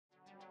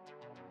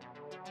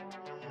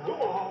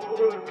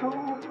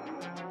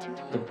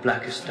The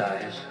blackest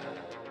eyes,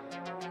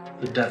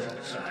 the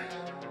devil's eyes.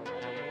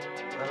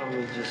 Why don't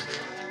we just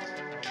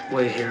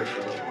wait here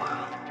for a little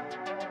while?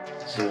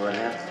 See what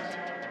happens.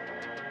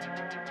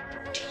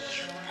 Do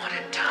you want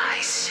to die,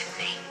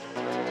 Sidney?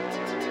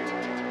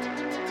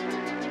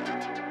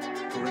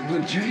 For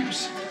England,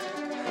 James?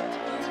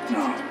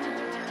 No.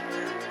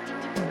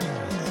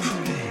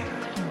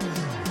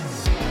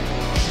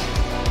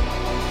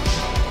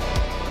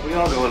 We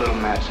all go a little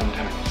mad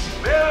sometimes.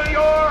 Fill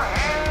your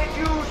hand,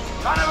 you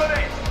son of a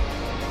bitch!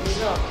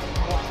 Look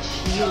what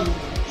you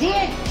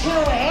did to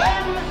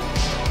him!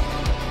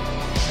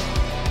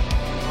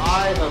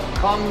 I have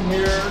come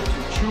here to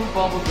chew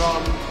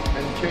bubblegum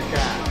and kick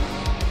ass.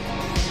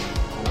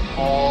 And I'm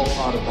all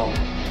out of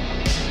bubblegum.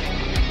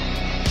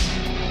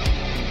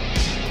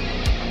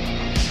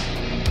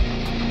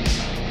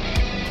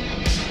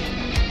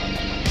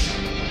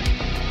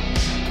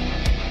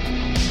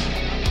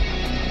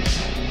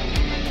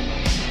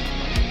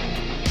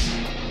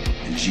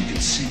 As you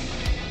can see,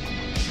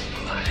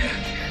 Blood out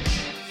here.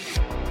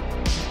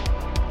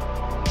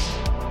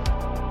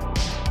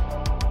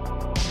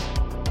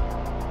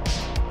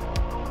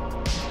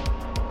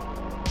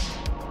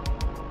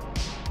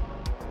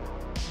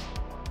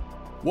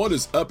 What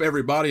is up,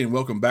 everybody, and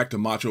welcome back to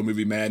Macho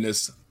Movie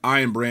Madness.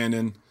 I am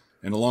Brandon,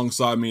 and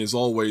alongside me, as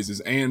always,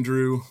 is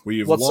Andrew. We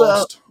have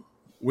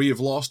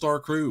lost our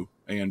crew,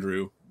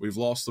 Andrew. We've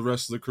lost the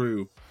rest of the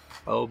crew.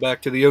 Oh,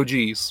 back to the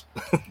OGs.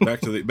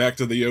 back to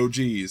the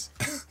OGs.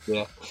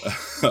 Yeah.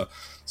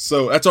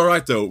 So that's all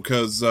right though,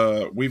 because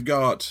we've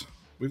got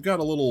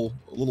a little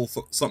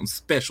something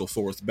special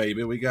for us,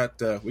 baby. We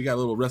got a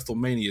little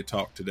Wrestlemania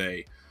talk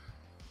today.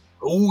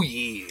 Oh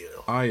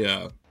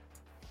yeah.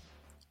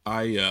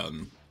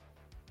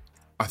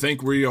 I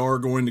think we are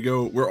going to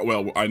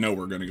go. I know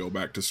we're going to go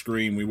back to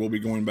Scream. We will be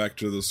going back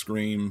to the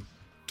Scream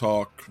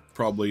talk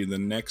probably the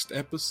next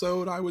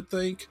episode, I would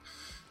think.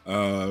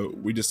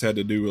 We just had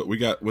to do what we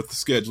got with the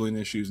scheduling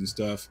issues and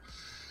stuff.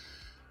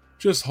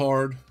 Just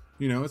hard,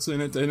 it's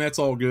in it, and that's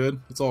all good.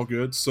 It's all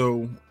good.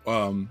 So,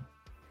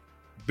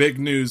 big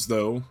news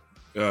though.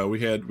 We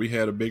had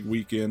a big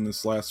weekend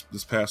this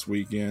past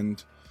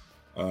weekend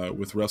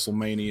with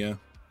WrestleMania,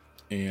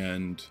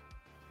 and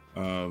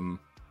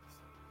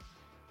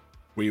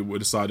we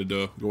decided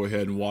to go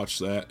ahead and watch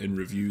that and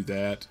review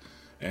that,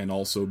 and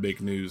also big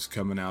news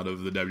coming out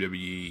of the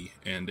WWE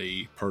and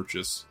a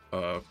purchase,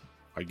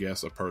 I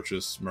guess a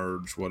purchase,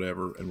 merge,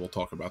 whatever, and we'll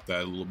talk about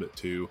that a little bit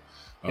too.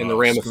 And the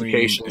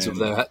ramifications of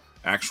that.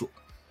 And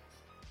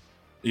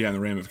the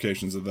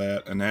ramifications of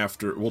that. And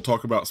after, we'll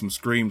talk about some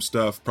Scream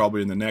stuff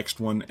probably in the next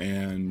one,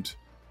 and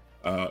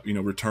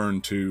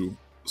return to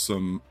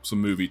some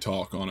movie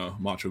talk on a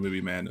Macho Movie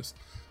Madness.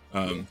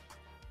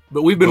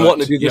 But we've been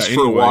wanting to do this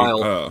for a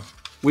while.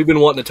 We've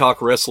been wanting to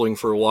talk wrestling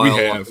for a while.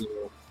 We have.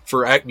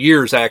 For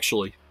years,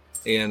 actually.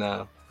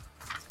 And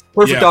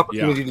perfect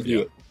opportunity to do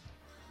it.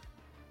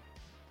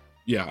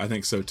 Yeah, I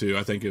think so too.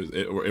 I think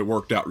it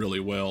worked out really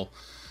well.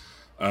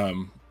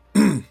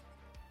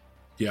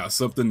 Yeah,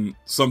 something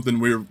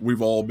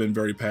we've all been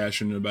very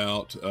passionate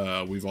about.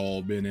 We've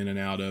all been in and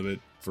out of it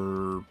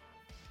for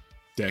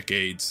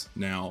decades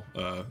now.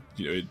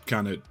 It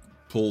kind of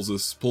pulls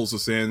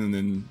us in and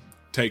then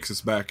takes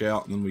us back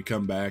out, and then we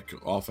come back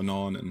off and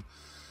on. And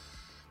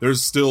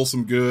there's still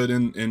some good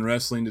in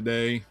wrestling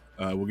today.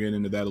 We'll get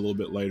into that a little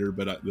bit later,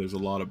 but there's a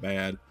lot of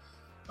bad.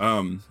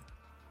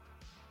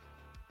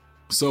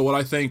 So what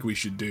I think we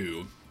should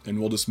do, and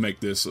we'll just make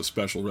this a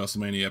special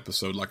WrestleMania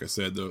episode, like I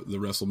said, the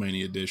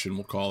WrestleMania edition,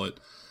 we'll call it,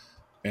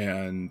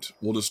 and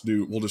we'll just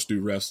do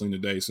wrestling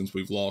today since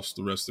we've lost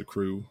the rest of the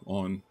crew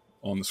on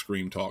the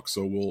Scream talk.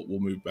 So we'll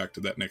move back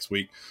to that next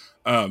week.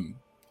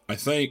 I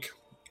think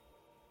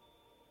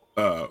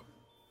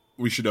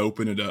we should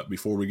open it up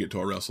before we get to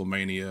our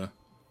WrestleMania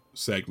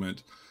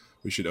segment.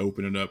 We should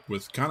open it up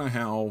with kind of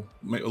a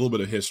little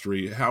bit of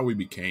history, how we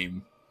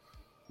became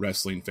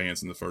wrestling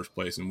fans in the first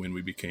place, and when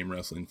we became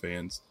wrestling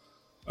fans.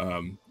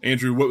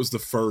 Andrew, what was the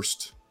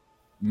first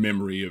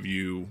memory of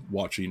you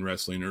watching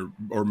wrestling,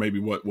 or maybe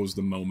what was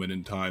the moment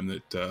in time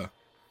that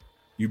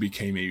you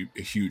became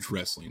a huge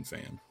wrestling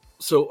fan?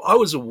 So I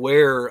was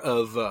aware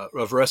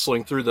of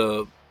wrestling through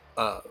the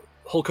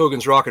Hulk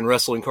Hogan's Rockin'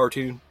 Wrestling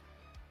cartoon,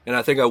 and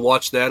I think I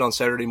watched that on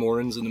Saturday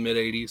mornings in the mid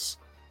 '80s.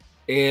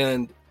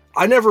 And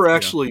I never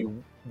actually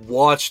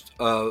watched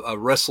a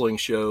wrestling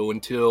show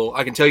until,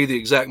 I can tell you the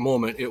exact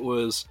moment. It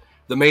was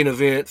the main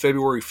event,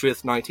 February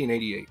 5th,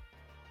 1988.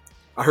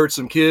 I heard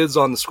some kids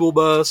on the school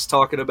bus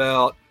talking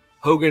about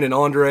Hogan and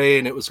Andre,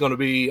 and it was going to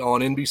be on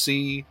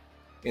NBC.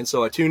 And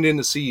so I tuned in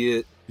to see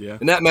it. Yeah.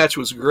 And that match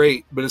was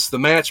great, but it's the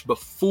match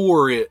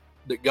before it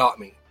that got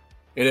me.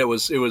 And it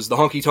was the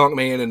Honky Tonk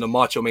Man and the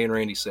Macho Man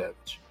Randy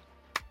Savage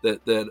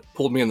that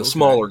pulled me in, the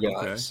smaller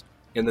guys,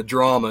 and the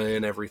drama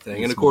and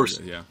everything. And of course,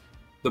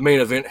 the main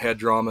event had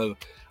drama.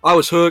 I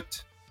was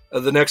hooked.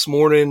 The next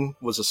morning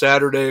was a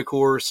Saturday, of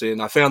course,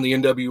 and I found the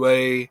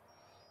NWA.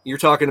 You're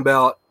talking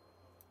about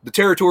the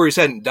territories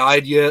hadn't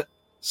died yet,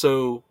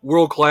 So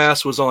World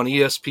Class was on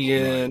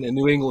ESPN and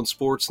New England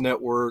Sports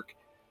Network,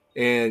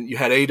 and you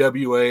had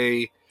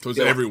AWA. So it's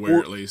everywhere,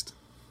 at least.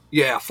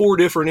 Yeah, 4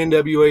 different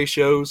NWA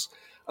shows.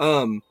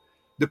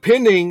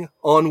 Depending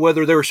on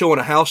whether they were showing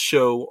a house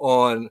show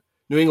on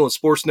New England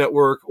Sports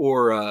Network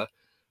or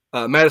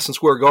Madison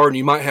Square Garden,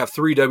 you might have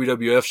 3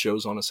 WWF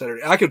shows on a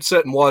Saturday. I could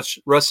sit and watch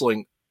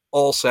wrestling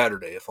all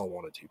Saturday if I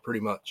wanted to, pretty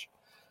much,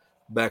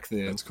 back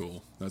then. That's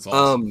cool. That's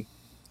awesome.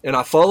 And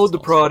I followed the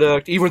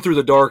product even through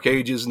the dark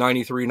ages,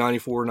 93,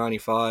 94,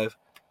 95,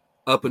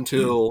 up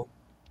until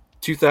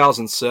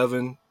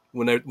 2007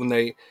 when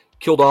they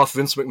killed off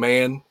Vince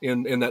McMahon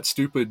in that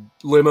stupid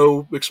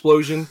limo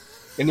explosion.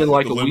 And then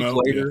like a week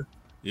later,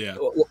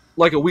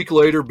 like a week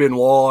later,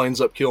 Benoit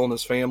ends up killing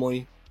his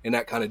family, and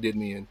that kind of did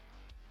me in.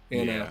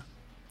 And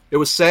it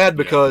was sad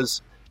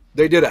because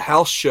they did a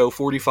house show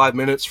 45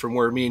 minutes from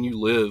where me and you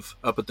live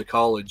up at the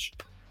college.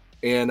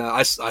 And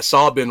I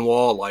saw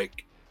Benoit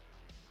like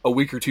a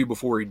week or 2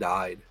 before he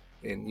died.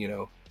 And,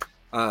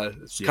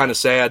 it's kind of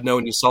sad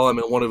knowing you saw him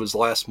in one of his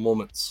last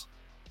moments.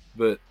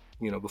 But,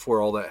 before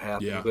all that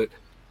happened. Yeah. But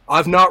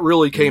I've not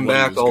really came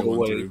back all the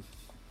way. Through.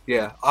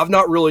 Yeah, I've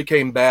not really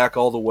came back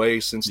all the way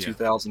since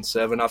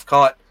 2007. I've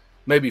caught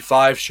maybe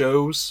 5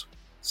 shows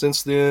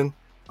since then.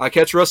 I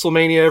catch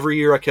WrestleMania every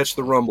year. I catch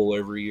the Rumble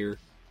every year.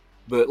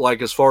 But,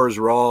 like, as far as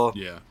Raw,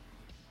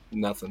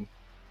 nothing.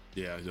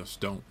 Yeah, just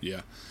don't.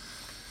 Yeah.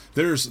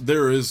 There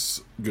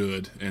is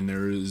good, and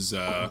there's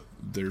a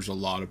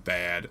lot of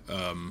bad.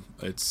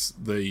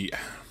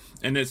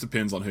 And it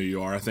depends on who you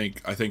are. I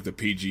think the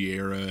PG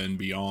era and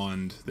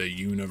beyond, the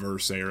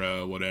Universe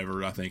era,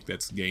 whatever, I think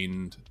that's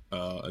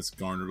it's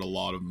garnered a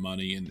lot of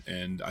money,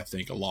 and I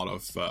think a lot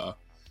of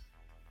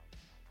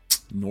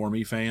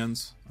normie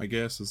fans, I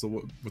guess,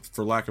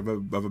 for lack of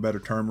a better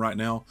term right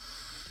now.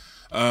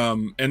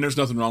 And there's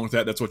nothing wrong with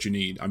that. That's what you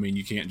need. I mean,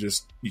 you can't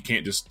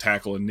just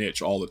tackle a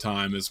niche all the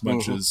time. As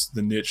much as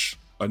a niche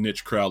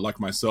crowd like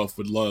myself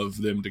would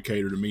love them to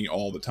cater to me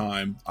all the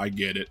time. I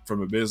get it.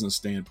 From a business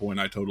standpoint,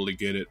 I totally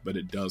get it, but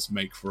it does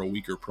make for a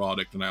weaker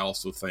product. And I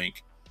also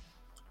think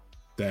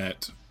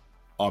that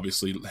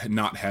obviously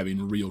not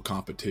having real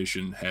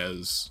competition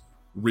has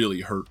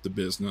really hurt the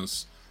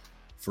business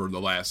for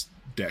the last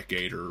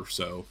decade or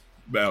so.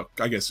 Well,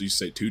 I guess you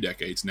say 2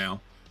 decades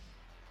now.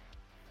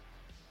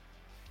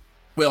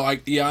 Well, I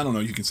don't know.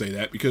 You can say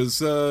that because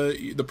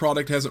the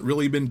product hasn't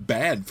really been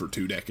bad for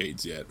 2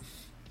 decades yet.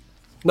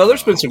 No,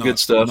 there's been some good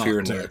stuff here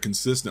and there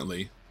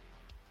consistently.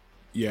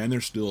 Yeah, and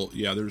there's still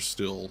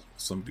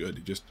some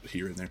good just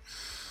here and there.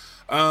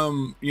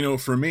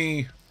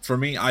 For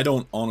me, I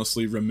don't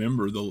honestly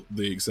remember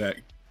the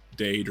exact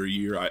date or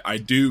year. I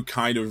do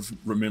kind of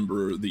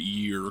remember the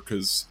year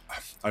because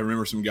I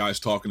remember some guys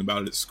talking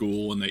about it at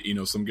school, and they,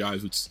 some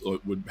guys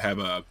would have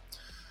a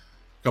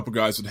couple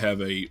guys would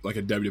have a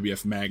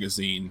WWF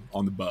magazine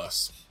on the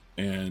bus,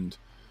 and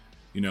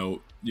we're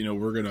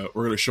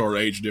gonna show our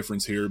age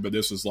difference here, but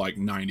this was like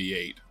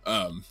 98,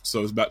 so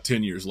it was about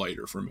 10 years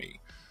later for me.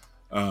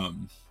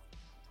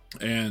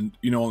 And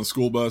on the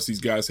school bus,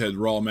 these guys had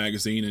Raw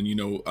magazine, and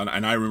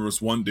and I remember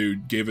this one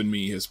dude giving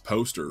me his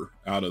poster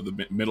out of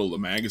the middle of the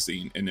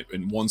magazine, and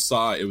one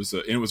side it was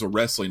a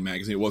wrestling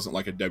magazine. It wasn't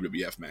like a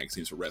WWF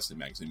magazine; it was a wrestling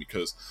magazine,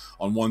 because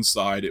on one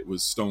side it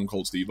was Stone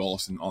Cold Steve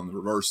Austin, on the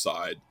reverse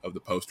side of the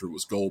poster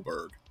was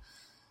Goldberg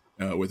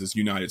with his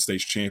United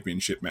States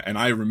Championship, and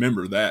I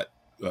remember that,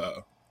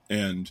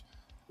 and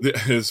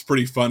it's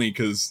pretty funny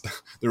because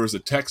there was a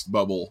text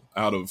bubble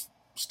out of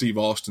Steve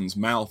Austin's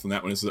mouth, and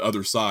that one is the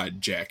other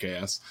side,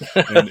 jackass.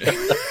 And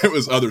it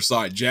was other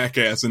side,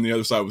 jackass, and the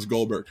other side was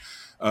Goldberg,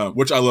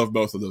 which I love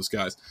both of those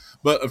guys.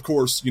 But of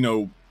course,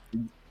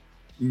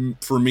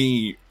 for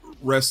me,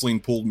 wrestling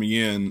pulled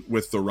me in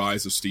with the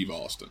rise of Steve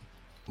Austin,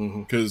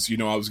 because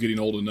I was getting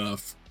old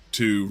enough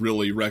to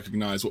really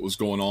recognize what was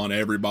going on.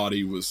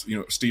 Everybody was,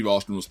 Steve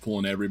Austin was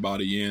pulling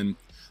everybody in.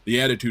 The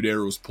Attitude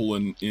Era was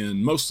pulling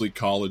in mostly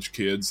college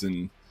kids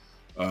and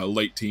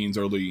late teens,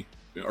 early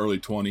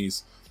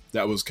 20s.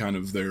 That was kind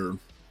of their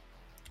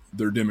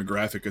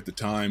demographic at the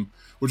time,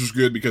 which was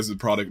good because the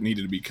product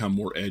needed to become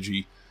more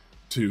edgy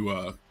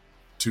to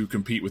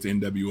compete with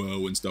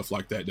NWO and stuff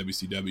like that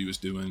WCW was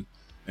doing.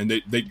 And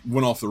they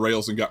went off the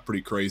rails and got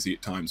pretty crazy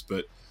at times.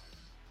 But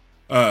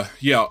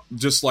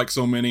just like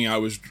so many, I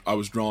was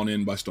drawn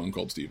in by Stone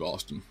Cold Steve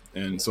Austin.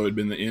 And so it'd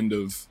been the end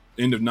of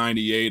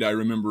 98. I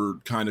remember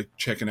kind of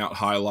checking out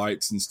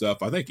highlights and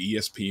stuff. I think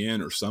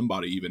ESPN or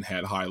somebody even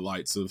had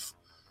highlights of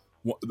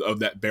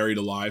that Buried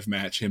Alive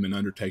match him and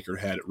Undertaker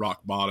had at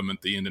Rock Bottom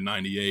at the end of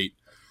 98.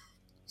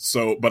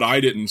 So, but I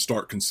didn't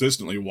start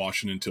consistently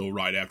watching until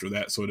right after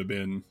that. So it'd have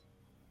been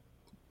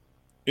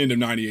end of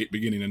 98,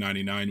 beginning of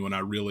 99 when I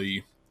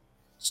really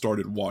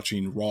started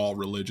watching Raw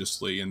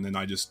religiously. And then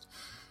I just,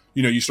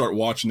 you start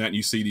watching that and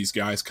you see these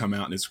guys come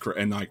out, and that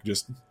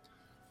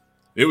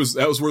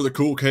was where the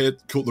cool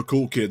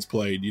kids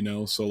played,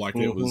 so like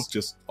it was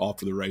just off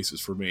to the races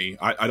for me.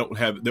 I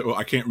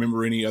can't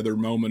remember any other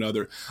moment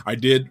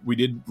we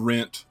did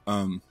rent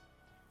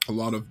a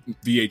lot of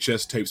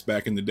VHS tapes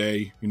back in the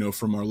day,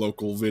 from our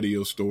local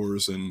video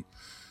stores, and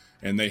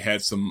they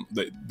had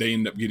they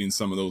ended up getting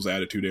some of those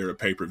Attitude Era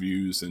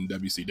pay-per-views and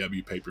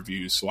WCW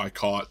pay-per-views. So I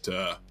caught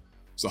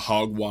it's a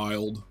Hog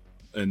Wild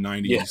in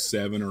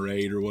 97 or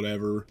 8 or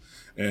whatever,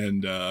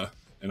 and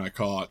I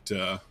caught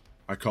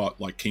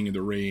like King of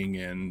the Ring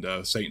and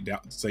Saint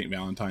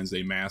Valentine's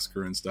Day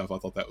Massacre and stuff. I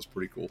thought that was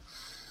pretty cool.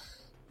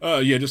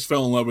 Just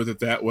fell in love with it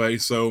that way.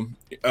 So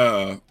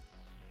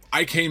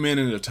I came in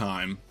at a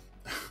time,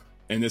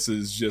 and this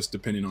is just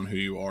depending on who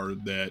you are,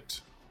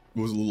 that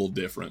was a little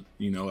different.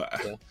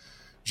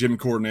 Jim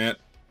Cornette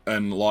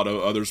and a lot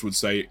of others would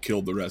say it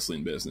killed the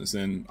wrestling business.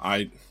 And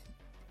I,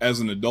 as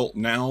an adult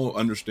now,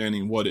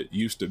 understanding what it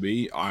used to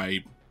be,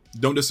 I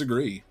don't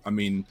disagree. I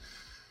mean,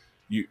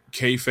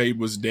 kayfabe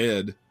was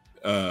dead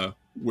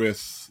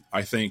with,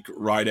 I think,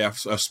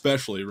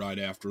 especially right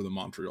after the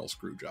Montreal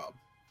Screwjob.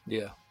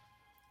 Yeah.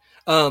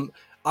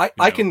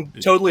 I can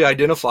totally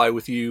identify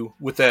with you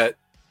with that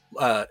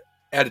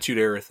Attitude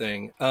Era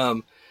thing.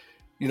 I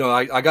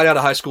got out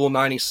of high school in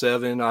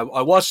 97.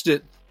 I watched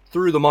it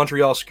through the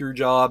Montreal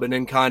Screwjob, and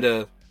then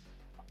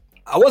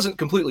I wasn't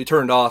completely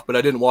turned off, but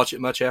I didn't watch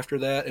it much after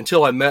that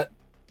until I met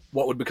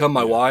what would become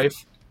my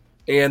wife.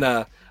 And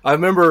I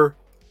remember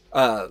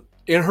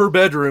in her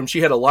bedroom, she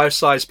had a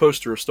life-size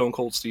poster of Stone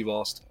Cold Steve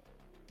Austin.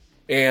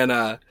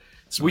 And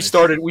so we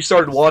started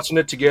watching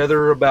it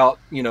together about,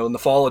 in the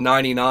fall of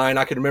 99.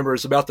 I can remember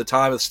it's about the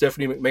time of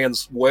Stephanie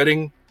McMahon's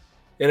wedding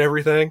and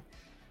everything.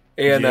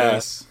 And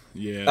yes.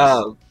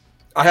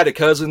 I had a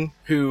cousin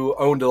who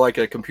owned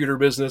a computer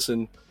business,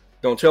 and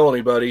don't tell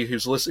anybody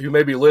who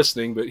may be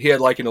listening, but he had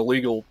like an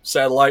illegal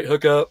satellite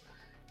hookup.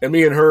 And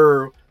me and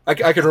her, I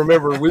can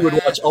remember we would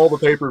watch all the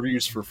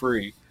pay-per-views for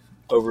free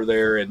over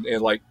there and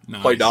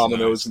play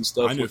dominoes and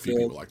stuff. I knew a with few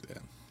them. people like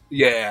that.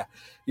 Yeah.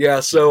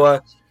 So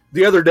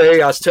the other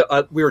day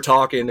we were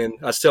talking, and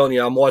I was telling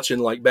you I'm watching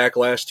like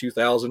Backlash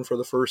 2000 for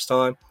the first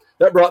time.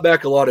 That brought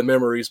back a lot of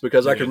memories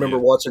because I can remember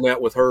watching that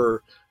with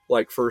her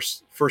like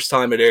first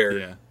time it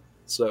aired. Yeah.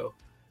 So,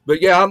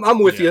 but yeah, I'm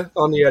with you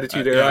on the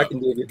Attitude Era. I can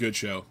dig it. Good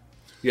show.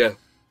 Yeah.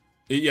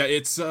 Yeah,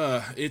 it's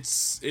a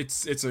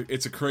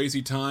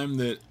crazy time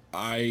that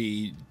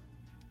I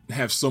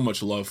have so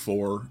much love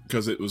for,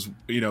 because it was,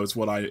 it's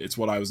what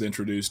I was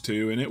introduced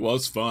to, and it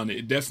was fun.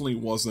 It definitely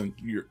wasn't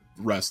your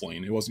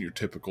wrestling. It wasn't your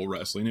typical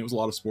wrestling. It was a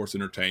lot of sports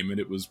entertainment.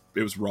 It was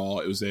raw.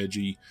 It was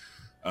edgy.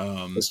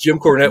 As Jim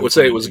Cornette would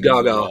say, it was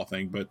gaga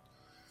thing, but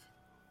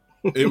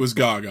it was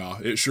gaga.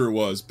 It sure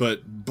was.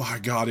 But by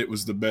God, it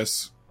was the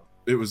best.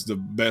 It was the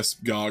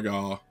best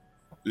gaga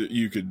that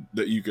you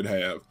could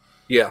have.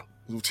 Yeah.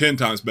 10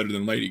 times better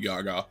than Lady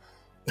Gaga.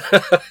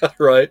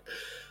 Right.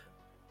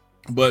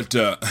 But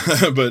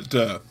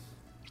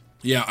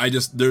yeah,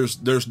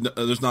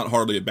 there's not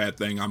hardly a bad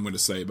thing I'm going to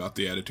say about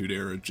the Attitude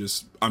Era.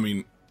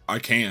 I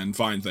can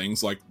find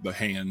things like the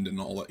hand and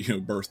all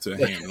that, birth to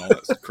hand and all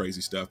that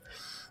crazy stuff.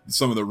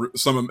 Some of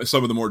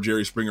the more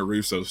Jerry Springer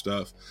Russo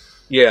stuff.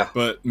 Yeah.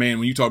 But man,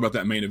 when you talk about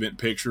that main event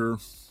picture,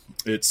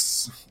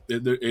 there's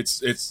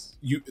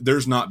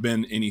not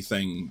been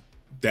anything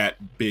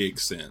that big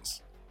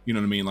since. You know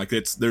what I mean? Like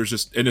it's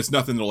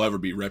nothing that'll ever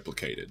be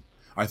replicated.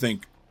 I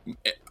think,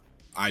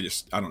 I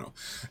don't know.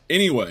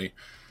 Anyway,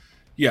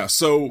 yeah.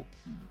 So,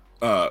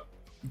 of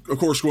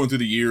course, going through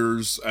the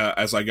years,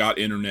 as I got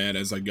internet,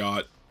 as I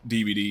got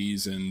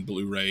DVDs and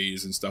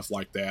Blu-rays and stuff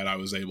like that, I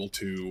was able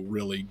to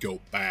really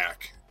go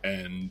back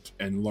and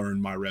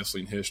learn my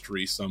wrestling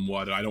history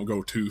somewhat. I don't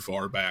go too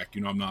far back.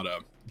 I'm not a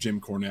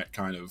Jim Cornette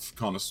kind of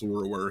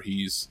connoisseur where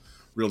he's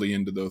really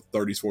into the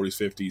 30s,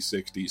 40s, 50s,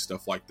 60s,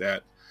 stuff like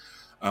that.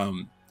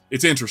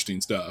 It's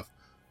interesting stuff,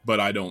 but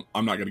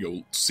I'm not going to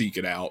go seek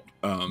it out.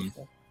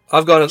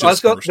 I've gone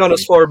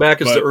as far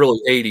back as the early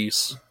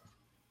 80s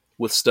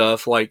with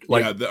stuff like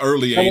the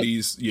early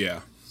 80s.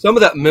 Yeah. Some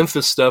of that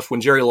Memphis stuff when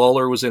Jerry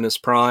Lawler was in his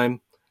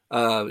prime,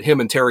 him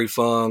and Terry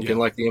Funk and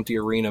like the empty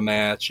arena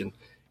match and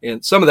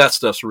some of that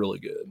stuff's really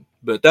good,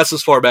 but that's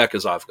as far back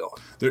as I've gone.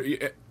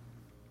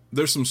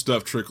 There's some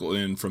stuff trickle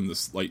in from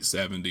the late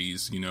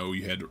 70s.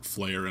 You had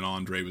Flair and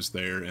Andre was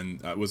there,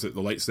 and was it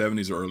the late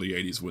 70s or early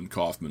 80s when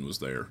Kaufman was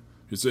there?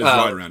 It's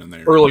right around in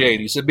there. Early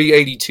 80s. It'd be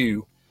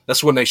 82.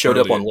 That's when they showed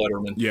up on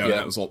Letterman. Yeah,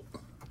 that was all.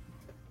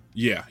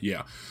 Yeah.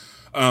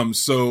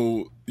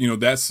 So,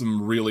 that's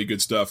some really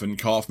good stuff. And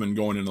Kaufman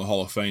going into the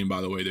Hall of Fame,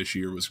 by the way, this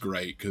year was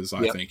great because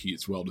I think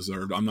it's well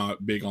deserved. I'm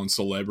not big on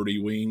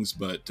celebrity wings,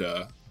 but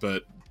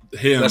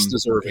him, that's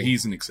deserving.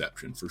 He's an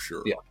exception for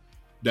sure. Yeah,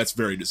 that's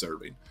very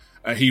deserving.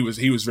 He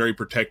was very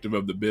protective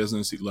of the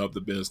business. He loved the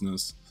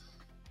business,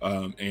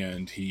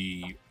 and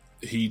he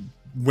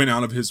went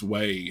out of his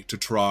way to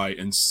try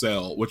and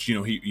sell. Which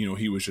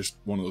he was just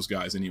one of those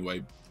guys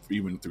anyway,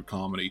 even through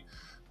comedy.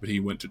 But he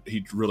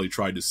really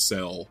tried to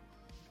sell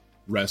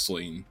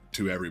wrestling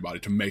to everybody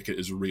to make it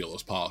as real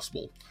as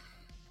possible.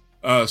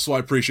 So I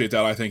appreciate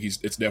that. I think it's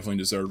definitely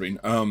deserving.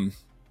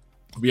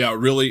 But yeah,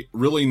 really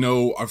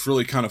I've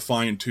really kind of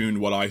fine tuned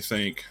what I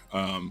think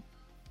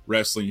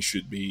wrestling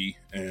should be,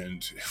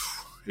 and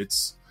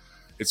it's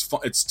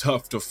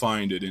tough to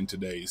find it in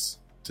today's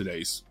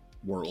today's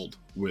world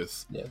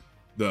with Yeah.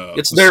 the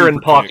It's there in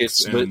super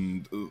pockets, kicks but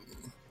and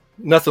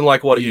nothing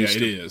like what it yeah, used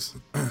to. it is.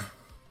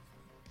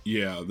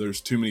 Yeah,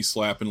 there's too many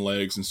slapping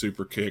legs and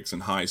super kicks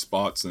and high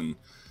spots, and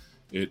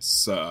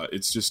it's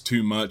just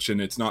too much. And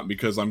it's not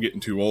because I'm getting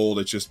too old;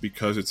 it's just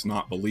because it's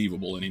not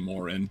believable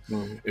anymore. And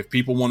if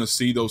people want to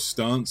see those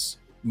stunts,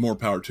 more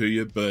power to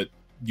you. But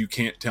you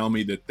can't tell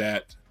me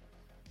that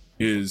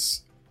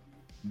is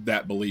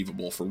that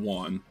believable. For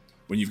one,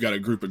 when you've got a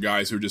group of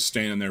guys who are just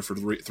standing there for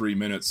 3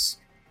 minutes,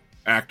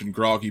 acting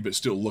groggy but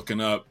still looking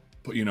up,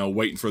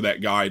 waiting for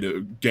that guy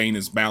to gain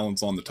his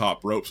balance on the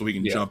top rope so he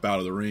can jump out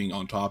of the ring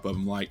on top of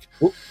him. Like,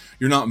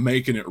 you're not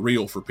making it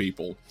real for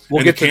people. We'll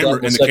and get the to that in the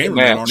and the second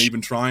cameramen match. aren't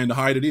even trying to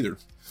hide it either.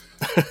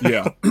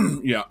 Yeah,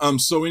 yeah.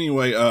 So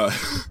anyway,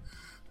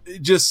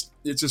 it's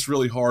just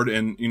really hard.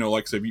 And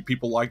like I said, if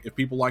people like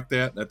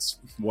that, that's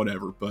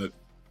whatever. But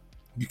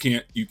you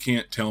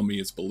can't tell me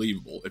it's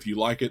believable. If you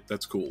like it,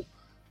 that's cool.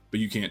 But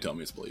you can't tell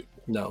me it's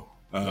believable. No.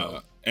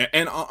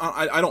 And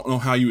I don't know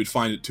how you would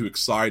find it too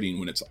exciting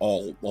when it's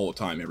all the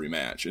time, every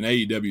match. And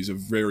AEW is a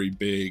very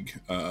big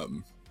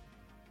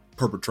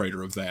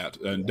perpetrator of that.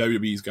 And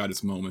WWE's got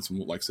its moments, and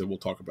like I said, we'll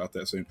talk about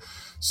that soon.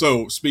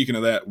 So speaking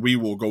of that, we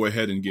will go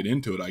ahead and get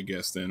into it, I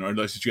guess, then. Or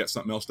unless you got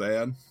something else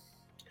to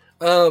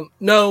add?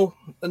 No,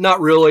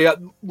 not really.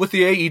 With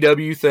the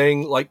AEW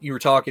thing, like you were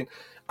talking,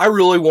 I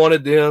really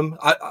wanted them.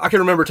 I can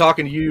remember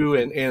talking to you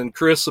and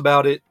Chris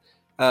about it.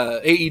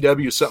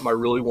 AEW is something I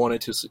really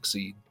wanted to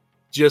succeed,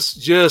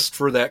 just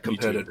for that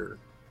competitor.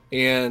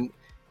 And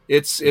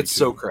it's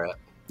so crap.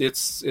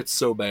 It's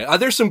so bad.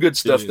 There's some good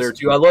stuff there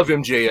too. I love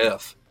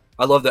MJF.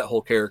 I love that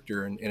whole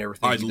character and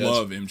everything. I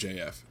love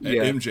MJF.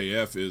 Yeah.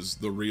 MJF is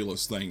the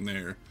realest thing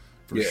there,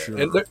 for sure.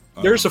 And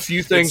there's a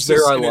few things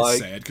there I like.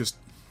 It's sad 'cause,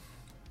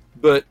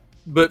 but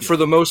for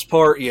the most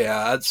part,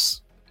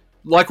 it's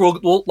like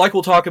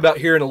we'll talk about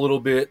here in a little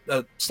bit.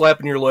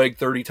 Slapping your leg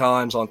 30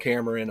 times on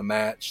camera in a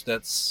match.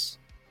 That's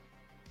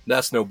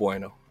no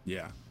bueno.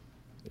 Yeah.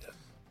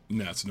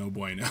 That's no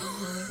bueno.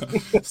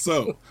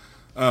 So,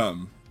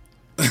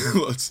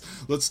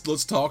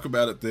 let's talk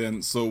about it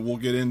then. So we'll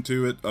get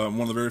into it.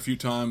 One of the very few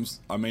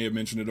times I may have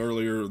mentioned it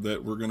earlier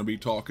that we're going to be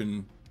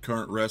talking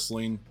current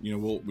wrestling.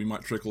 We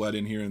might trickle that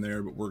in here and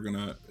there, but we're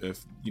gonna,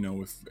 if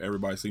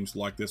everybody seems to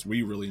like this,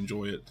 we really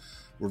enjoy it.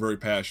 We're very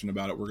passionate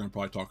about it. We're going to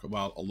probably talk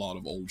about a lot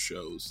of old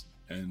shows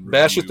and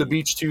Bash at the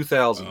Beach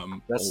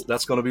 2000.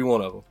 That's going to be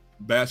one of them.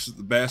 Bash at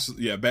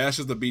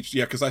the Beach.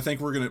 Yeah, because I think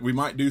we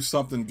might do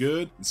something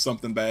good,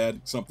 something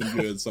bad, something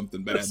good,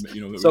 something bad.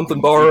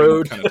 Something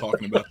borrowed. Kind of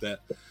talking about that.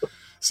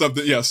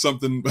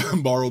 Something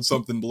borrowed,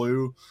 something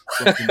blue.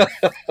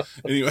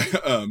 Anyway,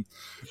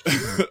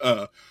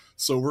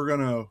 so we're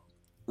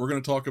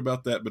gonna talk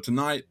about that. But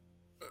tonight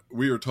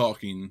we are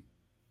talking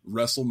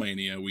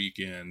WrestleMania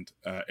weekend,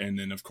 and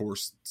then of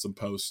course some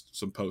post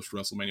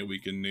WrestleMania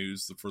weekend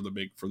news for the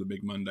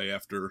big Monday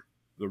after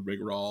the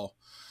big Raw.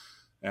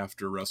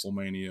 After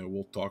WrestleMania,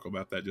 we'll talk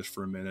about that just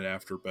for a minute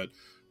after, but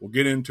we'll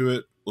get into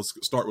it. Let's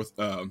start with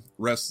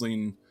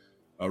WrestleMania.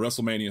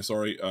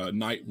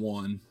 Night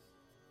one,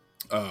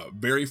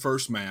 very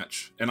first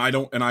match, and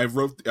I've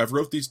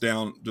wrote these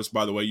down. Just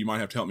by the way, you might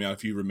have to help me out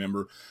if you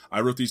remember.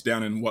 I wrote these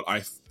down in what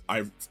I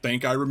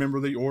think I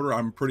remember the order.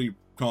 I'm pretty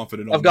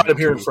confident. I've got them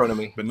here in front of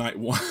me. But night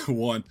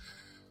one,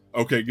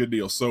 okay, good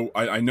deal. So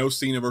I know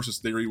Cena versus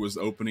Theory was the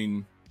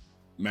opening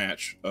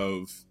match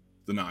of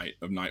night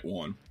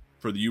one.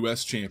 For the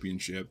U.S.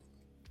 Championship.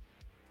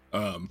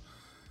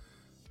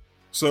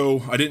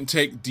 So I didn't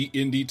take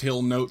in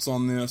detail notes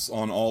on this,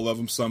 on all of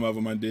them. Some of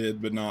them I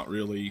did, but not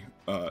really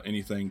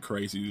anything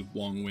crazy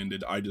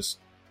long-winded.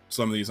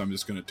 Some of these I'm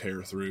just going to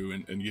tear through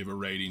and give a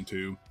rating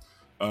to.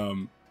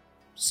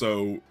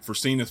 So for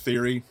Cena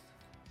Theory,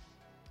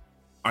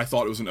 I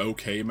thought it was an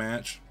okay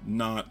match.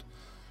 Not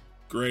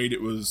great.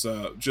 It was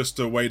just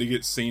a way to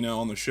get Cena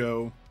on the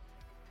show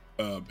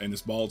and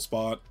his bald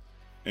spot.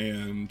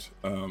 And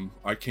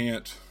I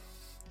can't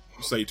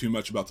say too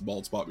much about the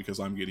bald spot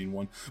because I'm getting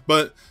one,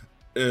 but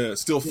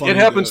still fun. It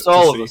happens to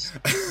all of us.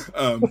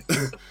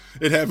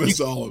 It happens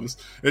to all of us.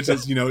 It's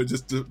just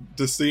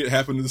to see it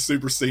happen to the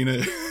Super Cena.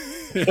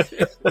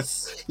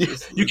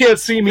 You can't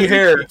see me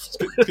hair.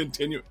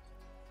 Continue.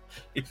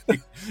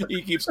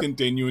 He keeps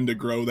continuing to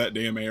grow that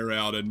damn hair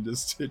out, and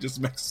it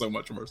just makes it so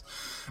much worse.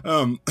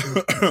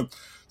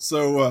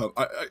 So,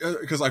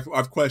 because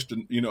I've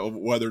questioned,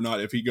 whether or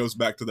not if he goes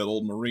back to that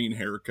old Marine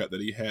haircut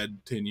that he had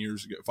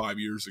 5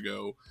 years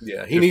ago.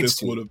 Yeah, he needs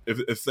to.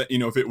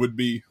 If it would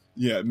be,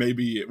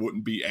 maybe it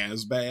wouldn't be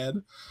as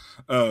bad.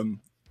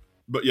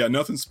 But yeah,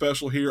 nothing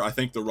special here. I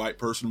think the right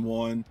person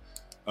won.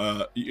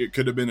 It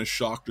could have been a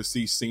shock to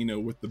see Cena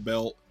with the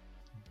belt.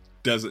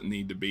 Doesn't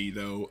need to be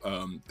though.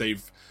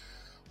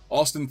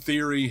 Austin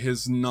Theory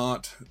has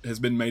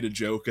been made a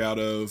joke out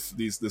of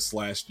this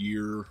last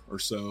year or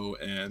so,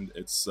 and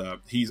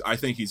I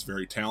think he's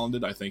very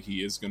talented. I think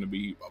he is going to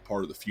be a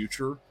part of the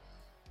future.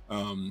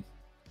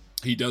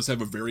 He does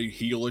have a very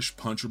heelish,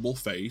 punchable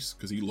face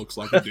because he looks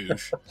like a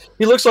douche.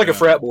 He looks like a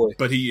frat boy,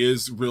 but he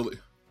is really,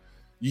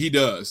 He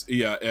does,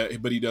 yeah,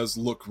 but he does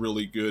look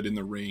really good in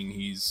the ring.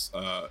 He's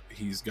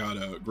got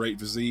a great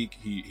physique.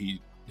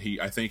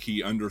 I think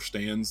he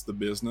understands the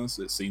business.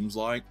 It seems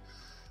like,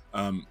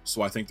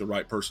 so I think the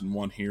right person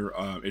won here.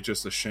 It's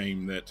just a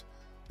shame that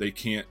they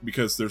can't,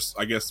 because there's,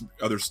 I guess,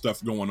 other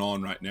stuff going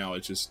on right now.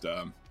 It's just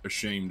a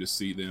shame to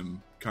see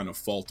them kind of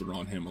falter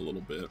on him a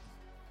little bit.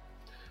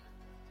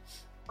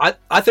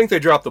 I think they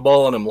dropped the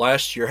ball on him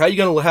last year. How are you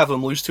going to have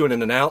him lose to an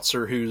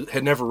announcer who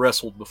had never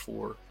wrestled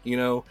before? You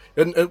know,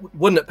 and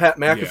wasn't it Pat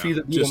McAfee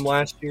that beat him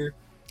last year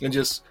and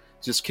just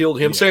killed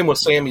him? Same with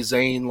Sami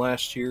Zayn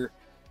last year.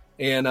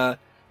 And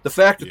the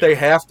fact that they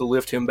have to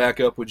lift him back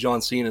up with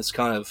John Cena is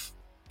kind of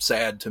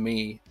sad to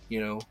me,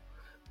 you know.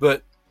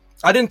 But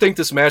I didn't think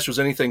this match was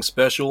anything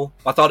special.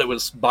 I thought it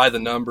was by the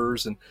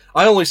numbers, and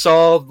I only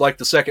saw like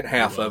the second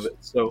half of it.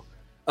 So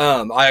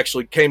I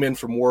actually came in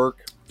from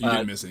work. You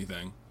didn't miss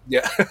anything.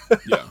 Yeah.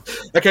 Yeah.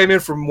 I came in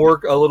from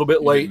work a little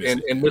bit late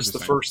and missed the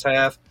first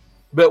half.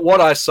 But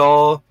what I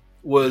saw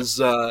was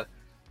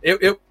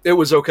it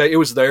was okay. It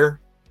was there.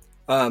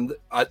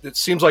 It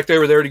seems like they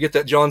were there to get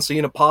that John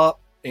Cena pop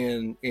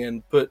and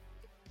put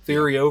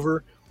Theory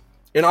over.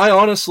 And I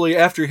honestly,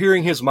 after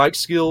hearing his mic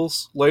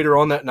skills later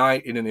on that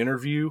night in an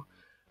interview,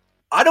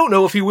 I don't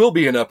know if he will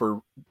be an upper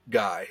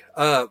guy.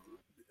 I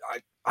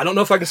don't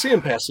know if I can see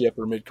him past the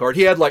upper mid card.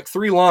 He had like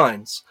 3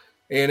 lines,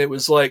 and it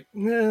was like,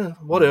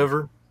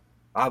 whatever.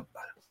 I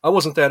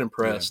wasn't that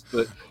impressed,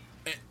 but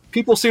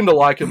people seem to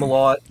like him a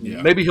lot.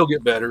 Yeah. Maybe he'll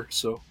get better.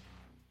 So,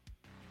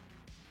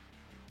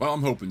 well,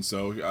 I'm hoping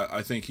so.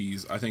 I think he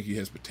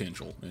has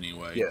potential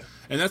anyway. Yeah,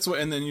 and that's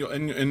what. And then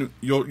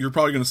you're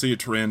probably going to see a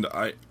trend.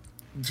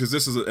 Because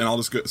this is, and I'll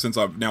just go, since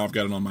I've got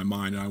it on my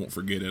mind and I won't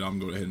forget it. I'm going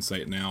to go ahead and say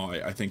it now.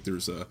 I think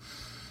there's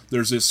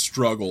this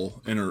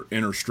struggle,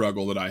 inner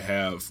struggle that I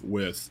have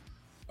with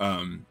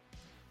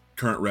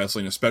current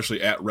wrestling,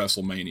 especially at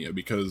WrestleMania,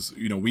 because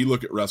we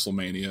look at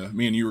WrestleMania.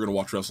 Me and you were going to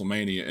watch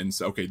WrestleMania and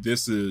say, okay,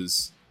 this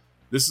is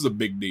a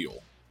big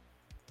deal.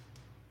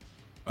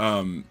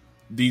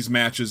 These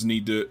matches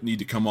need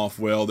to come off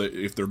well. That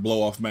if they're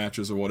blow off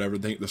matches or whatever,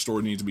 the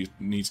story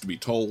needs to be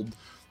told.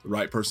 The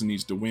right person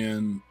needs to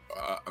win.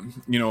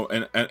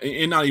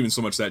 And not even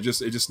so much that,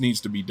 it just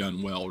needs to be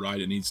done well, right?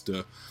 It needs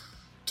to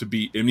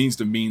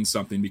mean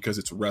something because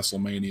it's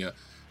WrestleMania.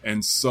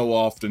 And so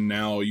often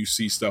now you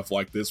see stuff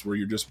like this where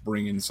you're just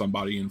bringing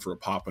somebody in for a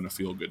pop and a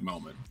feel good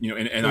moment,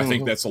 and I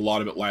think that's a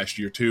lot of it last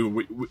year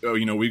too.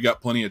 We've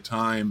got plenty of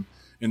time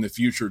in the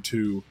future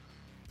to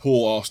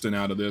pull Austin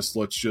out of this.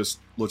 Let's just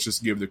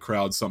give the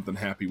crowd something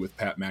happy with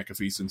Pat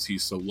McAfee since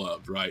he's so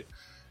loved, right?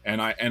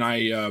 And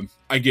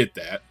I get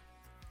that,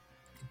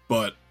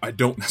 but I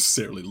don't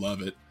necessarily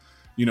love it.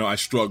 I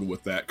struggle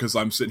with that because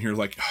I'm sitting here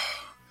like,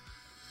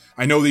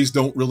 I know these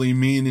don't really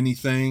mean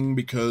anything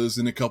because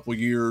in a couple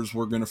years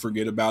we're going to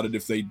forget about it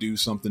if they do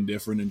something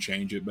different and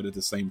change it. But at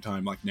the same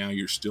time, like now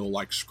you're still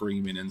like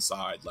screaming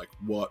inside, like,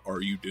 what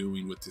are you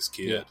doing with this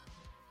kid?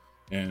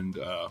 Yeah. And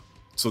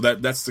so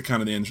that's the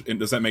kind of and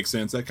does that make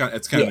sense? It's kind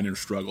of an inner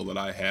struggle that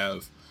I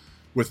have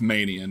with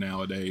Mania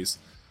nowadays.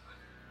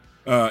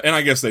 And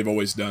I guess they've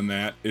always done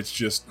that. It's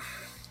just,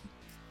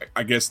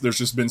 I guess there's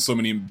just been so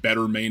many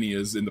better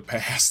Manias in the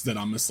past that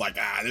I'm just like,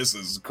 this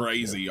is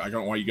crazy. I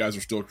don't know why you guys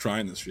are still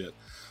trying this shit.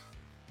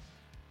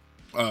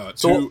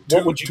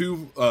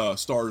 Two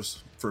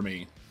stars for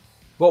me.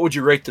 What would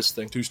you rate this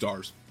thing? 2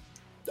 stars.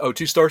 Oh,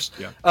 2 stars?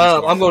 Yeah.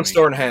 I'm going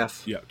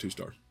 1.5. Yeah, 2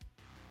 stars.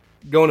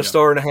 Going a 1.5.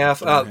 Star and a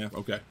half.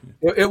 Okay.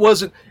 It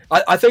wasn't.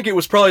 I think it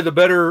was probably the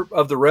better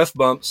of the ref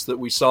bumps that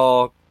we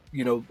saw.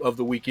 Of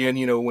the weekend.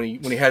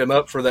 When he had him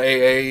up for the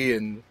AA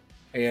and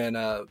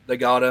they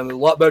got him a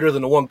lot better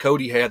than the one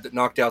Cody had that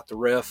knocked out the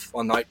ref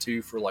on night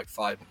 2 for like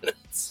 5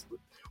 minutes,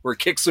 where it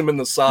kicks him in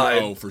the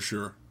side. Oh, for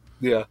sure.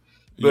 Yeah.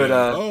 But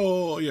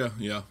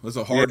yeah. That's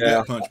a hard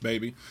gut punch,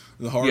 baby.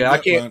 The hard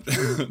gut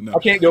punch. No. I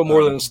can't go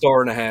more than a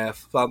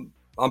 1.5.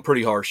 I'm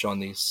pretty harsh on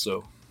these,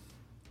 so.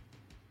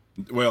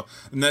 Well,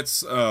 and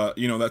that's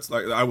that's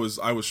like I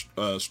was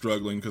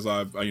struggling because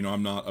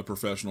I'm not a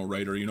professional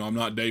rater. I'm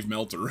not Dave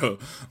Meltzer.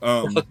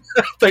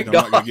 Thank I'm God.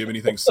 not going to give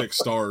anything 6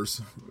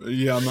 stars.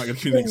 Yeah, I'm not going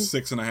to give anything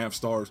 6.5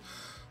 stars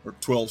or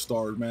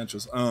 12-star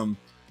matches.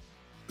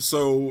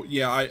 So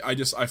yeah,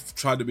 I've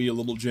tried to be a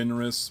little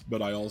generous,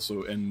 but I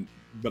also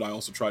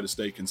try to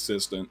stay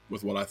consistent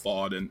with what I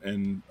thought,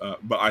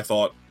 but I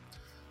thought,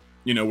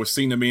 with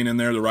Cena being in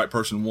there, the right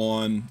person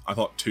won. I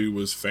thought 2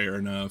 was fair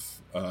enough.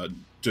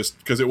 Just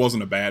because it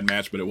wasn't a bad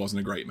match, but it wasn't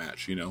a great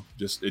match.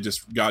 It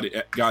just got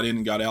in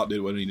and got out,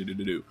 did what it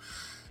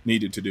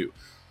needed to do.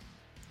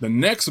 The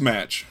next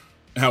match,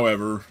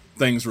 however,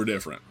 things were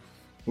different.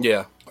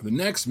 Yeah. The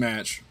next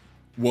match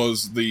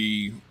was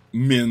the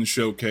men's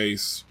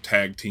showcase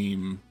tag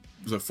team.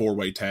 It was a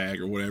 4-way tag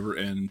or whatever,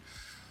 and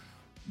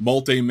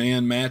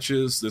multi-man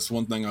matches. This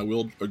one thing I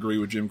will agree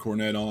with Jim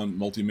Cornette on: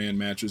 multi-man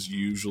matches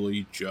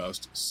usually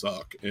just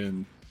suck.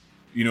 And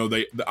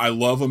I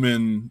love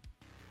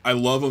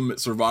them at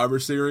Survivor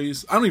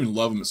Series. I don't even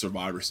love them at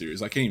Survivor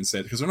Series. I can't even say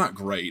it because they're not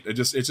great.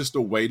 It's just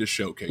a way to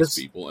showcase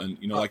people. And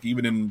like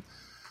even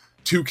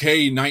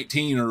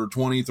 2K19 or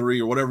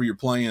 23 or whatever you're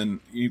playing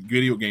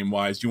video game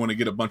wise, you want to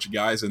get a bunch of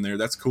guys in there.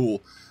 That's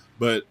cool.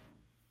 But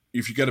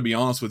if you got to be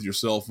honest with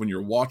yourself, when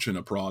you're watching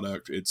a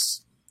product,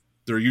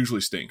 they're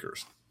usually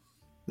stinkers.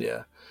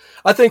 Yeah.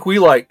 I think we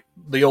like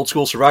the old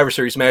school Survivor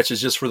Series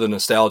matches just for the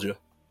nostalgia,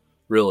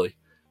 really.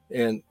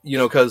 And,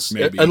 because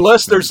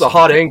unless there's the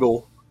hot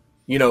angle,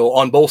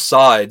 on both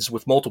sides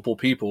with multiple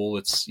people,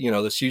 it's,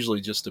 that's usually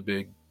just a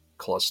big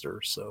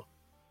cluster. So,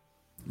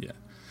 yeah.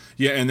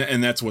 Yeah,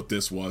 and that's what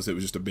this was. It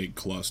was just a big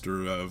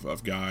cluster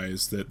of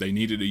guys that they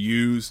needed to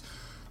use.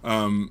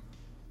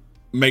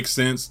 Makes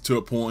sense to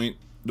a point.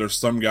 There's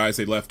some guys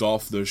they left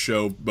off the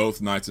show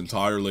both nights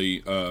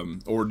entirely,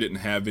 or didn't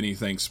have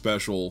anything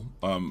special.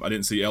 I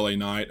didn't see LA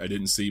Knight. I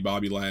didn't see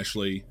Bobby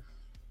Lashley.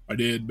 I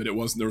did, but there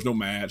was no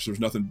match. There was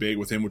nothing big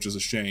with him, which is a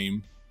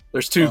shame.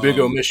 There's two big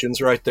omissions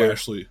right there.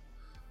 Lashley.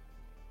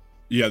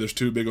 Yeah, there's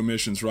two big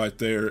omissions right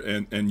there,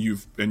 and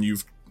you've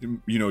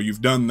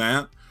done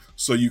that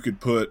so you could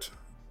put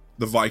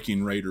the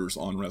Viking Raiders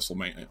on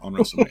WrestleMania.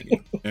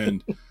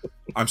 And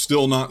I'm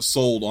still not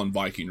sold on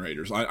Viking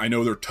Raiders. I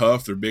know they're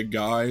tough. They're big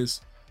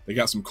guys. They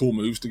got some cool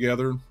moves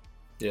together.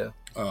 Yeah.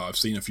 I've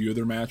seen a few of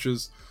their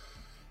matches.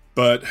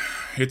 But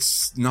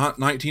it's not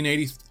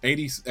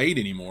 1988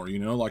 anymore,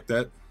 like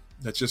that.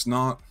 That's just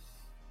not...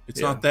 It's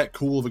not that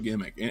cool of a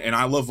gimmick. And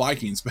I love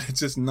Vikings, but it's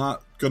just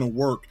not going to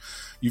work.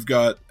 You've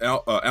got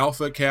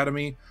Alpha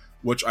Academy,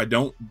 which I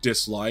don't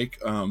dislike.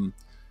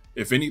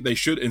 If any, they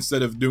should,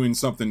 instead of doing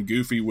something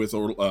goofy with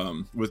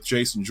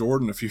Jason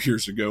Jordan a few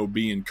years ago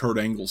being Kurt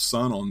Angle's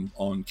son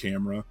on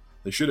camera,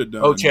 they should have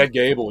done Chad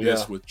Gable,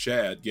 with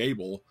Chad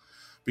Gable,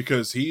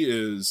 because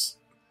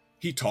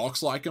he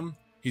talks like him.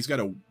 He's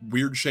got a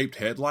weird shaped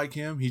head like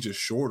him. He's just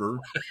shorter,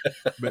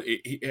 but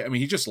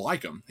he's just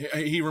like him.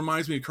 He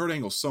reminds me of Kurt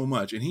Angle so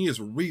much, and he is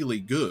really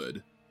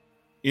good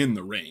in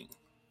the ring.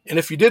 And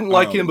if you didn't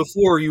like him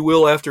before, you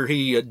will after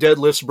he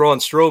deadlifts Braun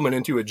Strowman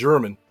into a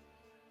German.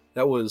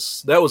 That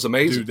was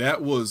amazing. Dude,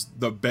 that was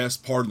the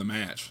best part of the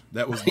match.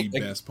 That was the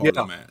best part of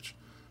the match,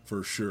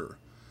 for sure.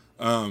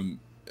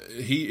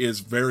 He is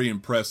very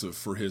impressive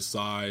for his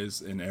size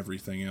and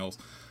everything else.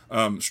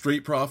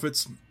 Street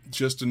Profits,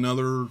 just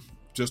another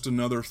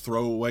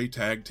throwaway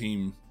tag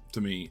team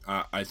to me.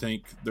 I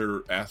think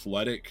they're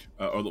athletic,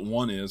 or the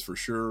one is for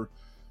sure.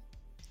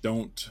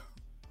 Don't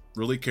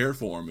really care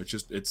for them. It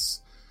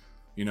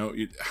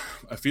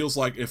feels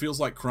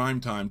like Crime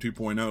Time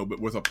 2.0, but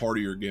with a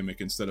partier gimmick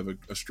instead of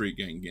a street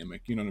gang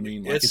gimmick. You know what I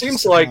mean? It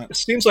seems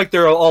like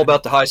they're all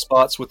about the high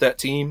spots with that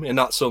team, and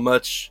not so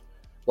much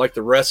like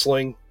the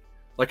wrestling.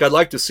 Like, I'd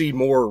like to see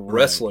more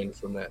wrestling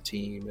from that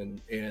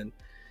team. And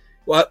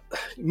well,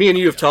 me and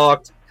you have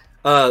talked.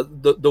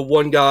 The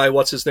one guy,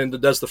 what's his name,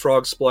 that does the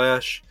frog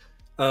splash.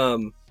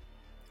 I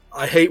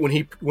hate when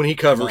he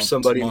covers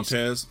somebody.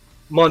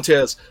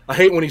 Montez. I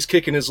hate when he's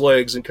kicking his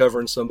legs and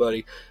covering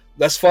somebody.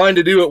 That's fine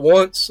to do it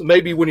once,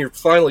 maybe when you're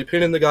finally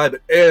pinning the guy,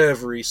 but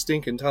every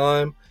stinking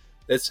time,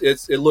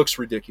 it looks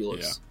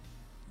ridiculous.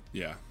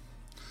 Yeah.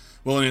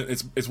 Well, and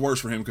it's worse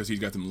for him because he's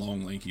got them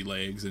long, lanky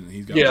legs, and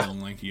he's got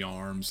long, lanky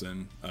arms,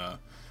 and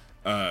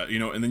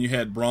and then you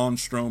had Braun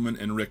Strowman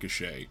and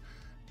Ricochet.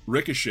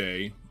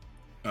 Ricochet,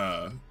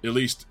 at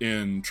least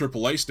in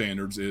AAA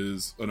standards,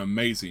 is an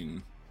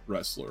amazing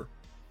wrestler.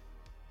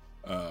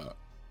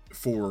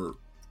 For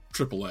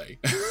AAA,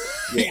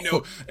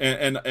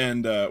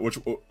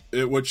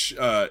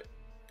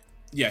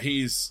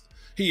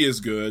 he is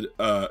good.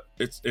 I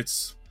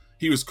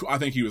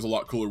think he was a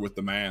lot cooler with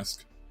the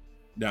mask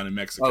down in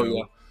Mexico.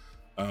 Oh,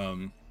 yeah.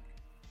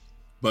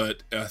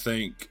 But I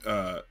think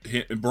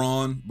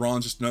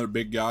Braun's just another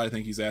big guy. I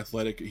think he's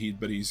athletic,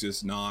 but he's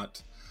just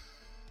not.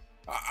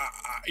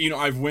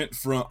 I've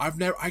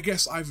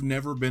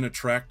never been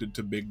attracted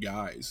to big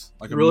guys.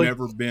 Like, I've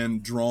never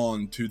been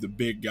drawn to the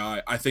big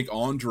guy. I think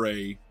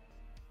Andre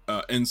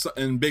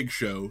and Big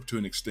Show to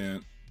an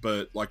extent,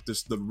 but like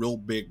the real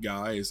big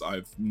guys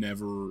I've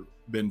never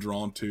been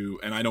drawn to,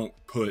 and I don't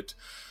put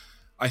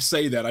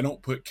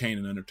Kane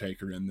and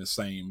Undertaker in the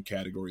same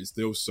category as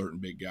those certain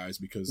big guys,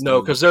 because they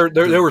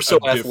were so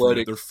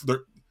athletic.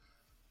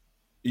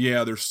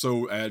 They're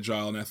so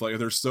agile and athletic.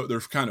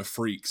 They're kind of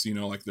freaks,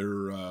 like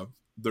they're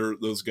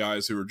those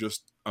guys who are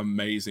just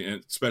amazing,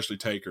 and especially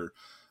Taker.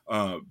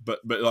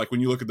 But like when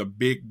you look at the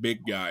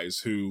big guys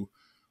who,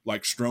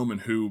 like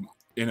Strowman, who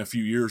in a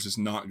few years is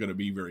not going to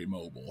be very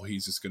mobile.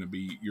 He's just going to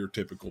be your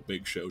typical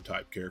Big Show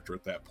type character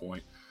at that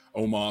point.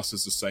 Omos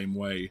is the same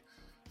way.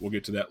 We'll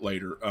get to that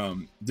later.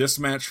 This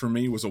match for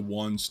me was a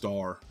 1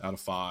 star out of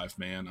 5,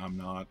 man. I'm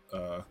not,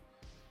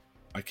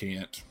 I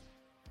can't.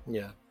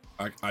 Yeah.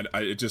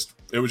 It just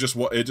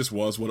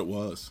was what it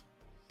was.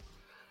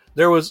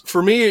 There was,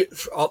 for me,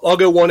 I'll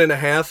go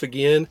 1.5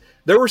 again.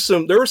 There were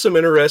some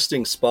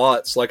interesting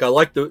spots. Like I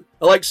like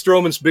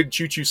Strowman's big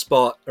choo-choo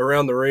spot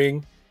around the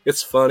ring.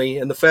 It's funny,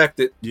 and the fact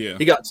that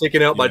he got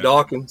taken out by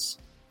Dawkins,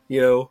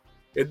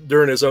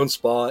 during his own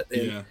spot.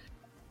 And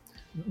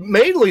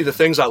mainly the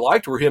things I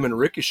liked were him and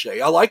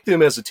Ricochet. I liked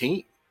them as a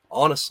team,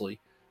 honestly.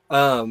 They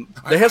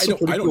had some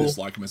pretty cool. I don't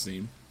dislike him as a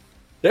team.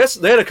 They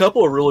had a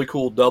couple of really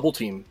cool double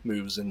team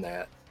moves in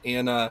that.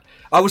 And I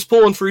was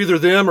pulling for either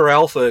them or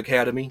Alpha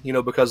Academy,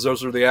 because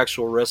those are the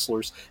actual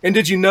wrestlers. And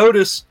did you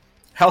notice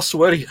how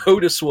sweaty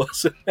Otis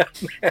was in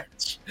that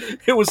match?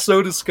 It was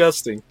so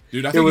disgusting.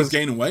 Dude, I think he's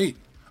gaining weight.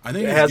 I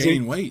think he's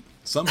gaining weight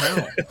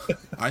somehow.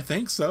 I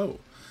think so.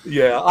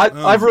 Yeah,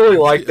 I've really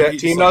liked that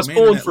team. Like, I was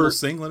pulling for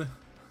singlet.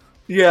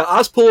 Yeah, I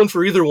was pulling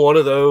for either one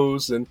of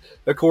those, and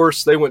of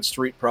course they went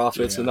Street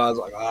Profits, and I was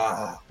like,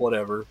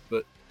 whatever.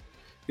 But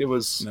it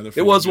was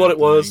what it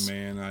was.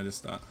 Man, I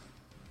just thought,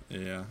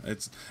 yeah,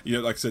 it's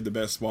like I said, the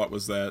best spot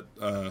was that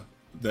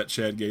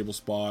Chad Gable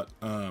spot.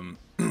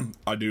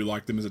 I do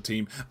like them as a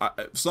team.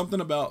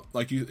 Something about,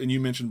 like you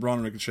mentioned Braun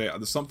and Ricochet.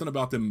 There's something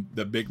about them.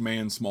 The big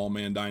man, small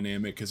man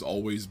dynamic has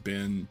always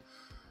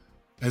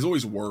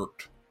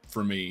worked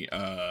for me.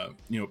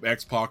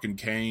 X-Pac and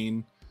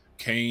Kane,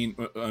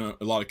 a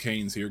lot of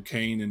Kanes here.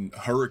 Kane and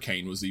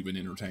Hurricane was even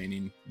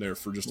entertaining there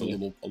for just a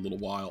little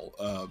while.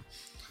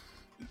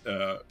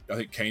 I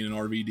think Kane and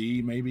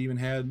RVD maybe even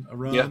had a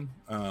run. Yeah.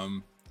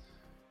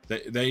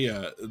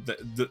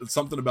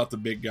 Something about the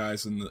big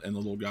guys and the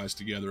little guys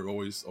together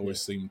always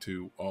seem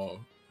to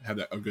have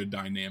a good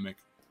dynamic.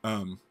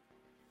 But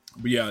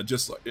yeah,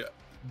 just like a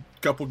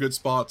couple good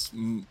spots,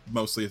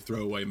 mostly a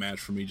throwaway match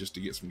for me just to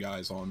get some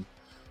guys on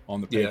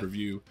the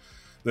pay-per-view.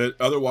 That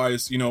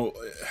otherwise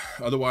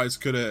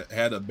could have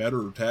had a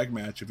better tag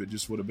match if it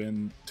just would have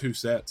been 2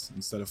 sets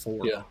instead of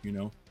 4. Yeah.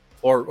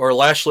 Or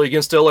Lashley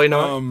against LA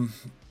Knight.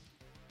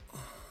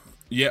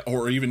 Yeah,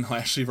 or even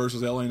Lashley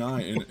versus LA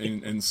Knight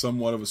in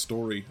somewhat of a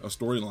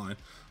storyline.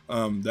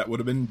 That would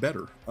have been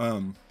better.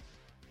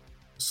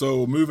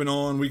 So moving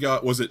on, we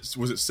got was it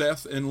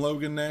Seth and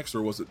Logan next,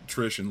 or was it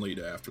Trish and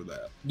Lita after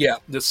that? Yeah,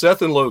 the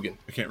Seth and Logan.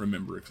 I can't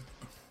remember it.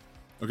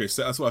 Okay,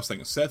 so that's what I was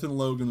thinking. Seth and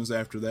Logan was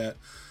after that.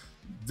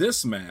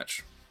 This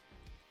match.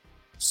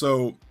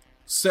 So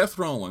Seth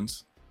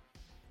Rollins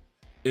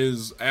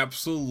is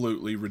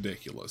absolutely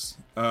ridiculous.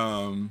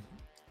 The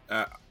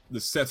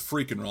Seth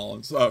freaking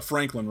Rollins,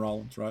 Franklin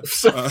Rollins, right?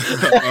 Seth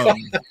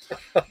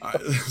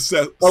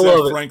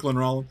Franklin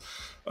Rollins.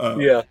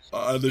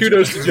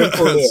 Kudos to Jim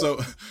for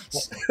that.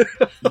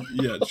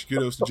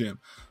 Kudos to Jim.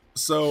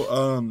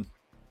 So,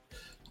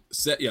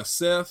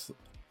 Seth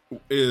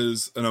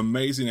is an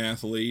amazing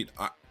athlete.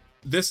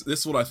 This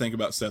is what I think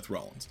about Seth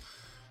Rollins.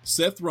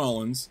 Seth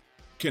Rollins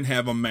can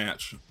have a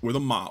match with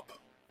a mop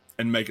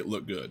and make it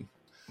look good.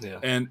 Yeah,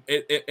 and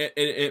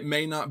it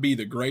may not be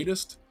the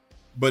greatest,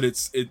 but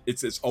it's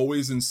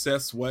always in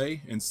Seth's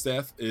way, and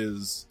Seth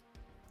is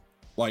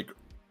like,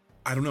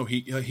 I don't know,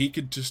 he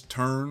could just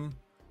turn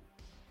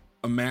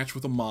a match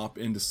with a mop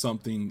into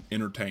something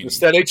entertaining. It's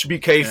that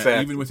HBK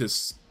factor. Even with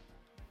his,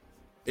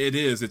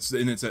 it's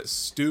that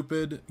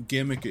stupid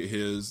gimmick of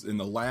his and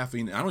the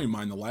laughing. I don't even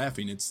mind the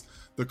laughing. It's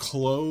the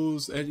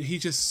clothes, and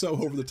he's just so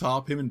over the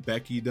top. Him and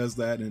Becky does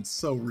that, and it's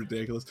so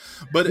ridiculous.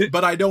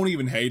 But I don't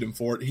even hate him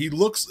for it. He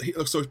looked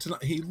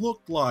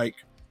like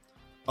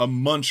a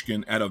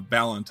munchkin at a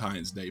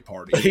Valentine's Day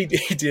party. He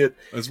did.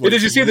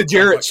 Did you see the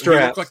Jarrett strap?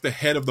 He looked like the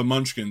head of the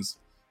Munchkins.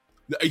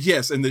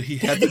 Yes, and he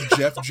had the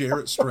Jeff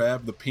Jarrett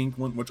strap, the pink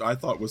one, which I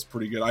thought was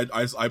pretty good.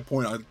 I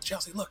pointed out,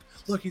 Chelsea, look,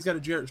 he's got a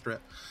Jarrett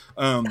strap.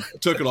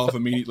 Took it off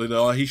immediately,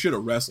 though. He should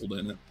have wrestled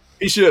in it.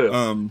 He should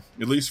have.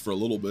 At least for a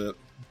little bit.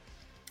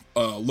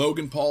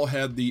 Logan Paul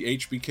had the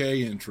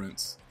HBK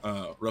entrance,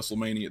 the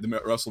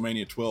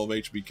WrestleMania 12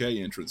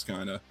 HBK entrance,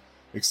 kind of,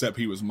 except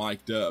he was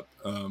mic'd up,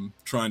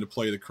 trying to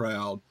play the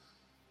crowd.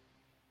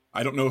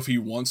 I don't know if he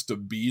wants to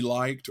be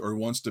liked or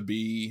wants to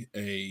be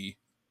a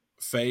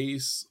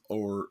face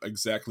or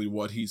exactly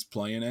what he's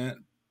playing at,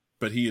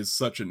 but he is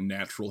such a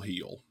natural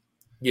heel.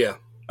 Yeah.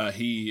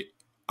 I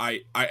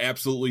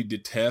absolutely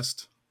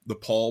detest the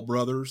Paul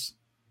brothers.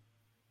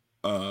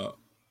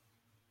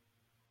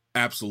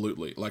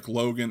 Absolutely. Like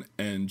Logan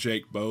and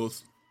Jake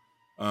both.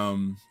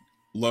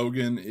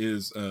 Logan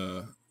is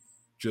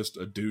just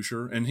a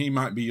doucher, and he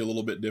might be a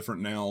little bit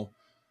different now,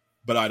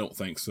 but I don't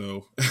think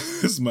so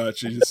as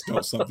much. It's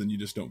just something you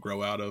just don't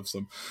grow out of.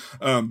 So,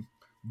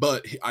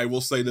 but I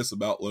will say this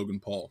about Logan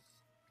Paul,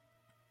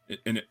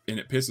 and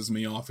it pisses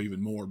me off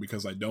even more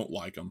because I don't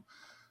like him.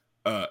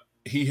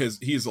 He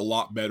is a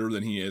lot better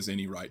than he has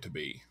any right to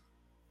be.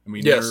 I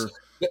mean, yes.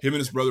 Him and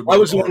his brother. I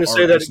was going to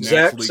say that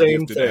exact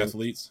same thing.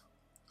 Athletes.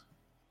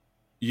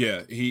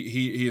 Yeah,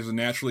 he is a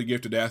naturally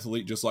gifted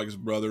athlete, just like his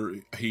brother.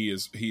 He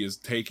is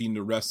taking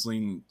to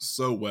wrestling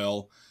so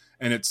well,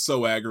 and it's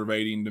so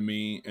aggravating to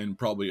me and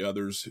probably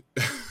others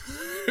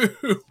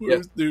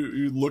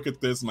who look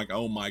at this and like,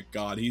 oh my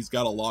God, he's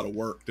got a lot of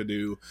work to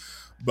do,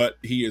 but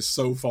he is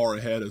so far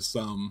ahead of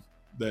some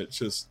that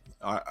just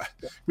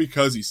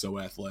because he's so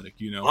athletic,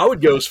 I would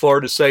go as far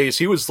to say as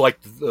he was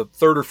like the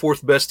 3rd or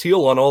 4th best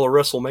heel on all of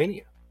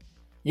WrestleMania.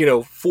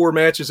 4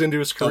 matches into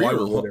his career.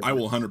 I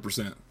will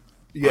 100%.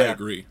 Yeah.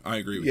 I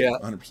agree with you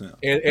 100%.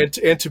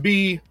 And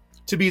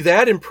to be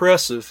that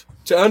impressive,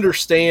 to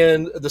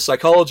understand the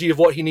psychology of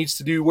what he needs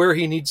to do, where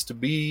he needs to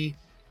be,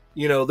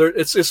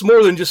 it's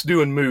more than just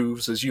doing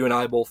moves, as you and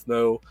I both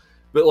know.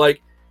 But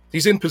like,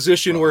 He's in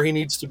position where he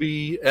needs to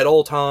be at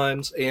all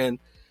times, and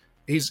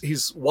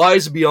he's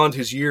wise beyond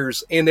his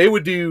years. And I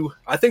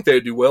think they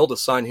would do well to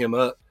sign him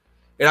up.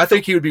 And I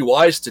think he would be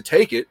wise to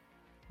take it,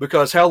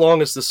 because how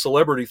long is this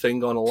celebrity thing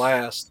going to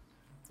last?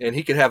 And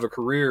he could have a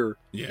career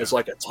as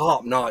like a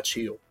top-notch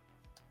heel.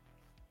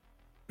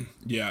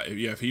 Yeah.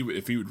 If he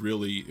would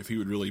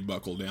really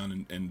buckle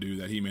down and do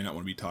that, he may not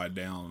want to be tied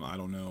down. I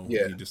don't know.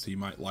 Yeah. He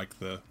might like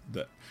the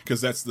because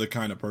that's the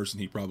kind of person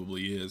he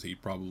probably is. He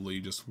probably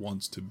just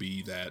wants to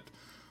be that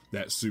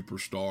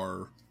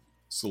superstar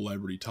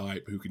celebrity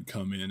type who can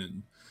come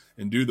in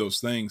and do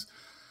those things.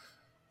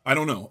 I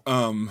don't know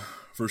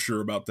for sure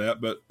about that,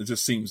 but it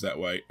just seems that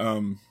way.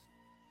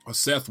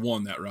 Seth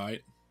won that,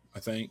 right? I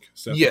think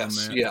Seth won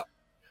that. Yeah.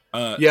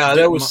 I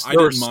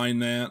didn't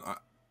mind that.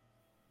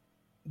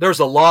 There's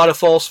a lot of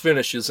false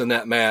finishes in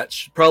that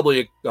match.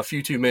 Probably a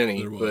few too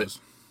many. There was.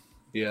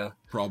 But yeah.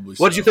 Probably.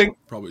 What did you think?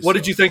 Probably. What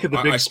did you think of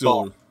the big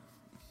spot?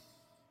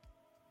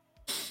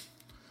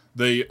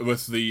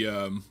 With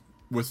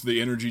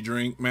the energy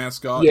drink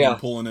mascot and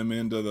pulling him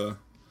into the.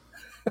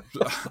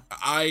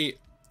 I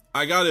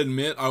gotta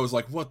admit, I was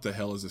like, "What the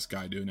hell is this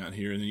guy doing out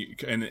here?" And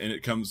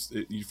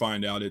you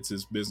find out it's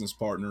his business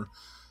partner.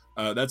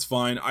 That's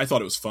fine. I thought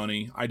it was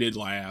funny. I did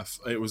laugh.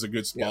 It was a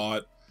good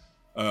spot.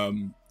 Yeah.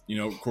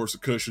 Of course, the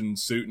cushion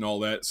suit and all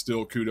that.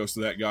 Still, kudos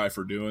to that guy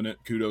for doing it.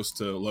 Kudos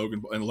to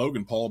Logan. And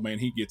Logan Paul, man,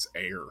 he gets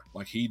air.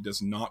 Like, he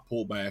does not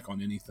pull back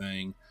on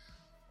anything.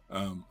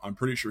 I'm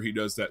pretty sure he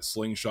does that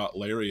slingshot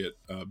lariat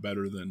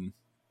better than,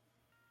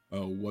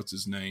 what's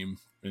his name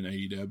in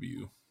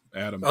AEW?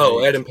 Adam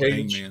Page. Adam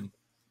Page. Hangman.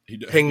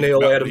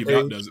 Hangnail Adam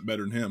Page. Does it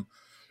better than him.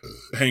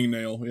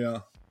 Hangnail, yeah.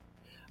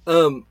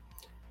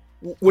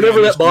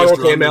 Whenever that bottle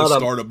came out,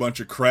 start a bunch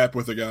of crap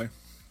with a guy.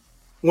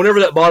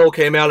 Whenever that bottle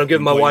came out, I'm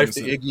giving my wife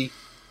the Iggy,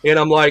 and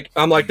I'm like,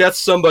 that's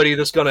somebody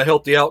that's going to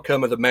help the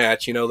outcome of the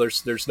match.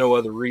 There's no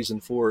other reason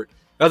for it.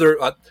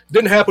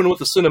 Didn't happen with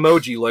the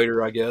Cinemoji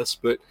later, I guess,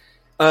 but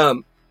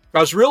I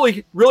was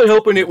really, really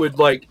hoping it would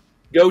like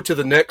go to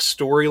the next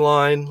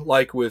storyline,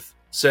 like with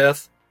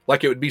Seth,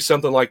 like it would be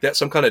something like that,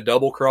 some kind of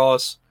double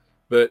cross.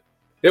 But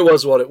it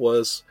was what it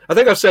was. I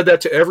think I've said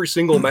that to every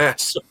single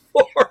match so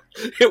far.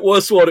 It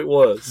was what it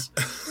was.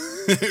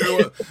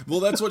 Well,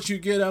 that's what you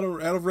get out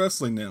of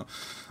wrestling now.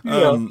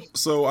 Yeah.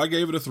 So I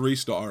gave it a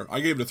 3-star.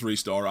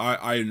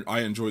 I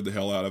enjoyed the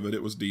hell out of it.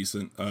 It was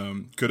decent.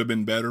 Could have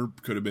been better.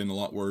 Could have been a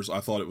lot worse. I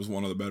thought it was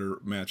one of the better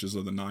matches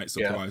of the night,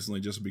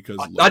 surprisingly, just because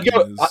I'd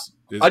go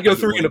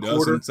 3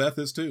 1/4. And Seth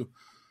is too.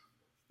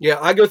 Yeah,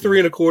 I go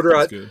 3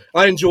 1/4.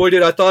 I enjoyed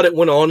it. I thought it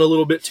went on a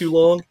little bit too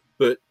long,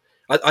 but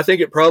I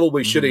think it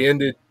probably should have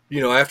ended,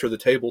 after the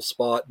table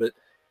spot, but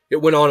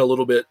it went on a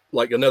little bit,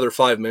 like another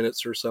 5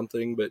 minutes or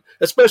something. But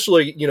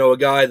especially, a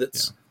guy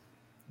that's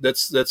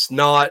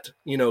not,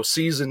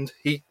 seasoned.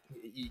 You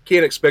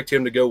can't expect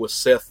him to go with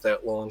Seth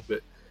that long.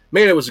 But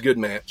man, it was a good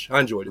match.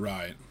 I enjoyed it.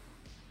 Right.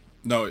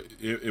 No,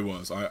 it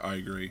was. I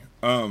agree.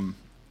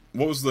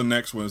 What was the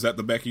next one? Is that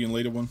the Becky and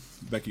Lita one?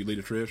 Becky,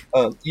 Lita, Trish?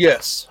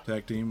 Yes.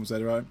 Tag team. Was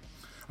that right?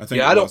 I think.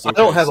 Yeah, I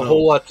don't have a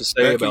whole lot to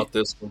say about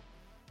this one.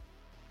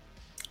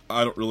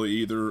 I don't really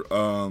either.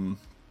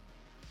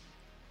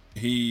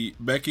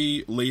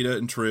 Becky, Lita,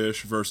 and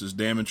Trish versus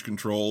Damage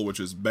Control, which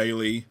is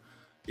Bayley,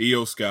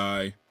 Io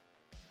Sky,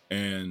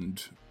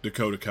 and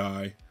Dakota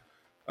Kai.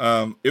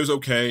 It was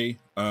okay.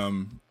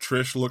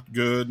 Trish looked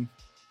good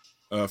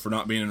for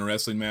not being in a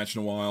wrestling match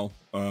in a while.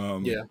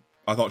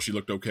 I thought she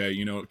looked okay,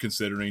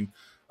 considering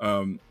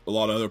a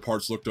lot of other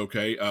parts looked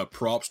okay.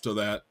 Props to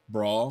that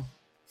bra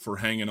for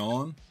hanging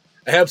on.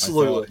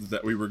 Absolutely.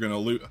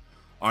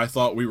 I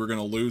thought we were going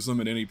to lose them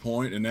at any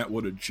point, and that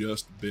would have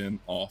just been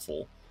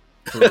awful.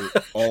 For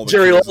all the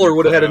Jerry Lawler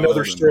would have had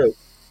another stroke.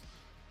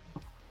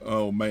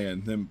 Oh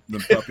man, them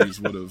puppies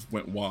would have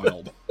went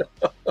wild.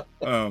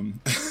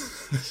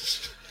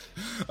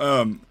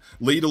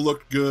 Lita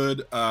looked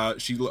good.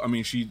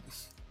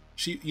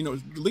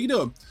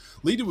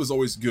 Lita was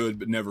always good,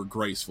 but never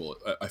graceful.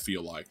 I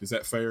feel like. Is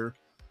that fair?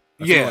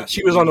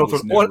 She was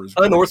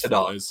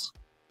unorthodox.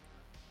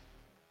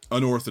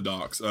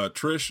 Unorthodox.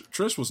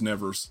 Trish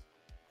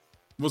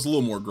was a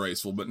little more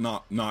graceful, but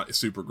not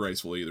super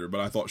graceful either. But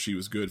I thought she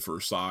was good for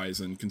her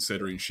size, and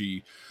considering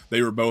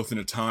they were both in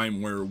a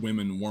time where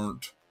women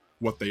weren't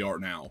what they are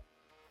now,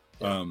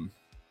 in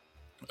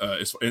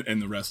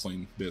the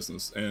wrestling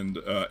business. And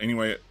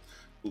anyway,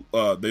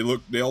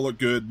 they all look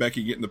good.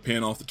 Becky getting the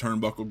pin off the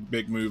turnbuckle,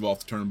 big move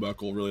off the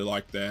turnbuckle. Really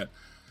liked that.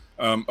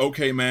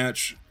 Okay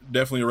match,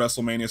 definitely a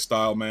WrestleMania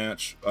style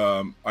match.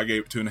 I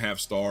gave it 2.5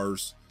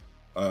 stars.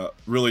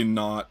 Really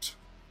not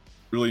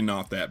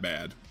that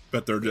bad.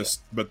 But they're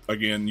just. But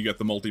again, you got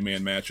the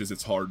multi-man matches.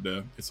 It's hard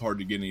to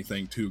get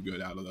anything too good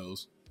out of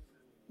those.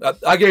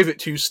 I gave it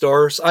 2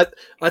 stars. I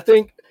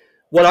think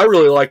what I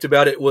really liked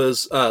about it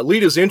was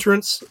Lita's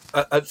entrance.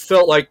 I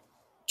felt like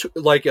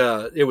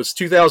it was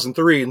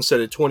 2003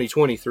 instead of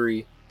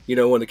 2023.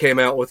 When they came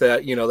out with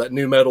that, that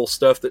new metal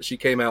stuff that she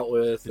came out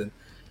with, and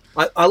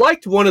I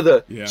liked one of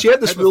the. Yeah. She had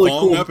this really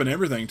cool up and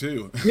everything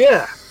too.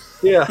 Yeah,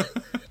 Yeah.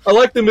 I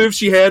like the move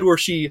she had where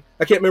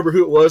I can't remember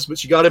who it was, but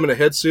she got him in a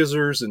head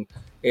scissors and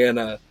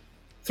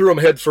threw him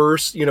head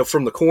first,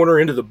 from the corner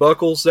into the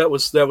buckles. That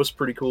was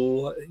pretty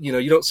cool.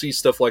 You don't see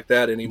stuff like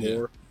that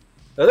anymore.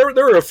 Yeah.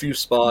 There were a few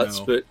spots,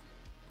 but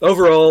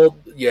overall,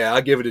 yeah,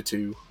 I give it a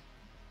 2.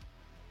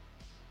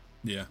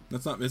 Yeah,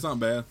 it's not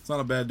bad. It's not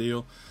a bad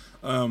deal.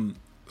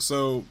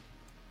 So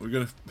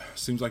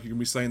seems like you're gonna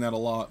be saying that a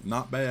lot.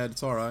 Not bad.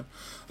 It's all right.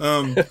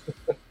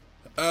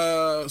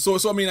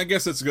 So I mean, I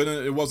guess it's good.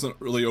 It wasn't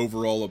really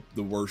overall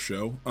the worst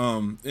show.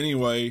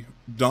 Anyway,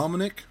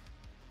 Dominic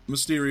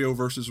Mysterio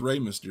versus Rey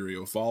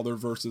Mysterio, father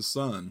versus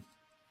son.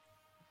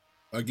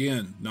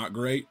 Again, not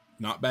great,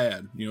 not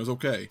bad. It's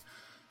okay.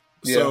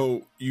 Yeah.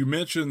 So you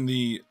mentioned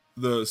the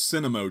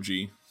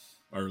Cinemoji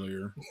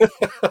earlier,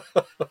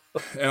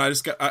 and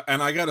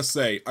I gotta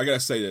say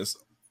this.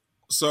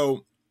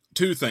 So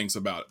two things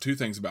about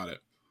it.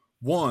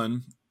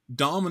 One,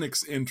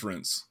 Dominic's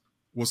entrance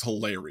was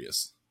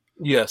hilarious.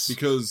 Yes,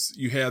 because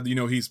you had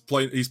he's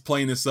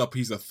playing this up.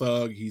 He's a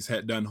thug. He's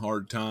done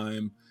hard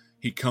time.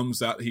 He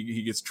comes out.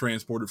 He gets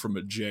transported from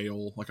a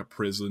jail, like a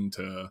prison,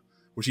 to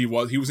which he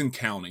was in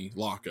county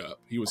lockup.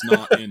 He was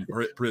not in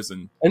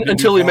prison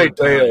until he made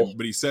bail.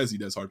 But he says he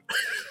does hard.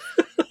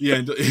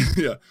 Yeah.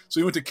 So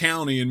he went to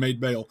county and made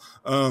bail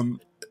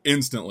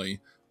instantly.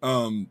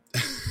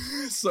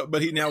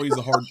 But now he's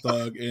a hard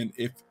thug, and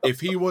if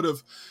he would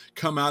have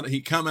he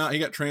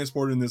got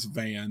transported in this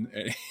van.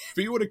 If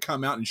he would have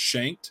come out and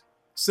shanked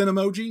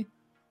Cinemoji,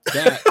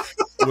 that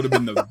would have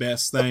been the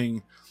best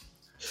thing.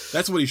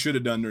 That's what he should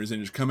have done during his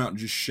just come out and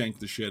just shank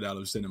the shit out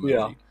of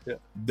Cinemoji. Yeah.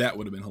 That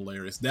would have been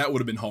hilarious. That would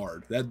have been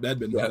hard. That'd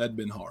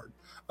been hard.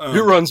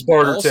 Who runs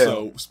Barter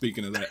also, Town?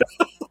 Speaking of that,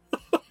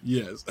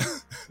 yes.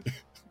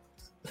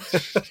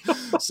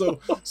 So,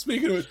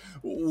 speaking of it,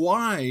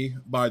 why,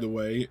 by the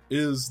way,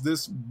 is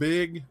this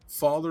big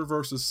father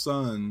versus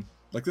son,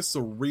 like this is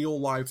a real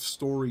life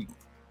story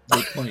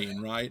they're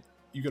playing, right?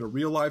 You got a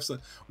real life son.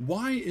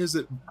 Why is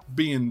it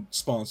being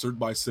sponsored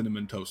by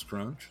Cinnamon Toast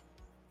Crunch?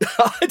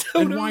 I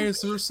don't know. Why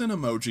is there a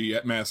Cinemoji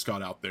at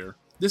mascot out there?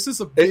 This is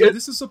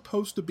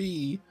supposed to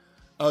be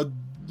a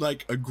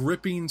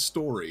gripping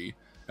story.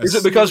 Is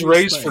it because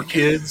Ray's for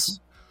kids?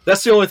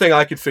 That's the only thing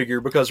I could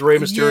figure, because Rey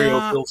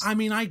Mysterio feels. I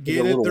mean, I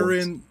get it.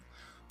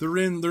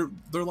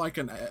 They're like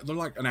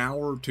an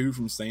hour or two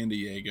from San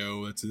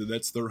Diego.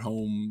 That's their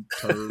home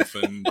turf,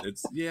 and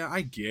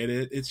I get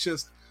it. It's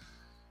just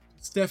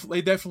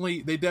they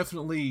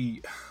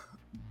definitely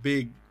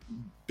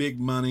big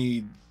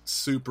money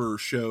super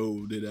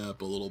showed it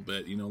up a little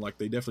bit. Like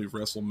they definitely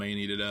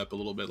WrestleMania'd it up a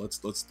little bit.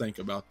 Let's think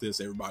about this.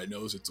 Everybody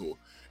knows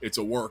it's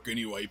a work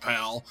anyway,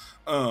 pal.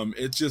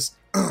 It just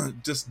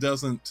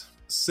doesn't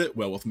sit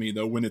well with me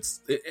though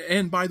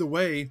and by the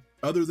way,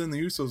 other than the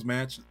Usos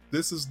match,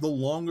 this is the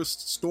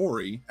longest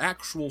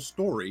actual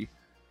story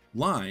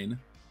line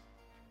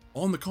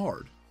on the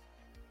card,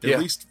 at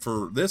least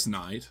for this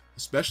night,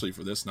 especially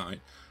for this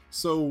night.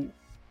 So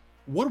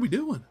what are we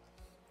doing?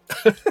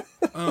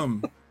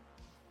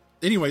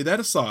 Anyway, that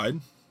aside,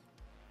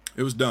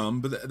 it was dumb,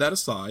 but that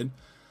aside,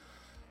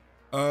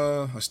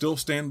 I still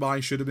stand by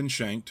should have been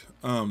shanked.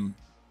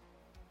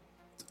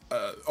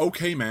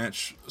 Okay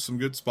match, some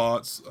good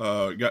spots.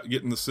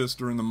 Getting the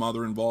sister and the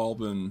mother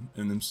involved, and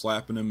them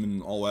slapping him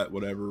and all that,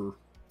 whatever.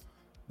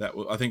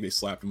 I think they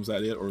slapped him. Was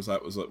that it, or was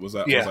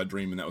I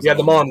dreaming? That was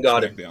the mom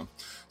got him down.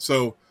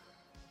 So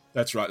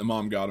that's right, the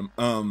mom got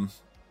him.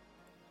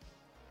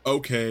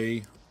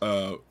 Okay,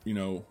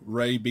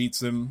 Ray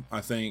beats him.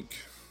 I think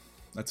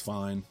that's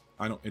fine.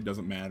 It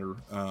doesn't matter.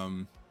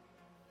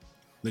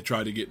 They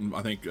tried to get in.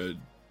 I think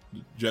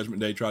Judgment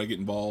Day tried to get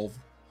involved,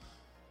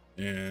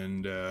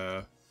 and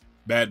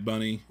Bad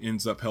Bunny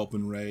ends up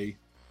helping Ray.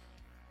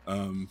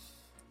 And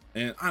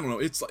I don't know.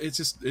 It's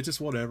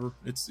just whatever.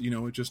 It's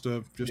it's just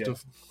a.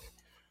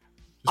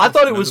 I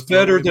thought it was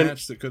better than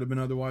match that could have been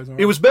otherwise.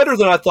 It was better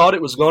than I thought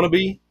it was going to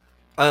be.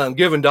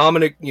 Given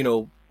Dominic,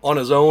 on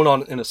his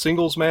own in a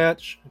singles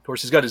match. Of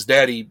course, he's got his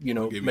daddy,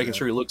 making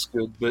sure he looks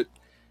good. But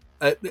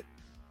kind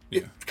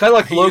of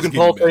like the Logan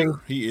Paul thing.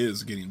 He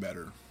is getting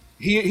better.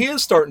 He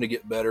is starting to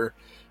get better,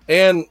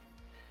 and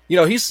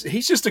he's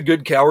just a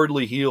good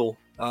cowardly heel.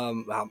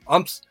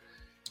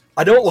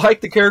 I don't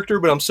like the character,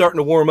 but I'm starting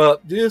to warm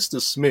up just a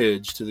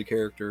smidge to the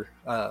character.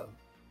 And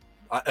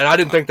I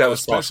didn't think that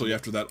was especially possible.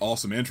 After that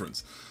awesome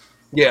entrance.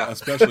 Yeah,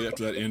 especially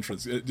after that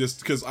entrance.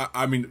 Just because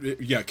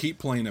keep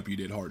playing up. You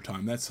did hard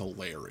time. That's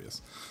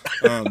hilarious.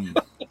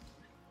 If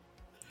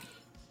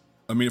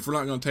we're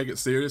not going to take it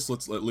serious, you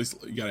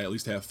got to at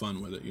least have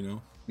fun with it.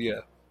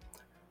 Yeah.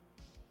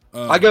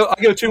 I go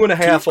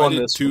 2.5 on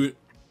this.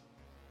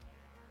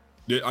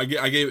 I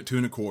gave it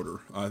 2.25.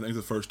 I think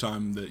the first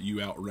time that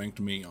you outranked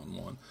me on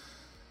one.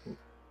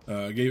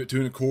 I gave it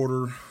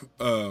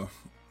 2.25.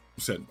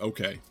 Said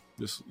okay,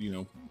 this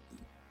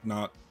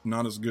not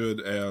as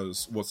good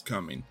as what's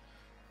coming.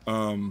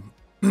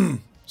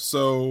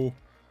 So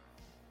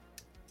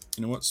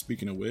You know what?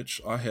 Speaking of which,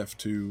 I have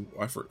to.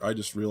 I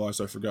just realized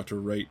I forgot to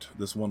rate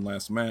this one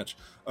last match.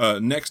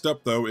 Next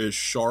up, though, is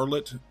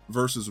Charlotte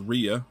versus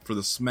Rhea for the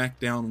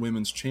SmackDown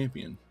Women's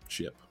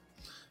Championship,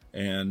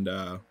 and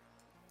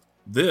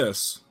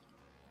this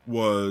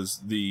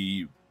was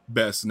the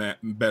best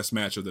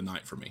match of the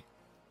night for me.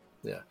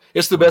 Yeah,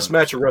 it's the best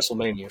match of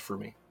WrestleMania for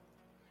me.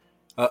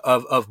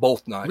 Of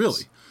both nights,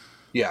 really.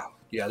 Yeah,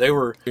 they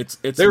were.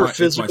 They were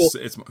physical.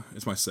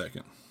 It's my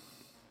second.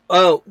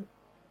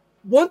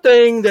 One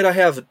thing that I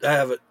have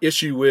an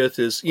issue with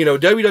is,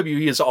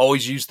 WWE has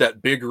always used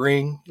that big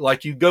ring.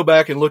 Like, you go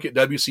back and look at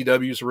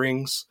WCW's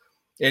rings,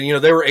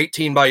 and they were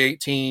 18 by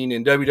 18,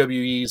 and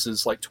WWE's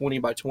is like 20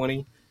 by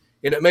 20,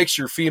 and it makes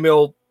your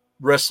female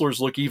wrestlers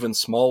look even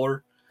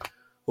smaller.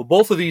 Well,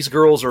 both of these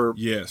girls are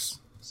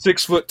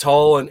 6 foot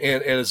tall and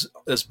as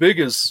big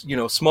as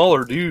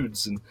smaller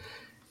dudes, and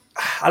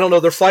I don't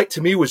know. Their fight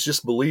to me was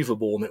just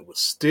believable, and it was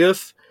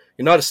stiff,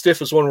 and not as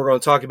stiff as one we're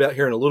going to talk about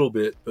here in a little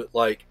bit, but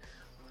like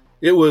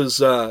it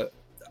was. I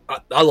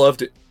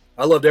loved it.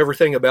 I loved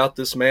everything about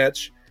this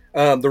match.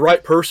 The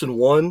right person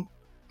won,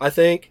 I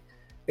think,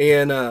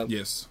 and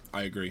yes,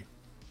 I agree.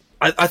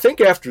 I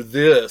think after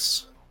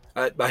this,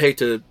 I hate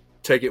to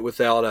take it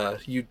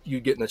without you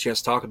getting a chance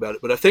to talk about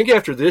it, but I think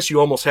after this, you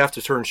almost have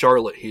to turn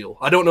Charlotte heel.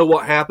 I don't know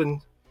what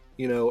happened,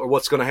 or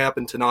what's going to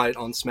happen tonight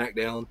on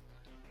SmackDown,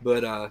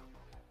 but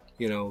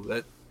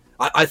that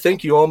I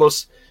think you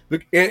almost,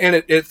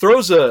 and it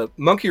throws a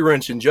monkey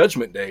wrench in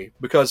Judgment Day,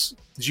 because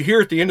did you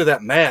hear at the end of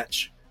that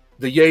match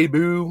the yay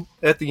boo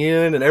at the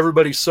end, and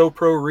everybody's so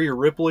pro Rhea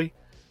Ripley?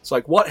 It's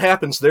like, what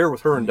happens there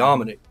with her and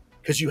Dominic?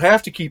 Because you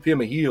have to keep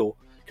him a heel,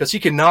 because he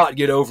cannot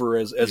get over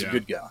as a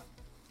good guy.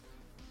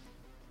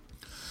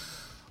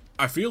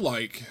 I feel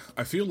like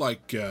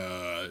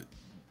they're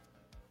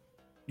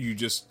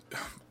just,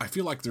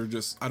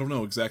 I don't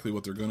know exactly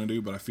what they're going to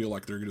do, but I feel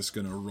like they're just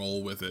going to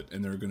roll with it,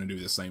 and they're going to do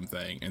the same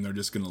thing, and they're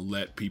just going to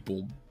let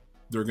people,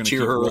 they're going to keep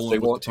rolling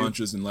with the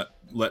punches and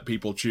let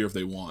people cheer if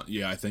they want.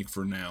 Yeah, I think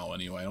for now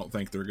anyway. I don't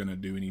think they're going to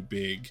do any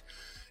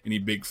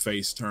big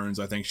face turns.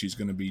 I think she's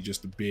going to be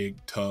just a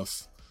big,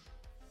 tough,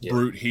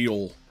 brute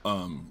heel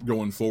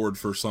going forward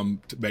for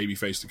some baby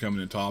face to come in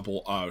and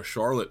topple.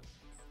 Charlotte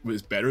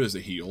was better as a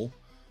heel.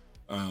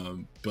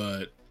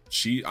 But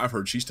I've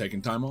heard she's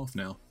taking time off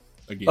now.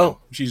 Again,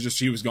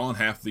 she was gone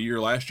half the year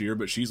last year,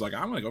 but she's like,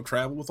 I'm going to go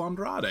travel with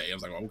Andrade. I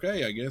was like,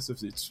 okay, I guess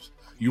if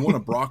you want a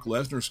Brock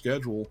Lesnar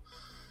schedule,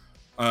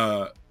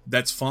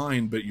 that's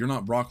fine, but you're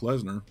not Brock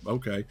Lesnar.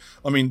 Okay.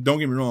 I mean, don't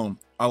get me wrong.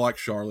 I like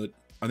Charlotte.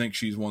 I think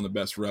she's one of the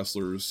best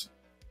wrestlers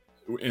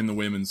in the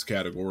women's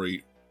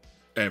category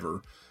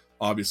ever.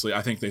 Obviously,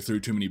 I think they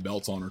threw too many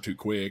belts on her too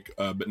quick.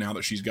 But now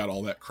that she's got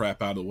all that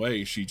crap out of the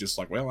way, she's just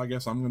like, well, I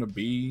guess I'm going to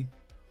be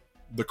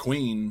the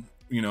queen,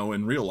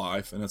 in real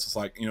life. And it's just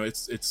like,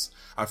 it's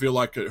I feel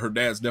like her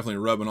dad's definitely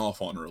rubbing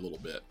off on her a little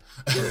bit.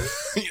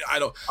 I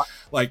don't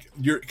like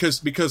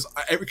because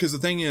the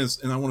thing is,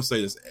 and I want to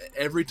say this,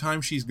 every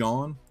time she's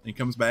gone and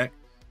comes back,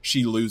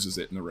 she loses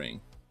it in the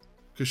ring,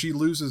 because she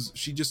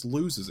just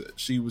loses it.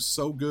 She was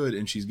so good,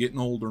 and she's getting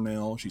older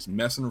now. She's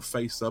messing her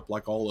face up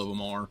like all of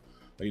them are.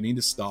 You need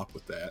to stop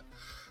with that.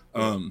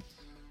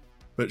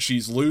 But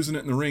she's losing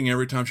it in the ring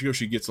every time she goes.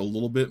 She gets a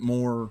little bit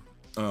more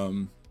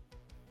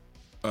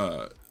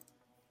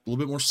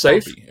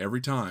safe sloppy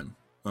every time.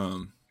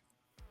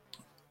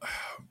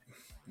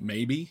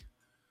 Maybe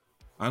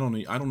I don't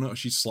know.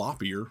 She's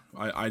sloppier.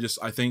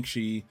 I think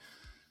she.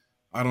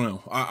 I don't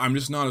know. I'm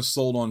just not as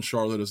sold on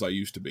Charlotte as I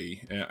used to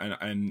be,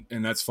 and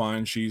that's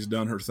fine. She's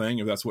done her thing.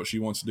 If that's what she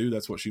wants to do,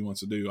 that's what she wants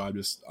to do.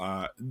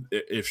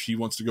 If she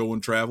wants to go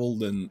and travel,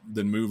 then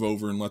move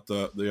over and let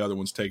the other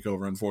ones take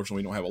over.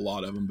 Unfortunately, we don't have a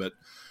lot of them, but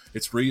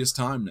it's Rhea's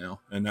time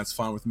now, and that's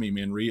fine with me,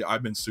 man. Rhea,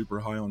 I've been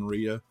super high on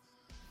Rhea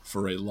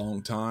for a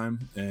long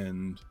time,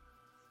 and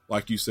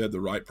like you said,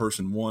 the right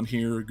person won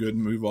here. Good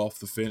move off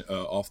the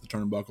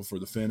turnbuckle for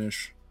the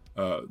finish.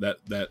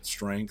 That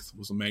strength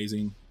was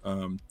amazing.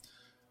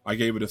 I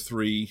gave it a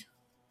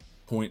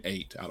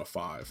 3.8 out of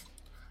 5.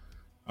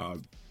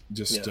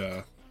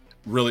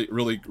 Really,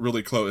 really,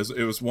 really close.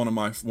 It was one of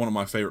my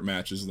favorite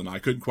matches of the night. I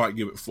couldn't quite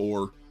give it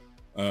 4.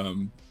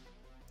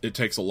 It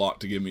takes a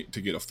lot to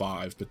get a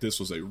 5, but this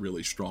was a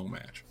really strong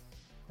match.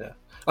 Yeah,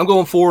 I'm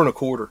going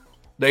 4.25.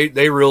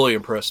 They really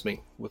impressed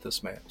me with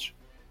this match,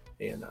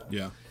 and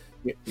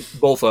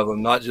both of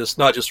them, not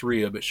just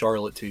Rhea, but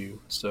Charlotte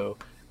too. So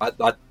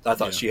I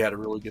thought she had a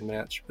really good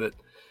match, but.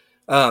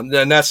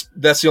 Then that's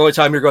the only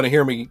time you're going to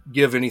hear me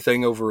give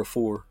anything over a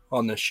 4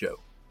 on this show.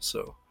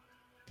 So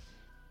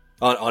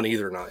on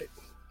either night,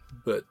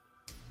 but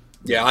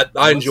yeah,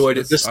 I enjoyed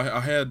it. I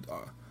had.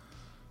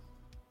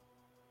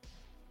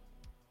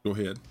 Go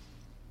ahead.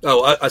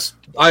 Oh,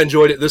 I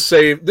enjoyed it. This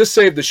saved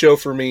the show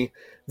for me.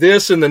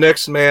 This and the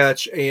next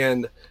match,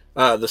 and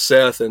the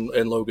Seth and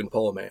Logan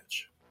Paul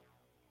match.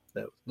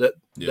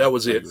 That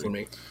was it for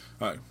me.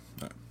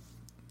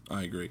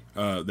 I agree.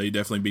 They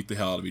definitely beat the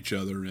hell out of each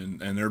other, and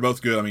they're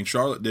both good. I mean,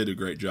 Charlotte did a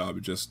great job.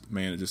 It just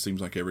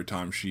seems like every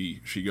time she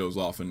goes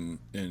off and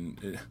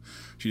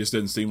she just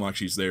doesn't seem like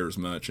she's there as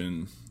much.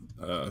 And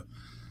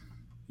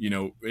You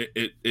know,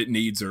 it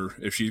needs her.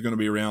 If she's going to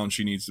be around,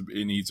 it needs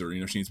her. You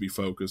know, she needs to be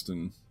focused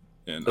and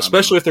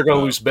especially if they're going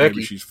to lose Becky.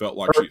 Maybe she's felt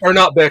like or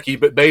not Becky,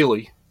 but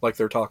Bailey, like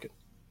they're talking.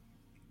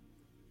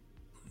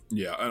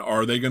 Yeah,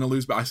 are they going to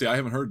lose? I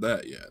haven't heard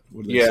that yet.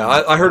 Yeah,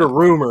 I heard a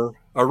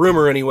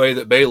rumor anyway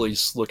that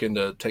Bailey's looking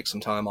to take some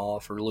time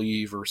off or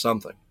leave or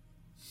something.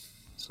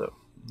 So,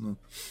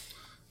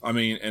 I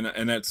mean,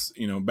 and that's,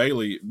 you know,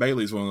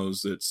 Bailey's one of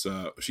those that's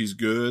she's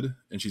good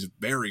and she's a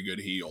very good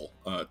heel.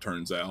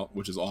 Turns out,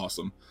 which is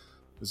awesome,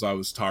 because I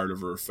was tired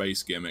of her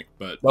face gimmick.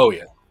 But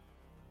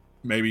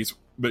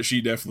but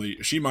she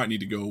might need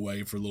to go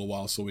away for a little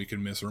while so we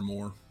can miss her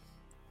more.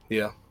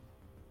 Yeah,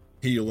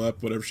 heal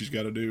up, whatever she's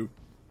got to do.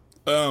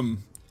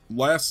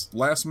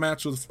 Last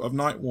match of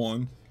night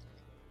one.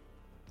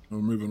 We're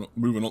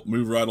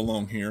move right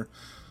along here.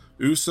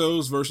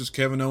 Usos versus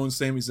Kevin Owens,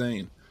 Sami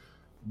Zayn.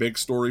 Big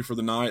story for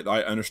the night.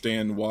 I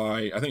understand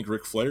why. I think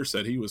Ric Flair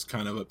said he was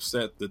kind of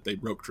upset that they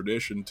broke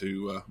tradition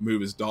to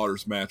move his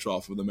daughter's match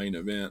off of the main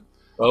event.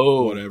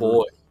 Oh, whatever.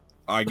 Boy.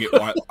 I get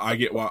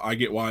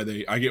why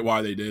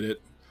they did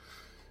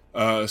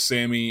it.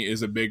 Sammy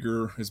is a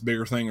bigger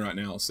thing right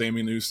now. Sammy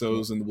and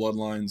Usos and the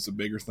Bloodline is a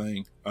bigger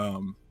thing.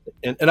 And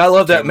I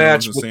love that Kevin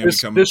match. Owens and But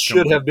Sammy this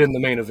should have been the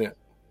main event.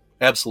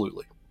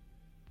 Absolutely.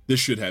 This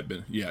should have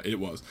been. Yeah, it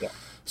was. Yeah.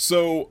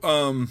 So,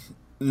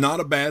 not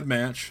a bad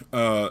match.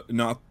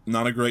 Not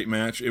a great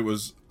match. It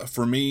was,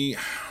 for me,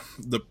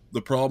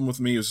 the problem with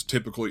me is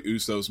typically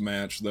Usos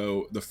match,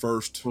 though. The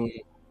first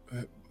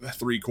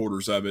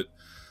 3/4 of it,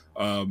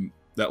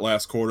 that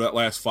last quarter, that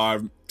last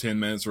 5-10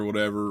 minutes or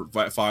whatever,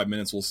 5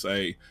 minutes we'll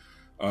say,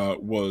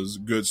 was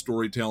good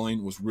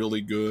storytelling, was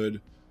really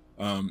good.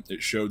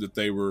 It showed that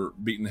they were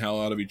beating the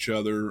hell out of each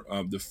other.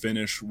 The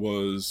finish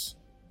was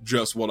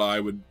just what I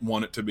would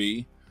want it to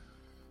be.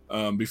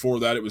 Before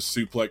that, it was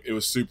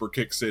super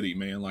kick city,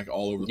 man, like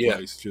all over the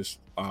place. Just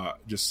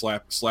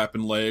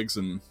slapping legs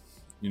and,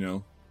 you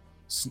know,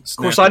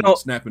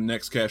 snapping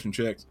necks, cashing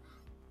checks.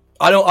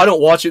 I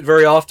don't watch it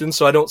very often,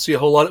 so I don't see a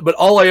whole lot. But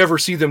all I ever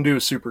see them do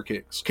is super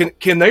kicks.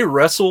 Can they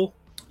wrestle?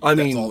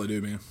 That's all they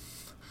do, man.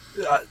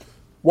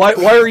 Why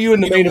are you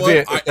in the main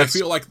event? I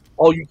feel like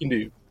all you can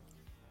do.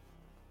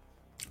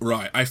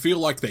 Right. I feel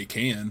like they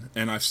can,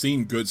 and I've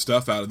seen good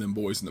stuff out of them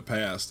boys in the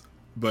past,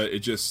 but it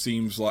just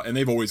seems like, and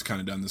they've always kind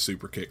of done the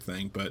super kick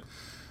thing, but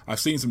I've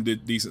seen some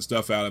decent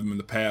stuff out of them in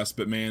the past,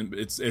 but man,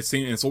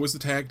 it's always the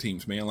tag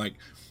teams, man, like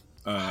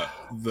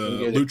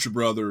the Lucha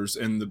Brothers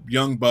and the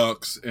Young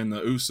Bucks and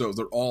the Usos,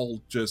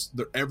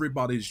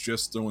 everybody's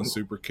just throwing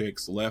super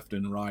kicks left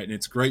and right, and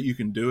it's great you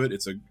can do it.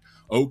 It's a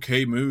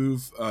okay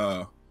move,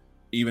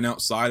 even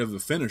outside of the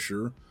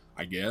finisher,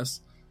 I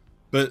guess.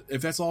 But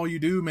if that's all you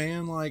do,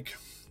 man, like,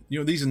 you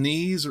know, these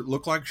knees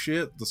look like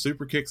shit. The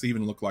super kicks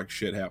even look like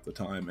shit half the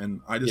time, and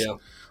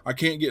I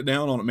can't get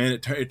down on it, man.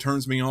 It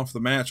turns me off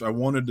the match. I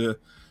wanted to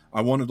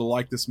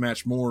like this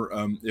match more.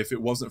 If it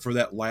wasn't for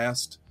that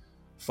last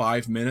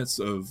 5 minutes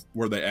of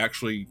where they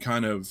actually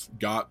kind of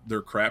got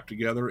their crap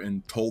together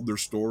and told their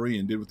story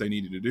and did what they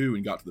needed to do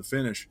and got to the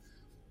finish,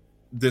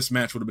 this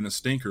match would have been a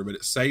stinker. But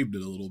it saved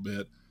it a little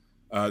bit.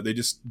 I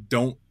just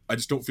don't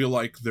feel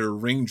like they're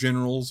ring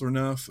generals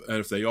enough. And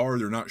if they are,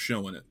 they're not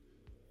showing it.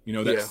 You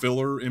know, that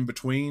filler in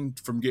between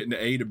from getting to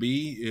A to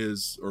B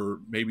is, or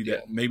maybe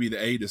the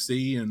A to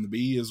C and the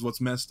B is what's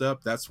messed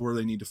up. That's where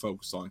they need to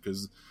focus on,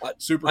 because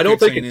I don't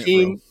think a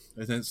team.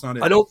 It's not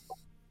it.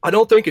 I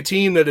don't think a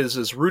team that is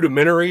as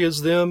rudimentary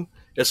as them,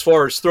 as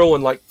far as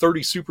throwing like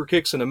 30 super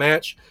kicks in a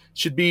match,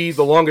 should be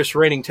the longest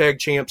reigning tag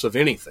champs of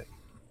anything.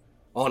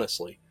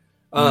 Honestly,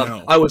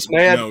 I was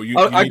mad. No,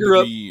 I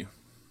grew up.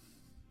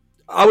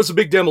 I was a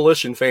big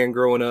Demolition fan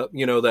growing up.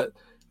 You know that.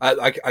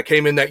 I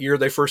came in that year.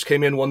 They first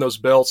came in, won those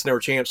belts, and they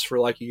were champs for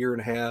like a year and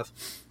a half.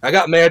 I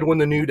got mad when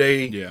the New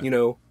Day,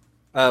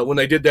 when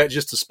they did that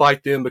just to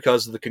spite them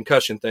because of the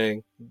concussion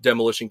thing.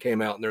 Demolition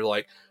came out and they're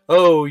like,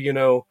 oh,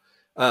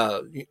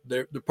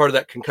 they're part of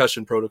that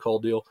concussion protocol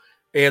deal.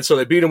 And so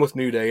they beat them with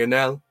New Day. And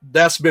now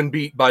that's been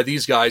beat by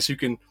these guys who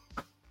can,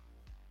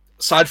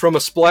 aside from a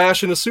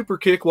splash and a super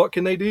kick, what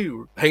can they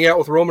do? Hang out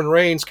with Roman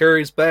Reigns,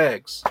 carry his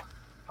bags.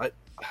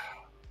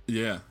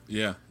 Yeah.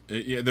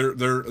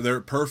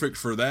 They're perfect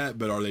for that,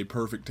 but are they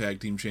perfect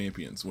tag team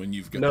champions when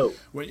you've got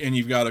and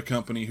you've got a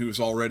company who's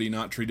already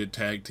not treated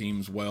tag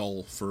teams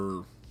well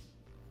for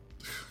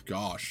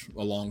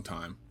a long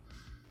time,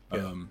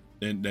 and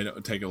they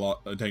don't take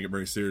it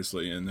very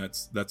seriously, and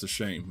that's a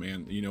shame,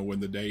 man. You know, when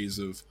the days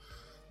of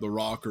the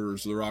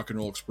Rockers, the Rock and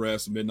Roll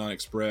Express, the Midnight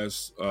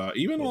Express,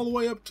 even all the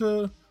way up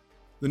to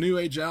the New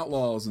Age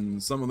Outlaws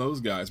and some of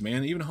those guys,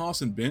 man, even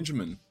Haas and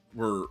Benjamin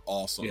were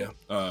awesome.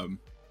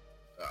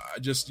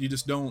 You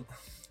just don't.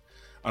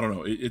 I don't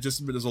know.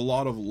 There's a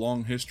lot of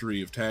long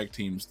history of tag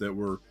teams that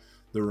were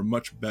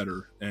much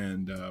better,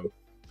 and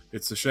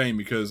it's a shame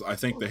because I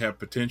think they have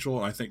potential.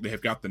 And I think they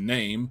have got the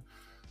name.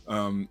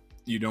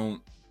 You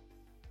don't,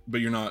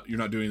 but you're not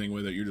doing anything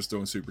with it. You're just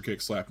throwing super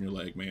kicks, slapping your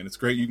leg, man. It's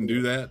great you can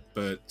do that,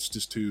 but it's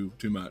just too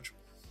much.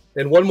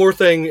 And one more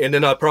thing, and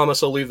then I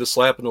promise I'll leave the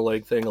slap in the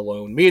leg thing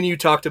alone. Me and you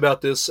talked about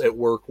this at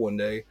work one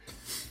day,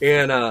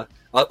 and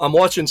I'm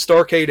watching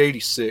Starrcade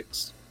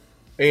 '86,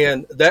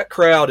 and that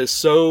crowd is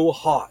so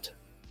hot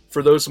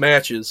for those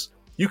matches.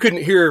 You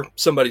couldn't hear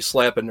somebody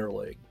slapping their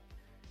leg.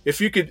 If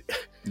you could,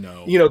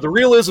 No. you know, the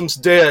realism's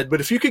dead, but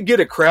if you could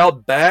get a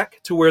crowd back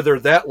to where they're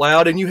that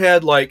loud, and you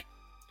had like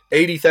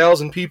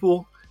 80,000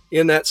 people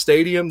in that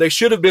stadium, they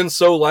should have been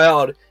so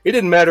loud. It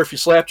didn't matter if you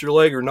slapped your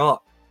leg or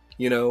not,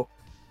 you know.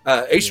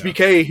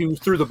 HBK, who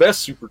threw the best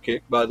super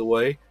kick, by the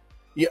way,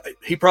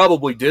 he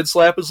probably did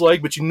slap his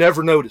leg, but you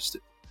never noticed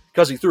it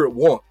because he threw it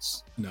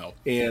once. No.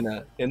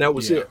 And that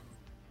was it.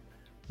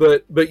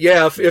 But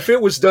yeah, if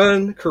it was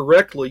done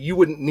correctly, you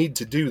wouldn't need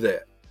to do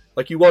that.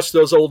 Like you watch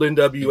those old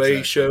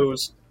NWA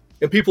shows,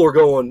 and people are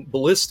going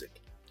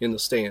ballistic in the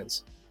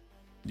stands.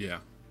 Yeah.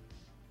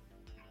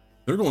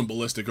 They're going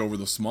ballistic over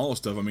the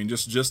smallest stuff. I mean,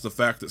 just the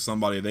fact that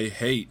somebody they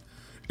hate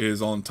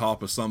is on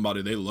top of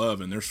somebody they love,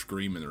 and they're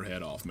screaming their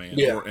head off, man.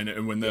 Yeah.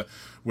 And when the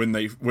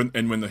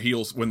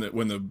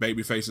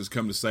baby faces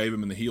come to save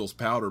them and the heels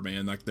powder,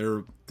 man, like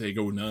they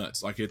go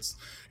nuts. Like it's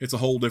a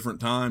whole different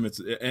time.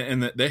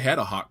 And they had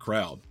a hot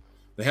crowd.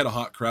 They had a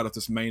hot crowd at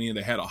this Mania.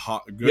 They had a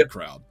good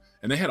crowd,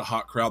 and they had a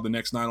hot crowd the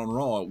next night on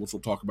Raw, which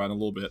we'll talk about in a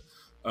little bit.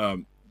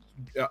 And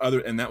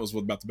that was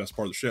about the best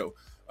part of the show.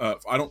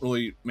 I don't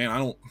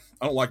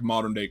like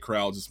modern day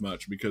crowds as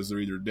much because they're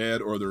either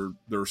dead or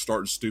they're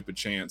starting stupid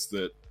chants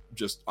that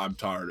just I'm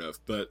tired of.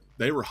 But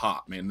they were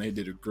hot, man. They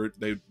did a great.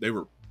 They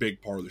were a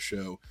big part of the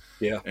show.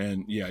 Yeah,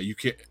 and yeah, you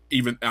can't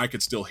even. I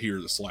could still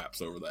hear the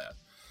slaps over that.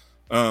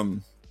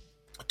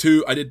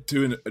 I did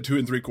 2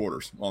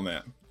 3/4 on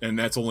that, and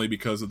that's only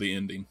because of the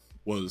ending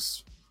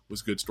was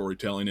good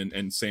storytelling,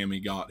 and Sammy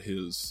got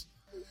his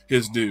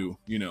due,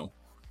 you know.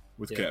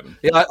 With Kevin.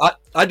 Yeah,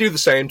 I do the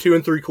same, 2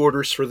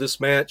 3/4 for this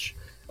match.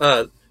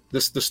 The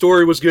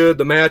story was good.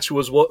 The match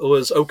was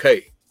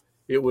okay.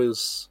 It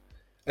was,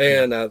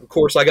 and of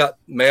course I got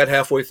mad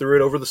halfway through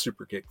it over the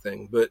super kick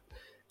thing. But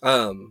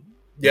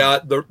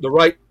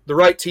the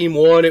right team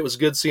won. It was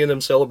good seeing them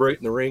celebrate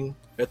in the ring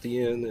at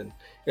the end,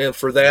 and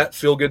for that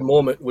feel good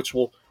moment, which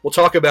we'll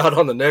talk about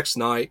on the next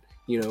night.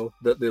 You know,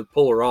 the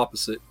polar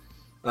opposite.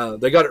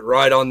 They got it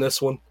right on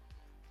this one,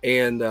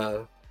 and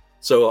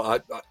so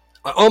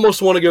I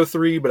almost want to go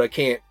 3, but I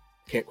can't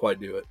quite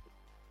do it.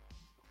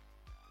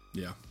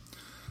 Yeah.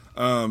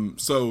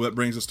 So that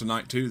brings us to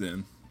night 2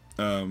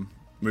 then.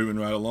 Moving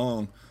right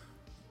along.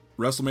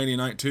 WrestleMania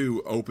night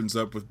 2 opens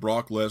up with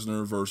Brock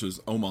Lesnar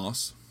versus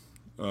Omos.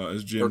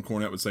 As Jim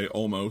Cornette would say,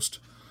 almost.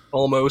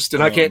 Almost,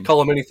 and I can't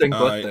call him anything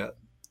but that.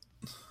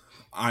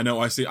 I know,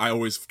 I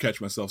always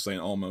catch myself saying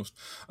almost.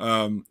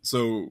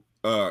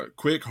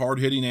 Quick,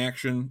 hard-hitting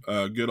action,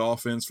 good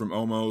offense from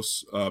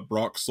Omos.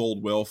 Brock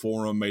sold well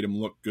for him, made him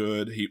look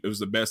good. It was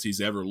the best he's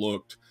ever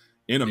looked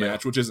in a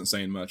match, which isn't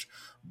saying much.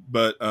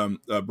 But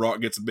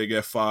Brock gets a big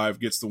F5,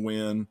 gets the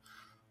win,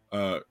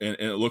 and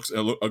it looks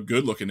a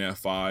good-looking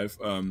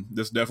F5.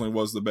 This definitely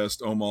was the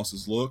best Omos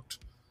has looked.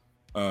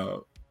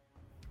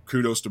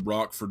 Kudos to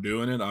Brock for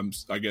doing it.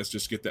 I guess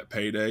just get that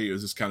payday. It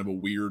was just kind of a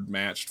weird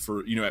match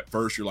for, you know, at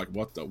first you're like,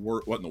 what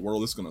in the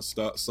world? This is going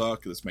to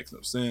suck. This makes no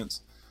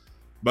sense.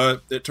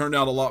 But it turned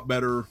out a lot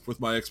better with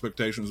my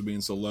expectations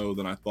being so low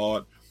than I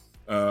thought.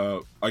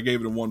 I gave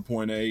it a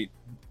 1.8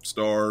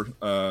 star.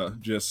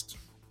 Just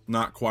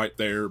not quite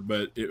there,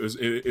 but it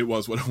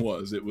was what it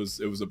was. It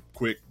was a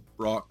quick,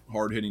 Brock,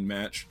 hard-hitting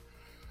match.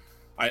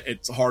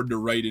 It's hard to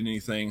rate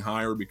anything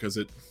higher because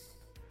it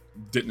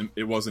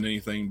wasn't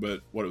anything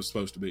but what it was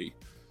supposed to be.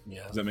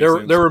 Yeah, does that make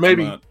sense? There were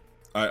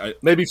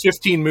maybe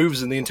 15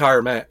 moves in the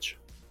entire match.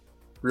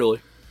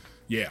 Really?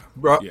 Yeah.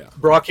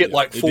 Brock hit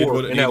like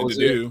 4, and that was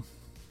it.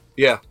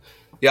 Yeah,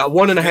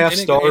 1.5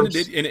 stars.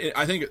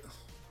 I think.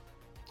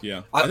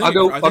 I'll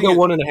go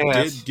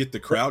 1.5. Did get the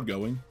crowd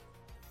going.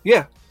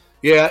 Yeah.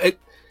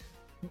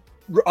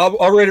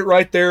 I'll rate it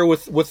right there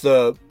with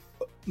the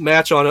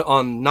match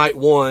on night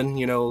 1.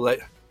 You know,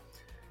 like,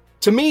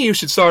 to me, you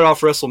should start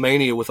off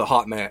WrestleMania with a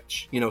hot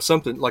match. You know,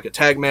 something like a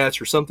tag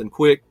match or something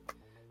quick.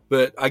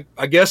 But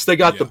I guess they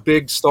got the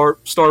big star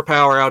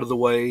power out of the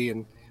way,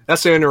 and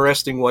that's an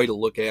interesting way to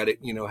look at it.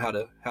 You know, how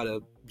to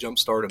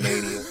jumpstart a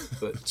Mania.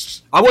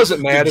 But I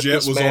wasn't mad at this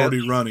match. The jet was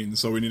already running,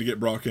 so we need to get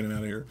Brock in and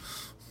out of here.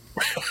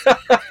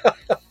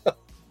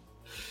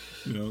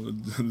 You know,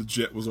 the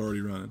jet was already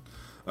running.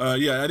 I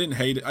didn't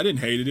hate it.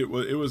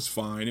 It was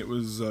fine. It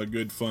was a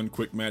good, fun,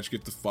 quick match.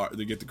 Get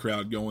the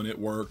crowd going. It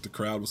worked. The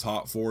crowd was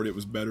hot for it. It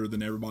was better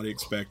than everybody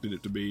expected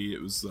it to be.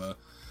 It was.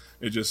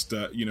 It just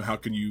you know, how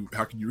can you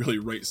really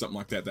rate something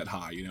like that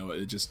high? You know, it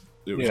was just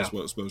what it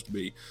was supposed to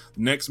be.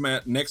 Next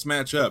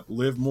match up: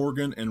 Liv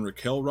Morgan and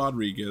Raquel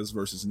Rodriguez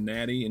versus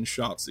Natty and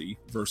Shotzi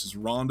versus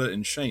Ronda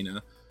and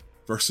Shayna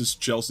versus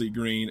Chelsea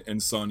Green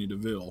and Sonya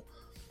Deville.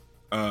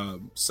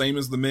 Same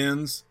as the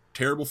men's.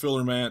 Terrible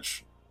filler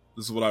match.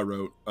 This is what I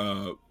wrote.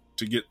 To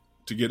get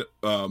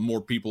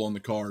more people on the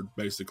card,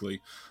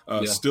 basically.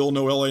 Still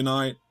no LA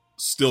Knight.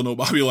 Still no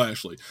Bobby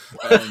Lashley,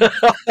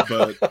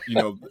 but you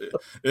know,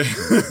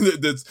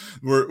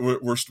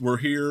 we're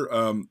here.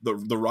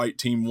 The right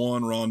team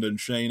won. Ronda and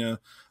Shayna.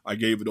 I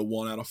gave it a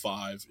 1 out of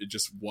 5. It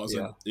just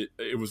wasn't. Yeah.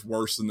 It was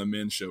worse than the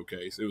men's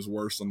showcase. It was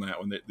worse than that.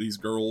 When these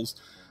girls,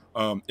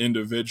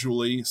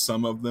 individually,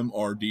 some of them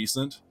are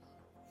decent.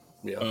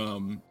 Yeah.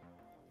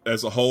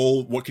 As a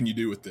whole, what can you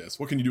do with this?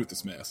 What can you do with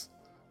this mess?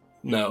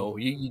 No,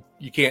 you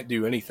can't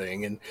do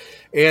anything.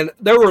 And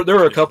there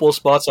were a couple of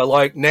spots I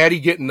liked. Natty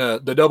getting the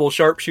double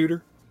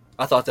sharpshooter.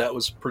 I thought that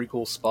was a pretty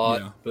cool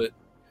spot. Yeah.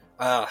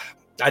 But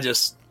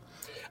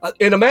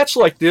in a match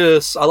like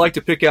this, I like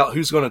to pick out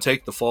who's going to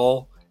take the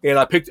fall. And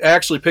I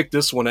actually picked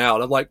this one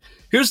out. I'm like,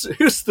 who's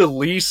the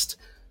least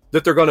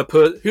that they're going to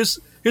put? Who's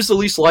the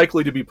least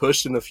likely to be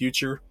pushed in the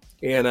future?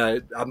 And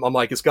I'm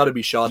like, it's got to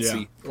be Shotzi.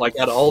 Yeah. Like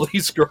out of all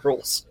these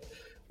girls.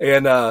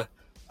 And I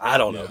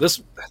don't know,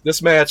 this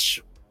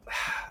match,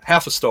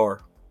 half a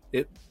star.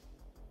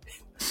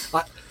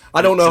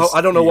 I don't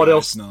know what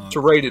else to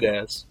rate it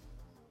as.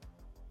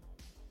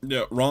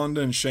 Yeah,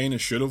 Ronda and Shayna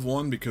should have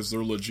won because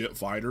they're legit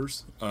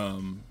fighters.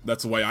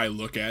 That's the way I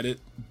look at it.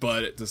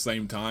 But at the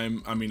same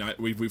time, I mean,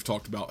 we've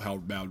talked about how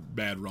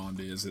bad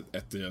Ronda is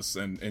at this,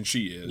 and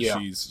she is. Yeah.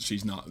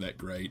 She's not that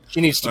great.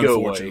 She needs to go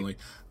away.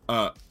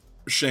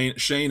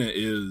 Shayna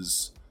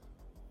is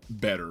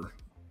better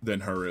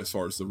than her as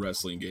far as the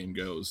wrestling game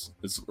goes,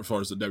 as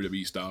far as the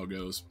WWE style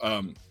goes.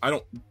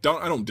 I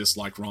don't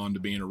dislike Ronda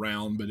being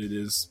around, but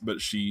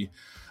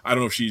I don't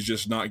know if she's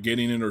just not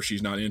getting it or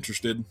she's not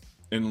interested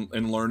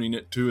in learning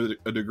it to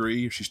a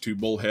degree. If she's too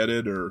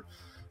bullheaded or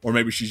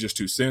maybe she's just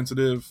too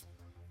sensitive.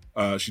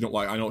 She don't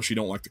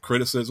like the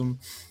criticism.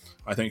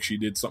 I think she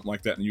did something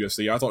like that in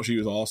UFC. I thought she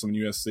was awesome in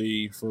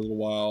UFC for a little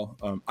while.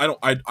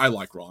 I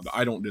like Ronda.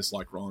 I don't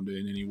dislike Ronda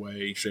in any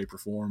way, shape, or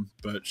form,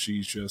 but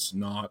she's just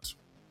not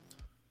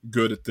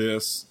good at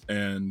this.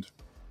 And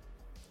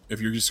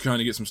if you're just trying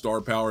to get some star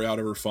power out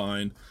of her,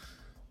 fine.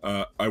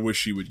 I wish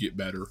she would get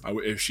better.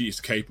 If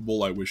she's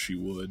capable, I wish she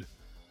would.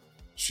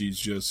 She's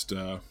just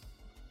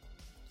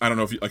I don't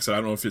know if, like I said, I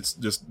don't know if it's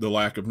just the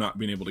lack of not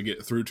being able to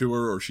get through to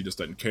her, or she just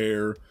doesn't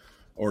care,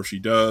 or if she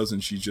does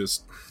and she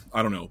just,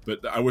 I don't know.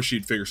 But I wish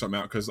she'd figure something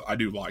out, because I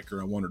do like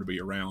her. I want her to be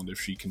around if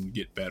she can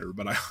get better,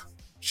 but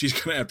she's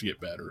gonna have to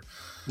get better.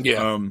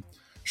 Yeah.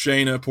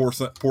 Shayna,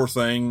 poor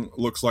thing,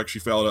 looks like she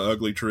fell out of an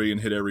ugly tree and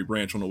hit every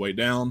branch on the way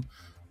down.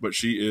 But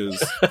she is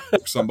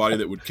somebody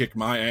that would kick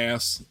my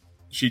ass.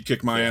 She'd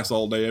kick my ass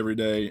all day, every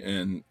day,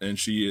 and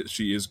she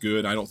is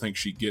good. I don't think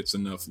she gets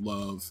enough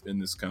love in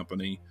this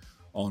company,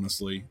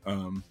 honestly.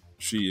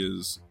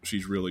 She's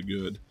really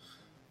good.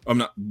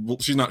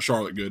 She's not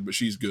Charlotte good, but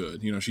she's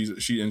good. You know,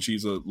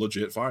 she's a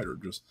legit fighter.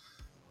 Just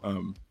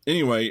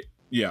anyway,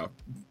 yeah,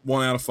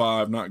 1 out of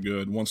 5, not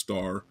good. 1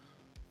 star.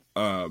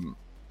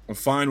 I'm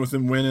fine with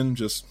him winning,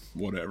 just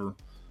whatever.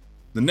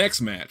 The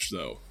next match,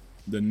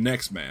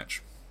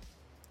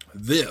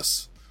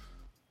 this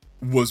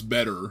was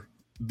better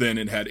than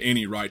it had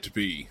any right to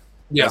be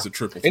as a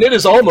triple threat. And it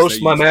is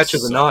almost my match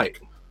of the night.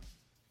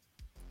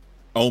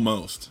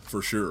 Almost,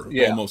 for sure.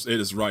 Yeah. Almost. It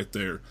is right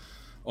there.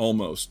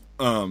 Almost.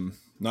 Not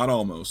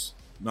almost.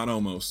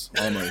 Almost.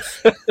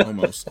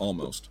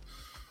 Almost.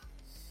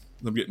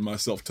 I'm getting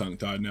myself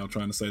tongue-tied now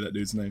trying to say that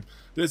dude's name.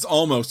 It's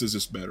almost is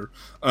just better.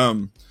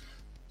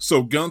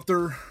 So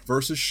Gunther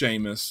versus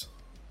Sheamus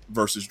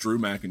versus Drew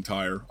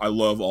McIntyre. I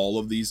love all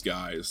of these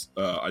guys.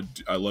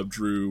 I love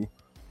Drew.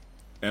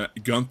 And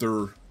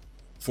Gunther,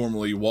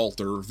 formerly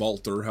Walter,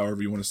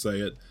 however you want to say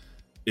it,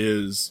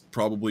 is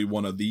probably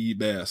one of the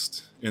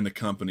best in the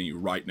company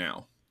right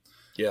now.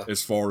 Yeah.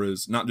 As far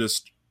as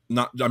just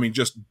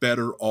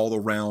better all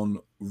around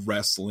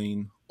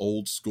wrestling,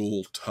 old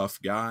school, tough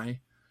guy.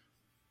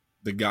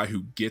 The guy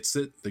who gets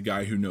it, the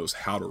guy who knows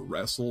how to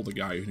wrestle, the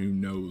guy who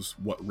knows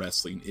what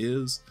wrestling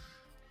is.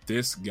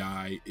 This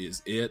guy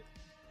is it.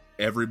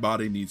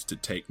 Everybody needs to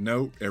take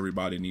note.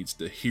 Everybody needs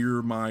to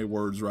hear my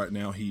words right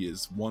now. He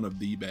is one of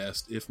the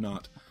best, if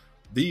not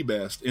the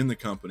best, in the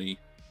company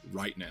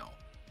right now.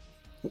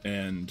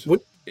 And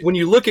when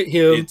you look at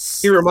him,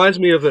 he reminds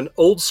me of an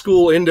old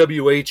school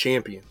NWA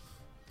champion,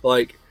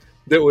 like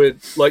that would,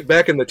 like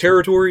back in the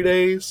territory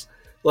days,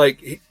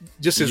 like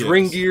just his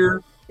ring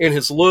gear and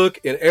his look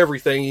and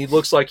everything. He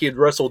looks like he'd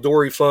wrestle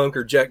Dory Funk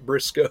or Jack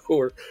Briscoe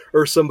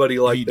or somebody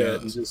like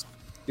that. And just,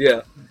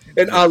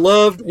 and I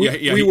loved.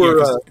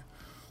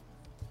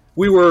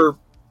 We were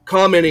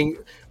commenting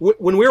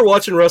when we were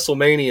watching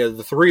WrestleMania.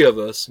 The three of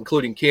us,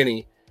 including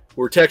Kenny,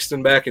 were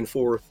texting back and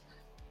forth.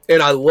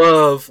 And I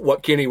love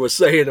what Kenny was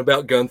saying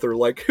about Gunther.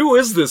 Like, who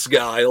is this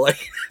guy? Like,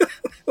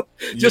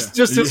 just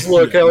his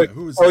look, how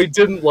he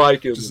didn't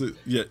like him.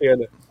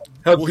 And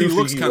how he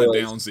looks kind of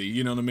downsy.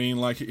 You know what I mean?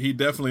 Like, he's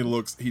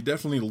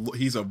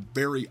a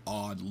very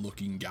odd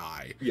looking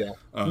guy. Yeah,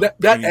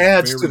 that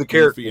adds to the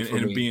character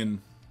and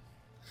being.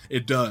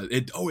 It does.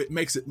 It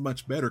makes it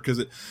much better because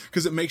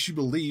it maked you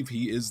believe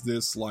he is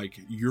this like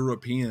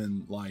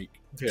European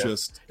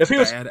just if he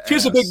was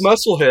a big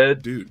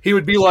musclehead, dude, he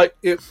would be like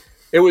it.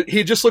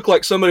 He'd just look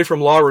like somebody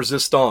from La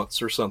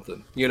Resistance or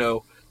something, you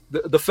know.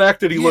 The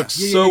fact that he looks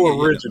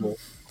so original.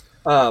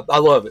 I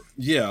love it.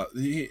 Yeah,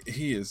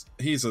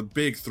 he's a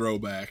big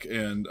throwback,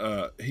 and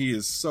he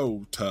is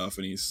so tough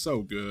and he's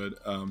so good.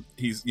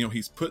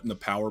 He's putting the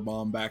power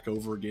bomb back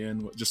over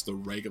again, just the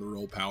regular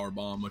old power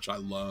bomb, which I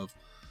love.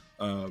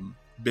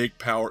 Big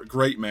power,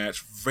 great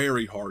match,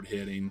 very hard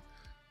hitting.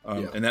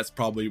 And that's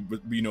probably,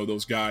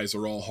 those guys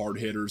are all hard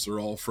hitters. They're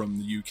all from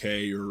the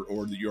UK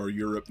or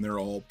Europe, and they're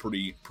all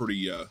pretty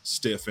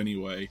stiff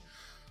anyway.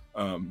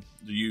 They're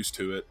used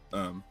to it.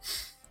 Kind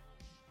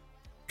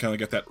of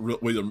got that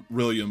William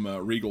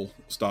Regal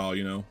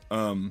style,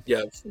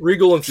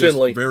 Regal and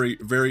Finlay, very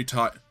very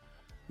tight.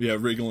 Yeah,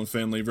 Regal and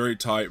Finlay, very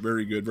tight,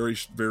 very good, very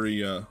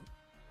very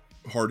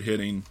hard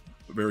hitting,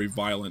 very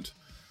violent.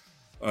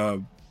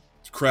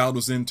 Crowd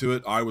was into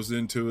it. I was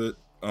into it.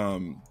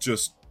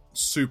 Just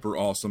super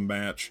awesome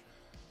match.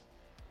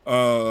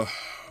 The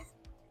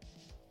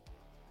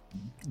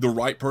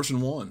right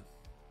person won.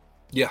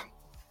 Yeah.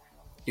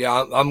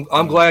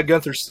 I'm glad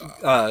Gunther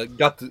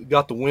got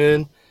the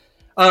win.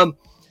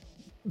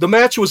 The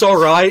match was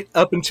all right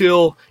up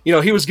until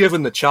he was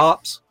given the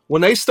chops.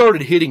 When they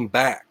started hitting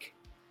back,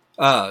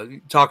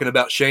 talking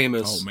about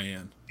Sheamus,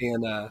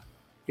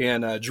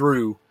 and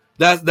Drew,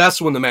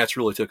 that's when the match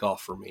really took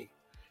off for me.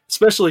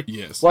 Especially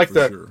like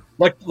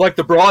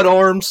the broad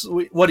arms.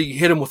 He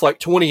hit him with like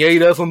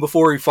 28 of them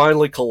before he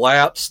finally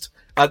collapsed.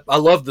 I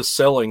love the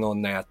selling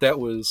on that. That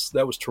was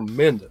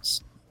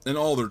tremendous. And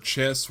all their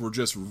chests were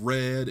just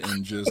red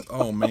and just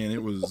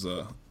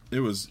it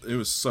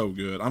was so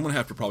good. I'm gonna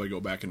have to probably go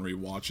back and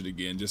rewatch it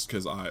again just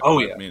because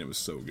it was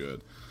so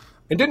good.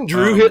 And didn't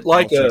Drew hit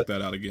check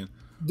that out again?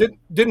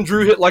 Didn't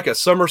Drew hit like a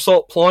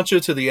somersault plancha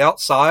to the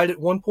outside at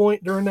one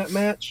point during that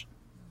match?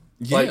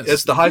 Yes,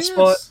 it's the high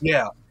spot.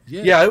 Yeah.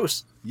 It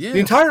was. The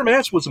entire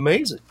match was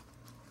amazing.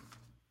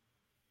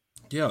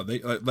 Yeah,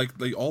 they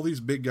all these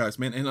big guys,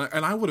 man,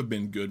 and I would have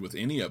been good with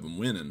any of them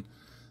winning.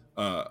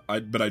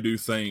 But I do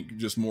think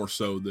just more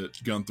so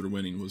that Gunther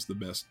winning was the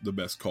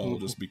best call,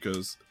 just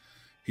because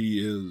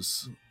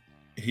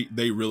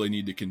they really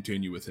need to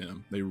continue with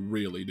him. They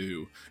really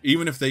do.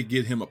 Even if they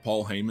get him a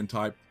Paul Heyman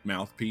type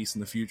mouthpiece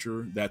in the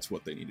future, that's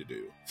what they need to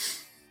do.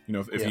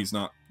 If he's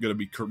not going to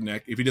be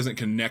if he doesn't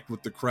connect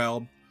with the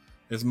crowd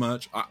as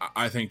much,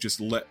 I think just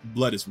let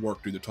us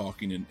work through the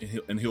talking, and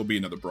he'll be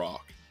another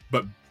Brock,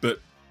 but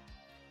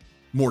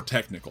more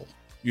technical.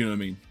 You know what I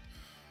mean?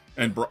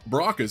 And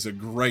Brock is a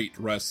great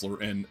wrestler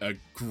and a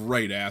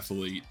great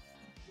athlete.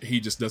 He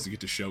just doesn't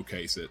get to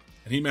showcase it,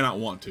 and he may not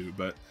want to.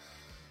 But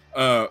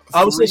I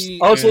was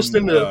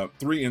listening to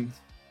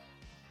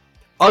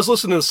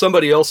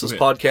somebody else's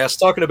podcast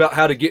talking about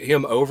how to get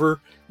him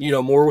over,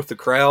 more with the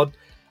crowd.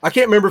 I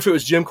can't remember if it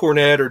was Jim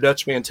Cornette or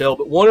Dutch Mantel,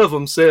 but one of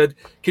them said,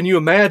 "Can you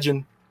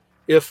imagine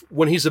if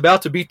when he's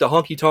about to beat the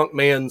Honky Tonk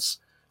Man's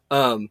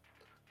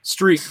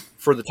streak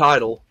for the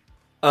title,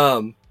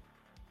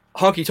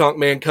 Honky Tonk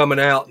Man coming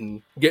out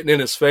and getting in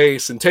his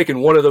face and taking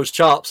one of those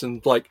chops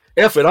and like,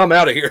 F it, I'm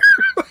out of here."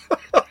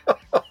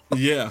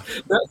 Yeah.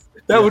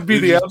 That would be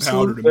the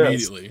absolute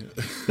best. Immediately.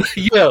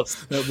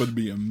 Yes. That would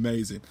be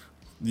amazing.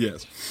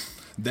 Yes.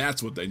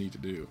 That's what they need to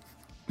do.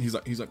 He's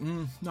like,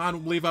 no, I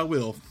don't believe I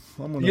will.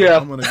 I'm gonna go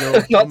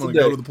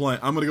to the plane.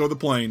 I'm gonna go to the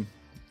plane.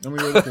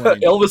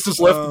 Elvis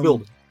has left the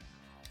building.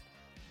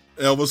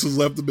 Elvis has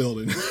left the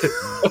building.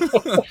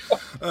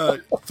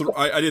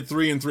 I did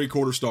 3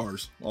 3/4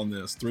 stars on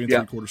this. 3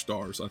 3/4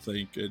 stars. I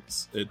think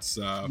it's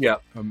a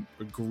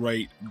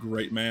great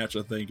match.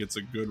 I think it's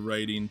a good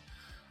rating.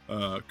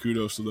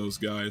 Kudos to those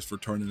guys for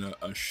turning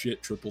a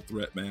shit triple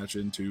threat match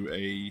into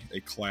a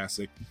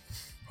classic,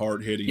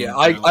 hard hitting. Yeah,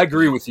 I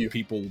agree with you.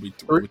 People we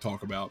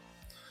talk about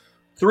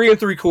 3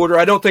 3/4.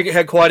 I don't think it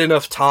had quite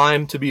enough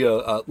time to be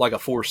a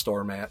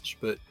 4-star match,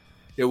 but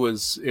it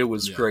was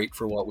great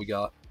for what we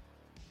got.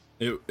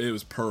 It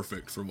was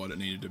perfect for what it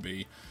needed to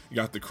be. You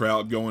got the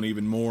crowd going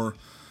even more.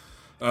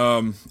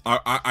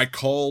 I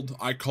called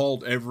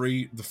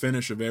the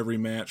finish of every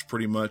match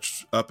pretty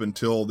much up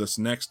until this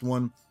next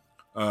one.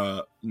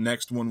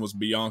 Next one was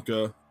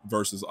Bianca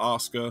versus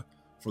Asuka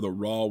for the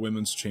Raw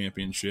Women's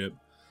Championship.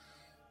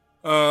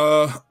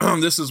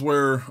 This is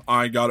where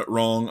I got it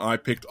wrong. I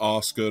picked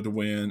Asuka to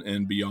win,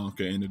 and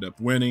Bianca ended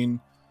up winning.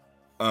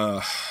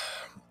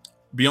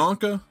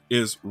 Bianca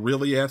is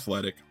really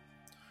athletic.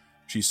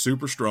 She's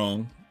super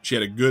strong. She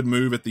had a good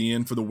move at the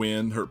end for the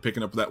win, her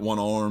picking up that one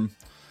arm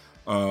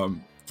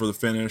for the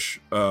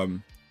finish.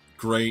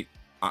 Great.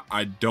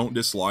 I don't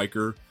dislike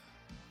her.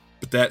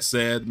 But that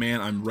said, man,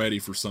 I'm ready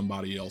for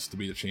somebody else to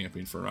be the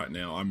champion for right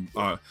now.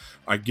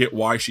 I get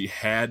why she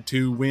had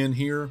to win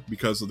here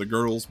because of the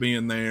girls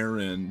being there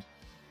and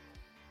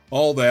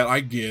all that. I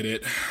get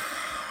it.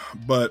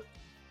 But,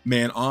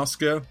 man,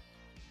 Asuka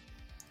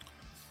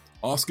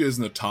is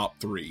in the top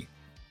 3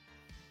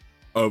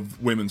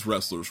 of women's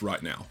wrestlers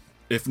right now.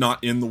 If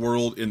not in the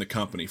world, in the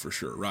company for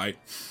sure, right?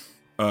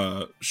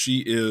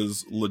 She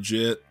is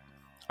legit.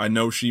 I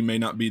know she may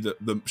not be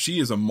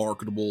she is a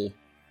marketable.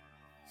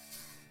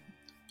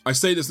 I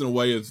say this in a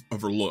way of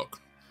her look.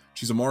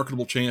 She's a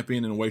marketable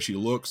champion in the way she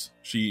looks.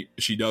 She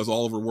does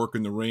all of her work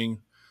in the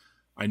ring.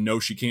 I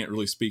know she can't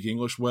really speak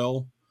English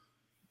well,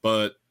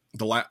 but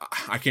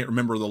I can't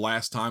remember the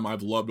last time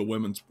I've loved a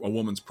woman's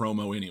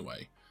promo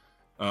anyway.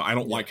 I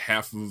don't like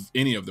half of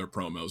any of their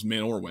promos,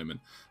 men or women,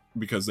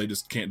 because they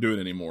just can't do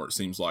it anymore, it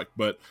seems like.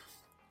 But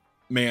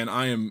man,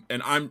 I'm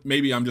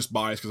just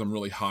biased because I'm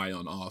really high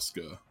on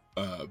Asuka.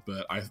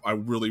 But I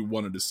really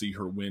wanted to see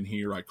her win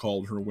here. I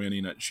called her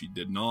winning it. She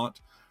did not.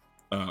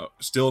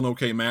 Still an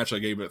okay match. I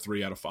gave it a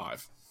 3 out of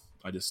 5.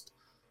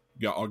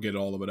 I'll get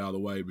all of it out of the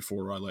way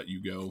before I let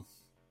you go.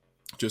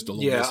 Just a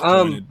little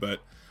disappointed,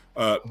 but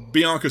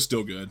Bianca's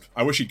still good.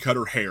 I wish she'd cut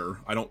her hair.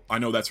 I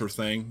know that's her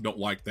thing. Don't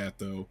like that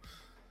though.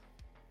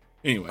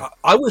 Anyway,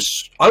 I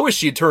wish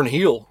she'd turn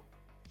heel.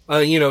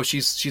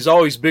 She's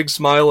always big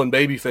smile and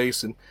baby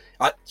face, and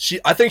I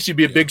think she'd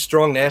be a big,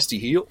 strong, nasty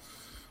heel.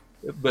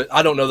 But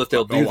I don't know that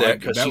they'll do that,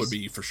 because that would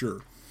be for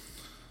sure.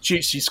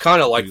 She's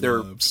kind of like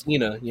their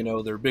Cena,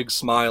 their big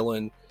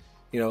smiling,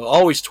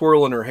 always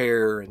twirling her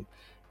hair, and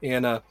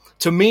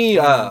to me,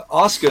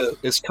 Asuka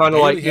is kind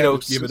of like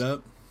give it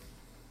up.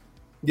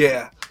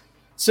 Yeah,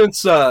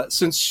 since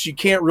she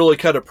can't really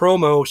cut a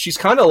promo, she's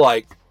kind of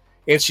like,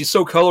 and she's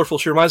so colorful.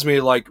 She reminds me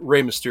of like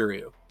Rey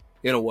Mysterio,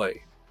 in a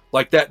way,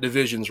 like that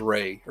division's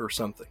Rey or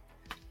something.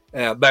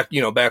 Back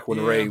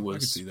when Rey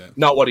was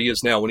not what he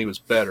is now, when he was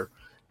better.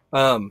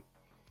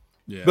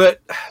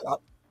 But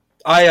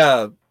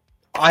I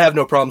have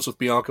no problems with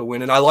Bianca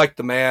winning. I like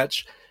the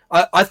match.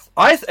 I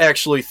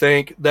actually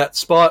think that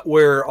spot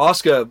where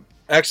Asuka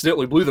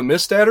accidentally blew the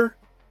mist at her,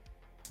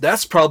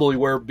 that's probably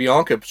where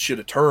Bianca should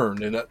have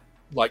turned, and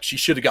she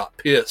should have got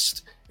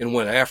pissed and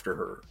went after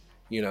her,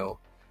 and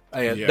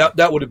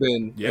that would have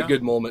been a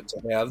good moment to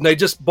have. And they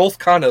just both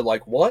kind of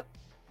like, what?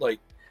 Like,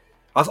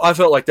 I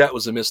felt like that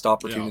was a missed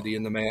opportunity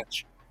in the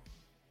match.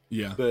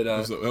 Yeah, but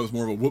that was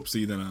more of a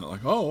whoopsie than a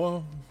like, oh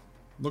well,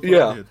 look what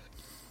I did.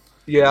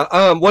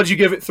 Yeah. What did you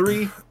give it?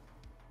 3?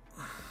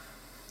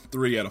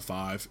 3 out of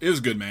 5. It was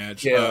a good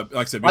match. Yeah. Like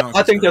I said,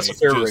 I think that's a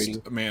fair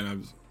rating.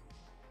 Man,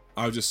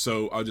 I was just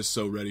so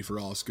ready for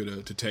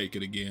Asuka to take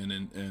it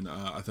again, and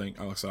I think,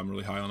 like I said, I'm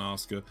really high on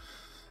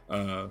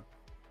Asuka.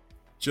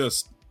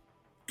 Just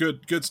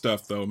good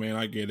stuff though, man.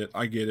 I get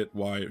it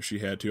why she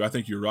had to. I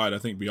think you're right. I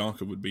think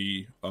Bianca would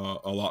be a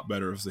lot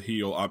better as the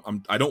heel.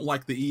 I don't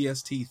like the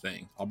EST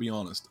thing. I'll be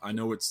honest. I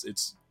know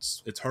it's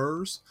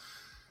hers,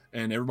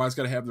 and everybody's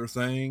got to have their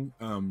thing.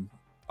 I'm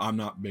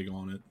not big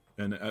on it,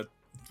 and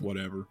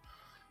whatever.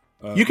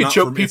 You can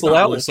choke people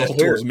out with that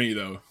hair. Towards me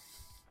though.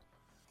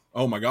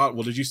 Oh my God!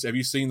 Well, have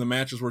you seen the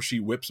matches where she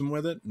whips them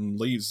with it and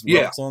leaves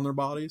welts on their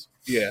bodies?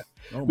 Yeah,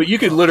 oh but you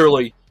could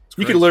literally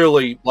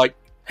like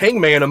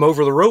hangman them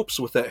over the ropes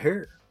with that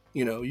hair.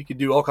 You could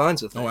do all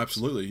kinds of things. Oh,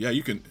 absolutely. Yeah,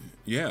 you can.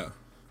 Yeah,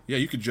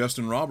 you could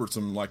Justin Roberts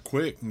them like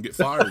quick and get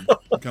fired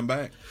and come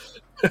back.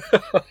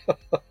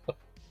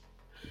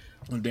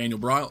 And Daniel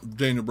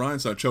Bryan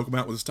side choke him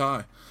out with his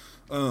tie.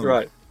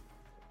 Right.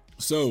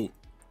 So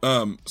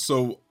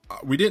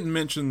we didn't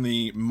mention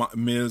the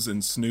Miz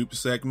and Snoop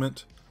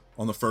segment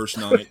on the first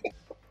night.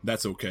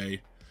 That's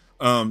okay.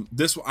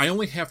 This I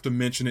only have to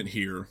mention it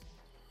here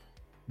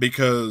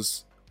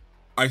because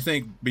I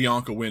think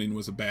Bianca winning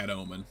was a bad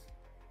omen,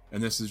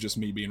 and this is just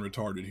me being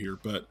retarded here.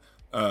 But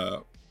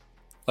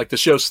like the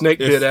show Snake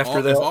did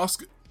after that.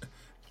 Asuka,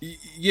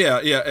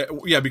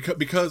 yeah.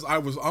 Because I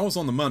was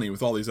on the money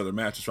with all these other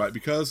matches, right?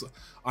 Because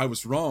I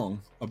was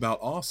wrong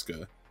about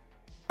Asuka.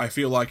 I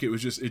feel like it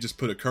just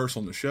put a curse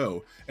on the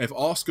show. If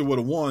Asuka would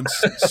have won,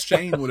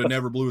 Shane would have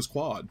never blew his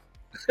quad.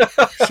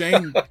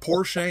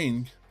 Poor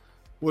Shane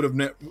would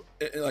have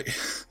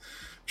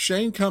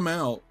Shane come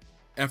out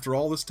after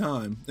all this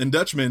time, and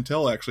Dutch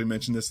Mantel actually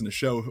mentioned this in the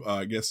show,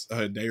 I guess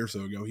a day or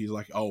so ago. He's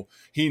like, oh,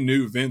 he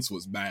knew Vince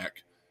was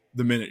back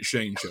the minute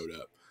Shane showed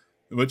up,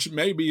 which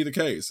may be the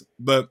case,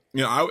 but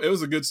it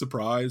was a good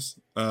surprise.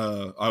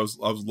 I was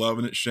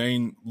loving it.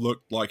 Shane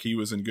looked like he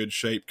was in good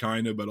shape,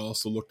 kind of, but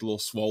also looked a little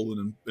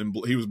swollen, and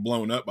he was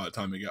blown up by the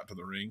time he got to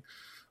the ring.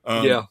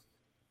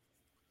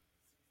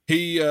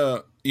 He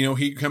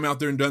come out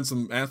there and done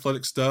some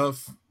athletic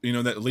stuff,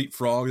 that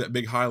leapfrog, that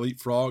big high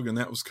leapfrog, and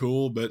that was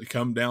cool, but it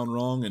come down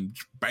wrong and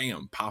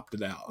bam, popped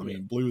it out. I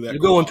mean, blew that.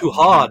 You're going too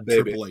hard,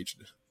 baby. Triple H.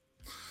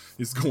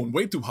 He's going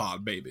way too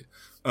hard, baby.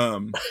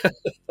 McMahon,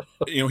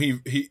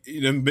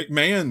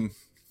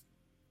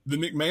 the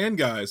McMahon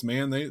guys,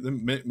 man, the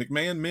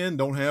McMahon men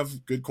don't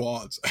have good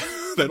quads.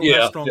 They don't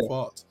have strong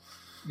quads.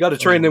 You got to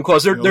train them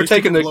quads. They're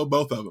taking below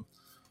both of them.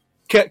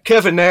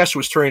 Kevin Nash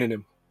was training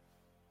him.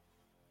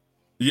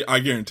 Yeah, I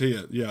guarantee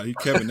it. Yeah,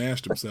 Kevin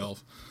Nashed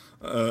himself.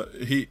 At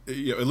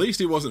least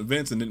he wasn't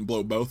Vince and didn't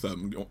blow both of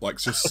them, like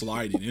just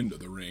sliding into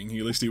the ring.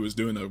 At least he was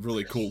doing a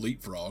really cool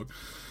leapfrog.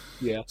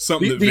 Yeah,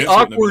 something that Vince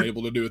wouldn't have been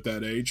able to do at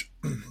that age.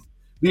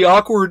 The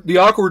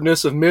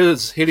awkwardness of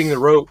Miz hitting the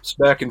ropes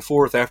back and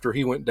forth after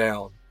he went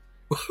down.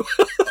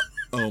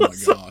 Oh my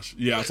gosh!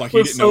 Yeah, it's like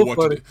he didn't know what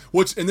to do.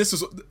 And this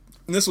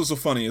was so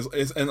funny.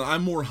 And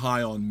I'm more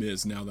high on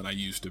Miz now than I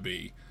used to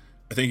be.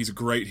 I think he's a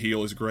great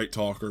heel. He's a great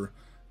talker.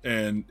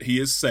 And he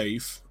is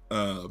safe.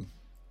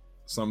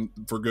 Some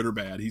for good or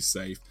bad, he's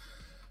safe.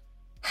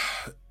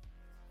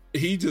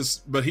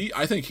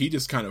 I think he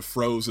just kind of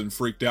froze and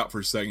freaked out for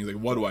a second. He's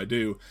like, what do I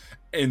do?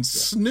 And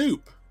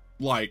Snoop,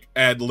 like,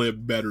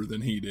 ad-lib better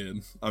than he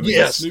did. I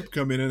mean, Snoop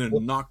come in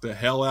and knocked the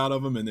hell out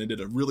of him and then did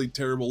a really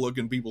terrible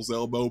looking people's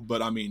elbow,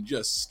 but I mean,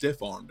 just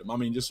stiff-armed him. I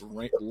mean, just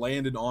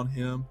landed on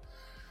him,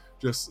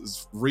 just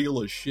as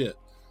real as shit.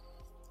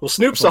 Well,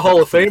 Snoop's a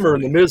Hall of Famer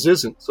and The Miz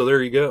isn't, so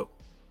there you go.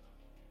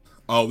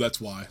 Oh,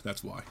 that's why.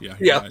 Yeah.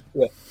 Right.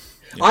 Yeah.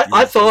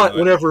 I thought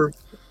whenever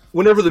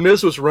The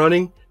Miz was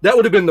running, that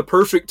would have been the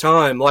perfect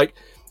time. Like,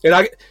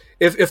 and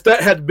if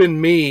that had been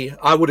me,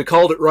 I would have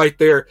called it right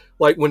there.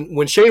 Like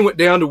when Shane went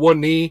down to one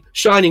knee,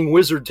 Shining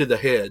Wizard to the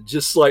head,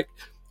 just like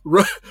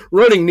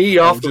running knee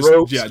off the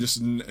ropes. Yeah,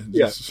 just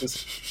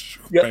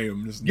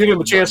bam, just give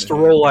him a chance to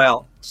roll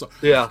out. So,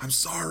 yeah, I'm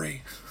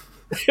sorry.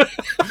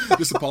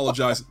 Just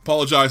apologize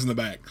in the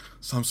back.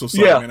 So I'm so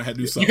sorry, man. I had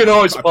to do something. You can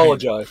always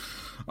apologize.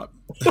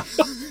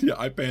 Yeah,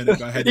 I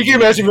panicked. I had. You can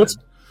imagine what's.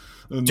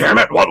 Damn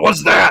it! What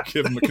was that?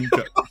 Give him a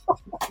concussion.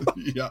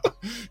 Yeah,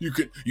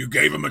 you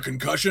gave him a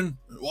concussion.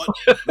 What?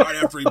 Right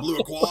after he blew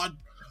a quad?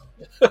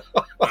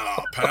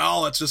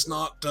 Pal, that's just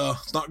not.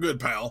 It's not good,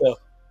 pal. Yeah.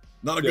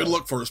 Not a good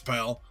look for us,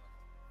 pal.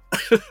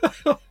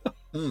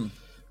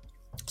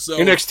 So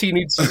NXT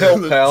needs some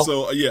help, pal.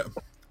 So yeah,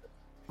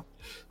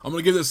 I'm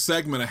gonna give this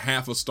segment a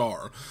half a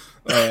star.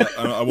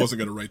 I wasn't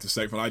gonna rate the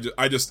segment.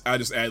 I just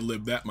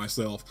ad-libbed that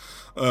myself.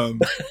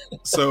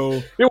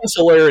 So it was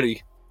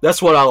hilarity.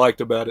 That's what I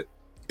liked about it.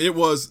 It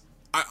was.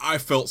 I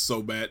felt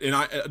so bad, and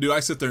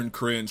I sit there and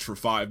cringe for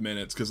 5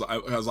 minutes because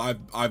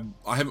I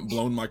haven't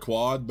blown my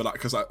quad, but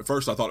because at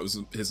first I thought it was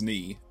his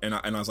knee, and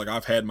I was like,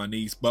 I've had my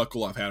knees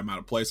buckle, I've had him out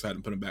of place, I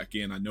hadn't put him back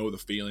in. I know the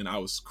feeling. I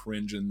was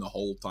cringing the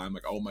whole time,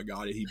 like, oh my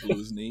god, he blew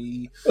his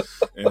knee,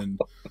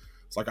 and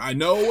it's like I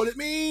know what it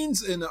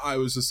means, and I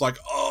was just like,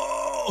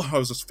 oh, I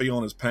was just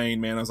feeling his pain,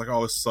 man. I was like,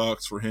 oh, this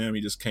sucks for him.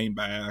 He just came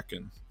back,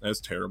 and that's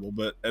terrible,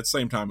 but at the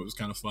same time, it was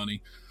kind of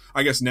funny.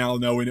 I guess now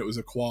knowing it was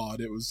a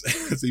quad,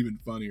 it's even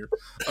funnier.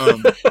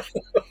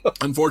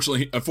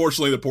 Unfortunately,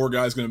 the poor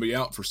guy's going to be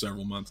out for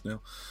several months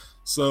now.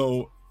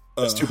 So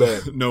that's too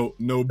bad.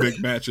 No big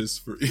matches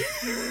for.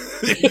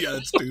 Yeah,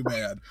 it's too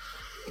bad.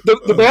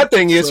 The bad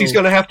thing is he's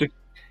going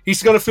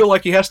to feel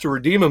like he has to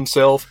redeem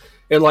himself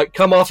and like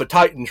come off a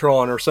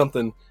Titantron or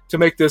something to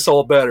make this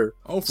all better.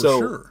 Oh, for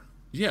sure.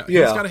 Yeah,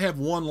 he's got to have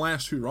one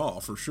last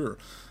hurrah for sure.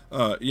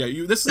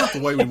 This is not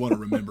the way we want to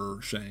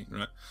remember Shane,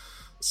 right?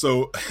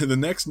 So the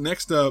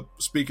next up,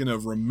 speaking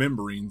of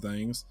remembering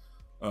things,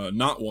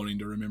 not wanting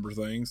to remember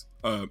things,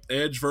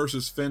 Edge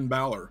versus Finn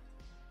Balor.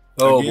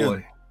 Oh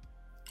boy!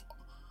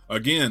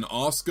 Again,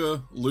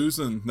 Asuka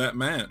losing that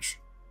match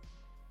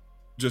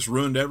just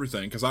ruined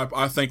everything because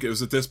I think it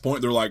was at this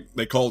point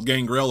they called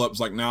Gangrel up. It was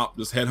like, nah,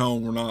 just head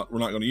home. We're not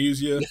going to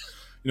use you.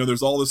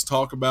 There's all this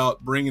talk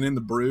about bringing in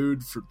the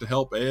Brood to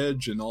help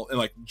Edge and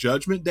like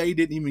Judgment Day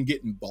didn't even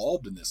get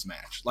involved in this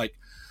match. Like.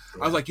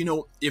 I was like,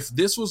 if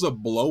this was a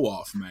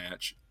blow-off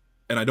match,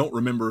 and I don't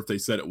remember if they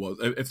said it was,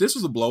 if this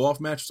was a blow-off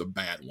match, it's a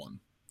bad one,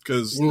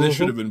 because this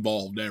should have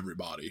involved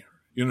everybody.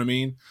 You know what I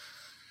mean?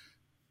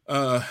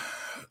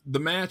 The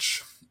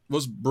match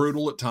was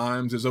brutal at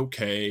times. It was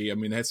okay. I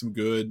mean, it had some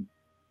good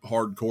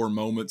hardcore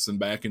moments and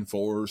back and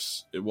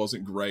forth. It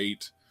wasn't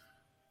great.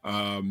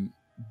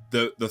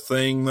 The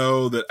thing,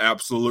 though, that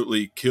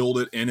absolutely killed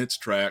it in its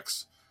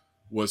tracks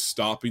was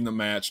stopping the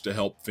match to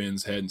help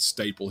Finn's head and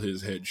staple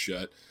his head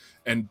shut.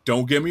 And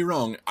don't get me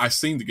wrong, I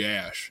seen the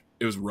gash.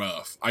 It was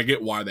rough. I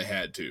get why they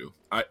had to.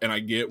 I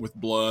get with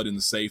blood and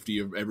the safety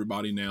of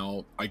everybody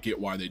now, I get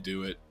why they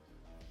do it.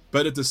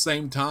 But at the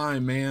same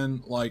time,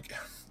 man, like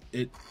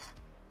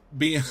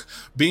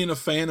being a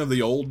fan of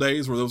the old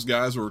days where those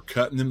guys were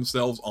cutting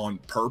themselves on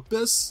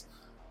purpose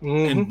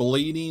and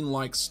bleeding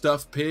like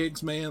stuffed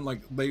pigs, man,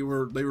 like they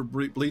were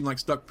bleeding like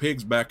stuck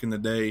pigs back in the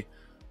day.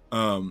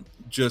 I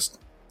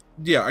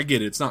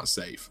get it. It's not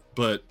safe,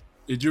 but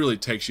it really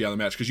takes you out of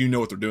the match because you know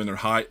what they're doing.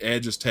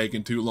 Edge is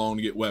taking too long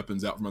to get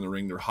weapons out from the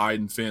ring. They're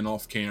hiding Finn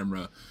off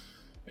camera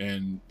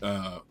and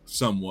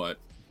somewhat.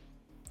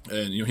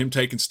 And him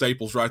taking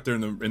staples right there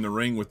in the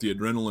ring with the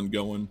adrenaline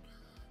going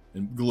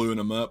and gluing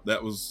them up.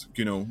 That was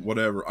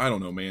whatever. I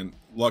don't know, man.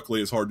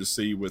 Luckily, it's hard to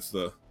see with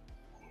the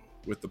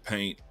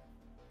paint.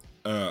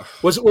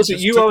 Was it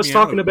you I was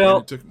talking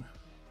about?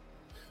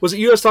 Was it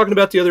you I was talking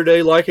about the other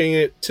day, likening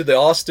it to the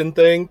Austin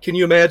thing? Can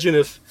you imagine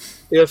if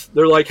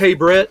they're like, hey,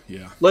 Brett,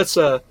 let's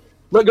let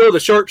go of the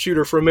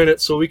sharpshooter for a minute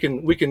so we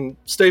can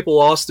staple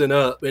Austin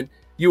up, and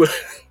you would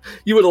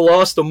have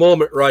lost a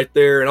moment right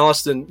there, and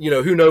Austin,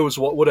 who knows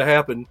what would have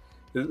happened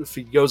if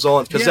he goes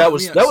on, because that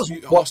was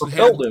what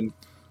propelled him.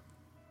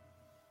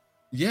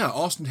 Yeah,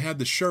 Austin had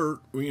the shirt,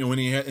 when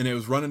he had, and it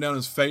was running down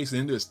his face and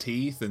into his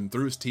teeth and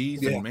through his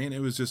teeth, and man, it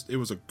was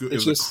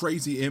a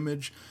crazy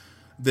image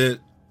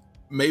that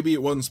maybe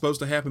it wasn't supposed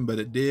to happen, but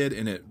it did,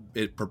 and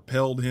it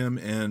propelled him.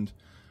 And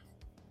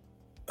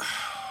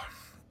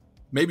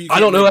maybe you I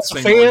don't know. As a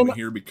fan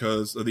here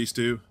because of these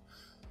two.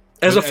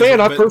 As a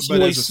fan, I've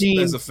personally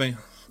seen. As a fan,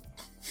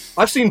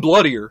 I've seen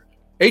bloodier.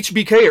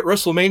 HBK at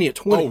WrestleMania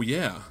 20. Oh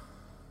yeah,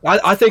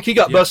 I think he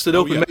got busted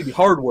open maybe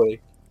hard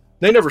way.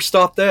 They never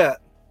stopped that.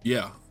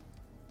 Yeah.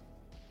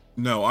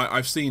 No,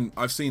 I've seen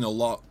a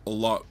lot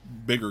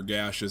bigger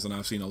gashes, and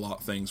I've seen a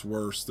lot things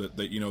worse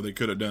that you know they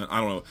could have done. I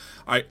don't know.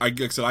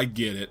 Like I said, I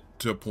get it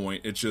to a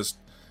point. It's just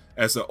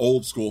as an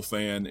old school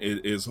fan,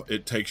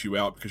 it takes you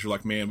out because you're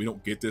like, man, we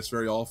don't get this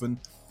very often.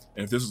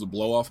 And if this is a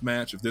blow off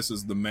match, if this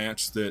is the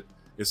match that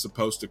is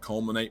supposed to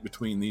culminate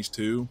between these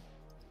two,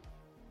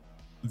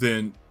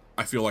 then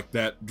I feel like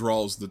that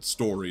draws the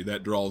story,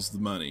 that draws the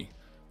money.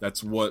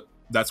 That's when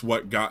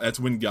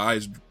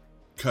guys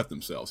cut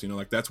themselves, you know,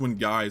 like that's when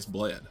guys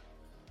bled.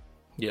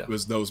 Yeah, it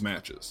was those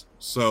matches.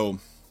 So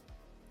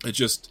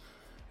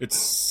it's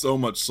so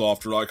much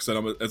softer. Like I said,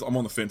 I'm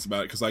on the fence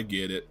about it because I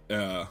get it.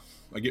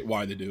 I get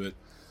why they do it.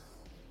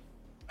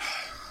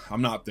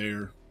 I'm not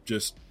there.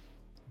 Just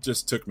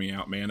took me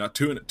out, man.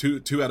 Two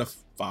out of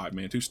 5,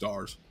 man. 2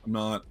 stars. I'm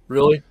not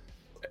really.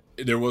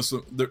 There was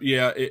some.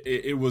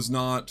 It was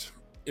not.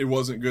 It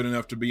wasn't good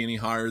enough to be any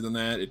higher than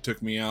that. It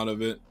took me out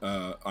of it.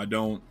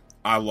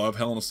 I love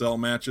Hell in a Cell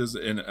matches,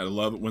 and I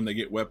love it when they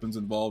get weapons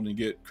involved and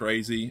get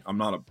crazy. I'm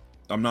not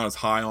as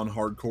high on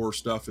hardcore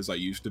stuff as I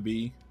used to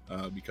be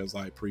because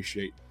I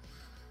appreciate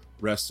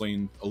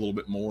wrestling a little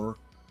bit more.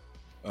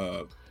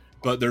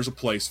 But there's a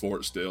place for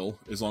it still,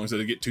 as long as they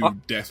don't get too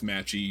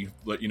deathmatchy,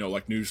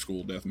 like new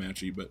school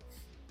deathmatchy. But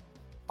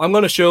I'm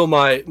going to show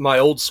my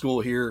old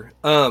school here.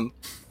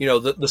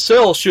 The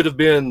cell should have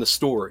been the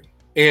story,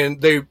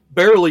 and they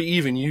barely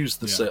even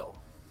used the cell.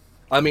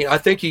 I mean, I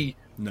think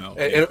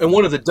and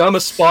one of the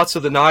dumbest spots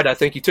of the night, I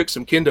think he took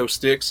some kendo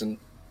sticks and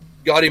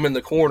got him in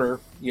the corner,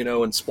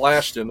 and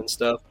splashed him and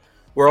stuff.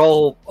 Where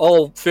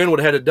all Finn would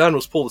have had to done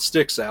was pull the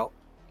sticks out.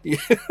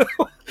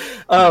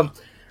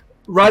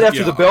 Right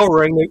after the bell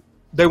rang,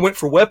 they went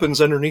for weapons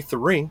underneath the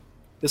ring.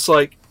 It's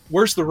like,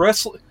 where's the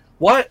wrestling?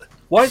 Why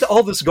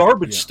all this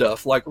garbage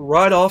stuff, like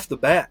right off the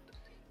bat?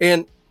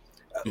 And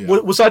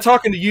was I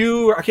talking to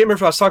you? I can't remember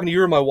if I was talking to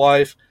you or my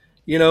wife.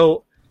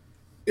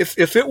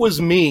 If it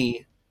was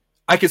me,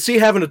 I could see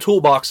having a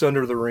toolbox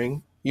under the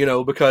ring,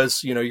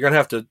 because, you're going to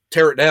have to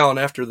tear it down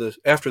after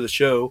the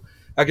show.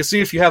 I could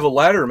see if you have a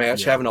ladder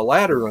match, having a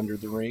ladder under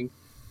the ring.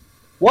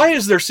 Why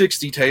is there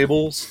 60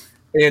 tables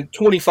and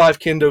 25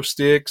 kendo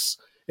sticks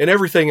and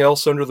everything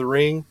else under the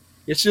ring?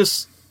 It's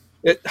just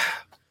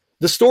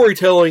the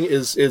storytelling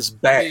is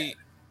bad.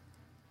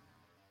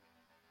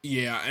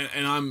 Yeah,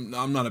 and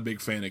I'm not a big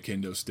fan of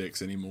kendo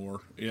sticks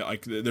anymore. Yeah,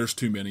 like there's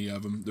too many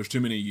of them. There's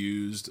too many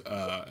used.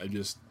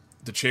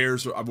 The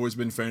chairs. I've always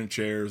been a fan of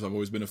chairs. I've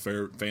always been a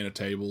fan of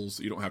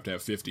tables. You don't have to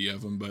have 50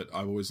 of them, but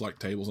I've always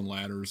liked tables and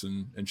ladders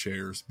and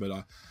chairs. But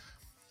I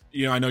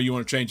know you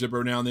want to change up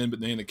every now and then, but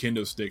then the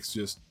kendo sticks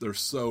they're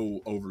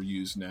so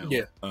overused now.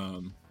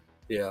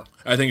 Yeah.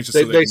 I think it's just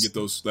so they can get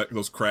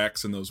those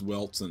cracks and those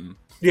welts and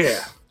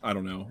I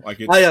don't know.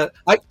 Like I don't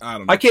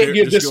know. I can't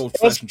give this.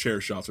 Old-fashioned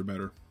chair shots are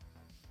better.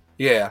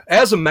 Yeah,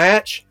 as a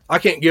match, I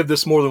can't give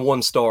this more than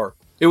 1 star.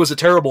 It was a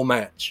terrible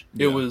match.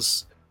 Yeah. It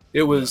was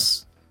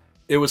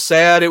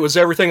sad. It was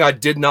everything I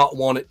did not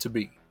want it to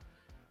be.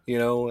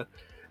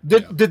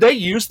 Did they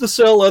use the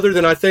cell other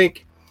than I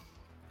think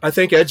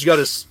Edge got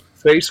his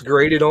face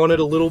grated on it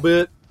a little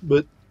bit,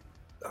 but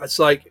it's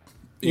like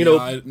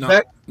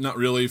not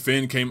really.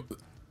 Finn came.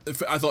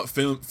 I thought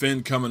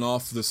Finn coming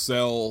off the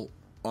cell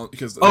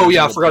because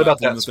I forgot about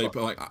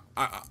that.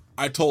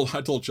 I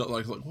told Chuck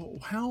like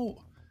whoa,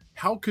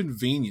 how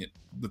convenient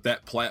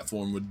that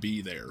platform would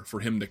be there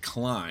for him to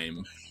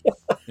climb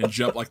and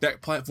jump. Like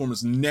that platform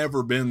has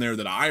never been there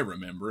that I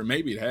remember, and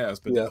maybe it has,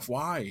 but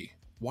why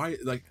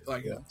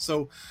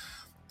so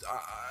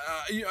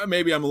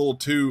maybe I'm a little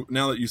too,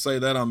 now that you say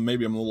that, I'm a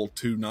little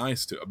too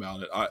nice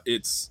about it.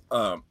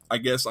 I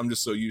guess I'm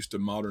just so used to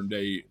modern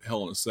day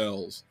Hell in a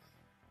Cells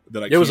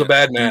that it was a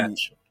bad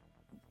match.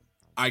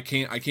 I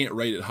can't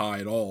rate it high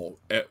at all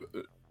at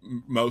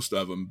most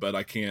of them, but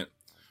I can't.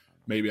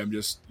 Maybe I'm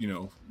just,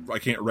 I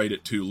can't rate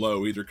it too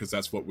low either because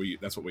that's what we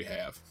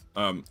have.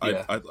 I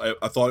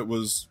thought it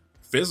was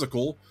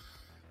physical.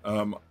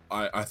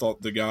 I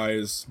thought the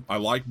guys, I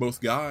like both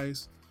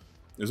guys.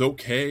 It was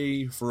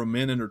okay for a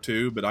minute or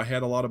two, but I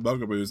had a lot of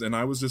bugaboos, and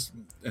I just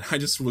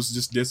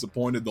was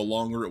disappointed the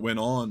longer it went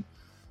on.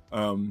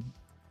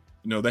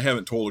 They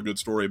haven't told a good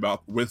story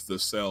with the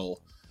cell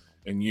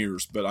in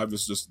years, but I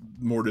was just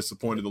more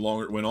disappointed the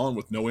longer it went on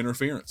with no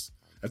interference.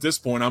 At this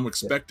point, I'm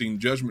expecting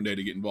Judgment Day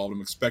to get involved.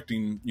 I'm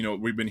expecting,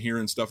 we've been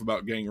hearing stuff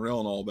about Gangrel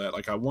and all that.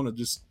 Like, I want to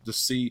just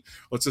see,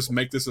 let's just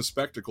make this a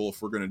spectacle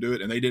if we're going to do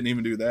it. And they didn't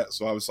even do that.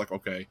 So I was like,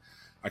 okay,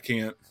 I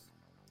can't.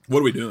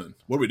 What are we doing?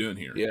 What are we doing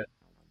here? Yeah.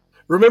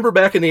 Remember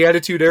back in the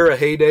Attitude Era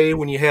heyday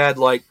when you had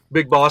like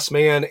Big Boss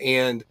Man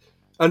and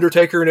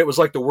Undertaker and it was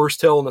like the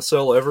worst Hell in a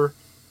Cell ever?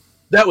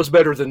 That was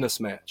better than this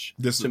match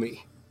to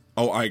me.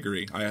 Oh, I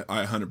agree.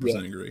 I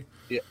 100% agree.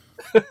 Yeah.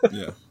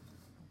 Yeah.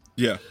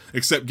 Yeah,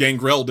 except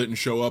Gangrel didn't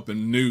show up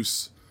and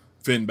noose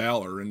Finn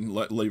Balor and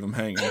leave him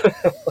hanging.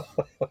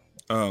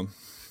 That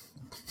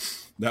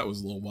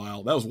was a little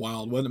wild. That was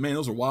wild, wasn't it? Man,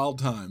 those were wild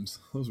times.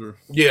 Those were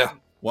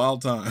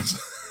wild times.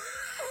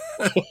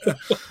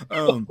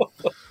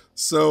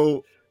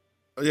 So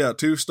Yeah,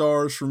 2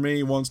 stars for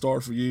me, 1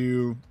 star for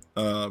you.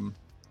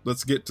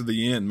 Let's get to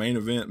the end. Main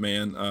event,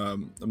 man.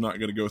 I'm not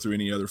going to go through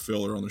any other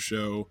filler on the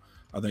show.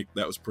 I think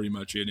that was pretty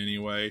much it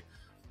anyway.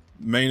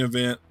 Main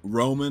event,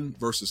 Roman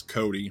versus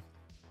Cody.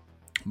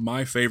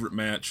 My favorite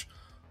match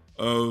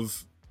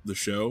of the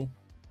show.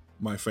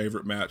 My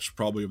favorite match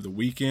probably of the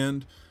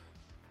weekend.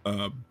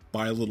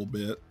 By a little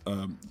bit.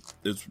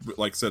 It's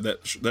like I said,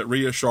 that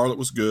Rhea Charlotte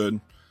was good,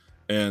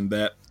 and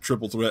that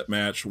triple threat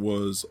match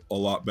was a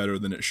lot better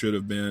than it should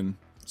have been.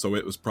 So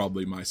it was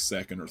probably my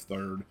second or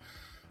third.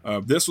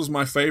 This was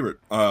my favorite.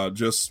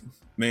 Just,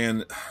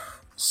 man,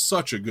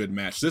 such a good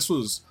match. This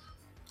was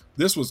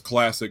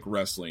classic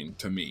wrestling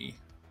to me.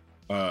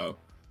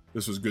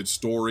 This was good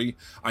story.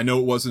 I know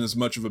it wasn't as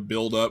much of a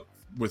build up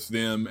with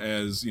them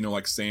as,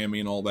 like Sammy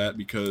and all that,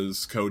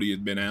 because Cody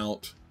had been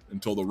out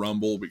until the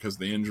Rumble because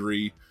of the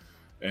injury,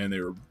 and they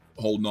were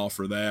holding off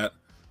for that.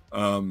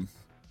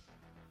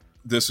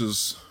 This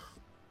was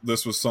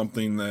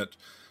something that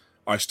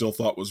I still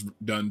thought was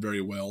done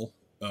very well.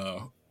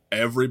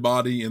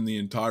 Everybody in the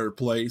entire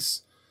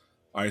place,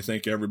 I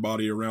think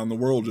everybody around the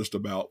world just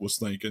about, was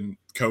thinking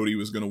Cody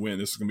was going to win.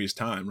 This is going to be his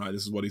time, right?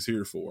 This is what he's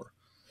here for.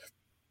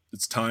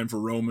 It's time for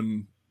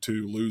Roman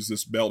to lose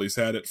this belt. He's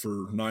had it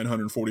for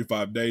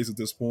 945 days at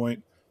this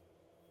point.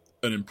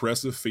 An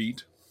impressive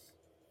feat.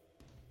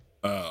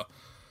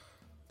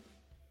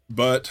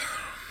 But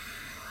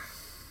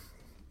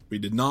we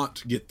did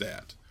not get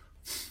that.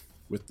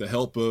 With the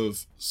help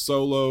of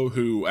Solo,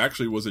 who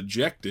actually was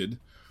ejected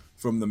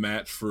from the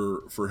match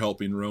for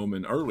helping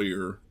Roman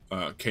earlier,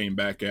 came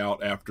back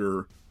out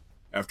after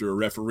a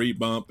referee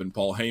bump and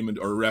Paul Heyman,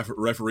 or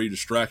referee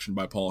distraction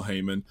by Paul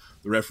Heyman.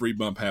 The referee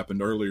bump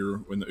happened earlier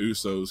when the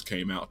Usos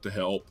came out to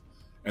help,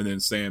 and then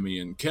Sammy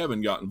and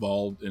Kevin got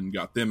involved and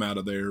got them out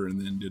of there,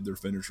 and then did their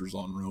finishers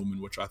on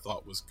Roman, which I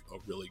thought was a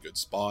really good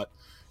spot,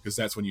 because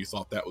that's when you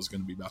thought that was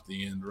going to be about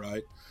the end,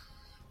 right?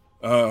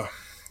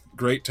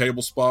 Great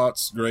table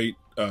spots, great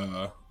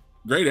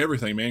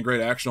everything, man.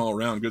 Great action all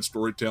around, good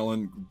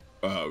storytelling,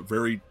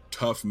 very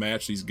tough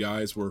match. These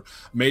guys were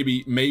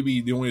maybe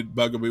the only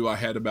bugaboo I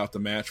had about the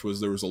match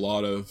was there was a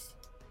lot of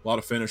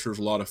finishers,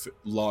 a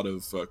lot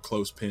of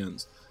close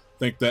pins. I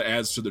think that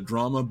adds to the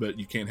drama, but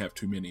you can't have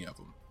too many of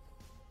them.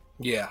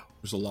 Yeah,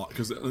 there's a lot,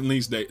 because in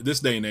this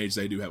day and age,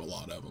 they do have a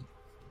lot of them.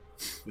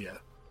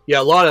 Yeah,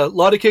 a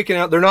lot of kicking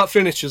out. They're not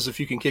finishes if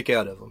you can kick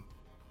out of them.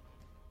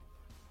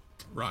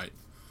 Right.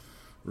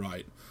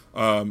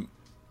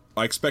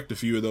 I expect a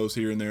few of those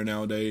here and there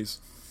nowadays,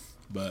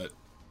 but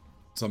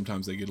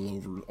sometimes they get a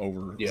little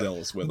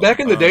overzealous with them. Back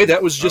in the day,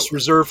 that was just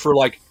reserved for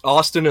like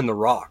Austin and The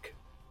Rock.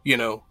 They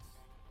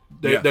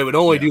would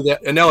only do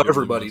that, and now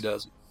everybody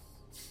does it.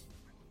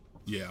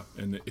 Yeah,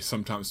 and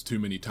sometimes too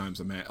many times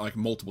a match, like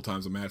multiple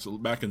times a match.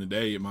 Back in the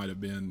day, it might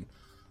have been,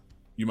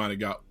 you might have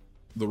got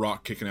The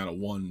Rock kicking out of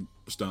one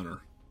stunner,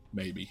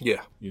 maybe.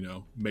 Yeah.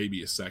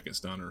 Maybe a second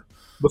stunner.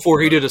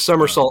 Before he did a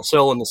somersault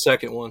cell in the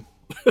second one.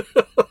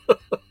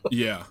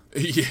 Yeah.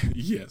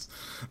 Yes.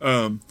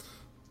 And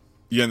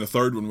the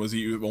third one was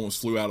he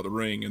almost flew out of the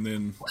ring, and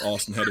then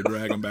Austin had to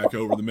drag him back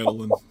over the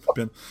middle and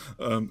pin.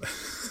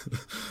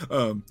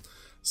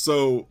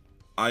 So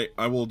I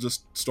will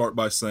just start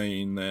by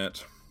saying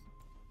that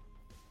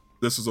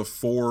this is a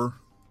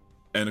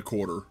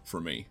 4.25 for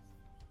me.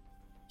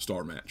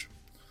 Star match.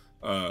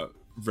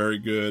 Very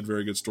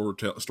good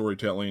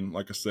storytelling.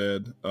 Like I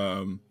said,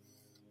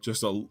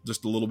 just a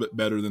little bit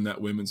better than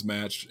that women's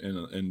match,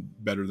 and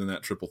better than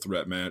that triple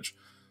threat match.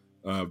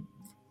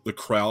 The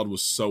crowd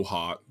was so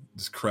hot.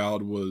 This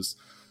crowd was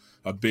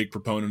a big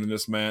proponent in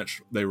this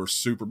match. They were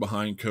super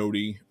behind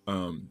Cody.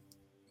 All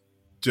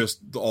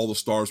the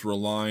stars were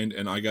aligned,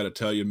 and I got to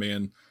tell you,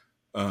 man,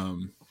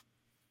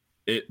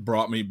 it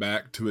brought me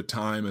back to a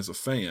time as a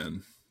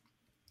fan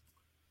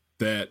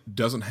that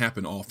doesn't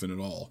happen often at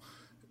all.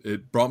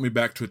 It brought me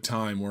back to a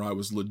time where I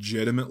was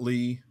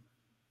legitimately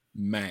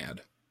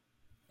mad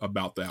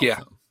about the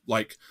outcome.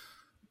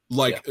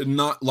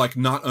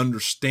 Not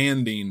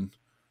understanding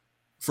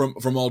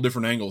from all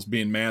different angles,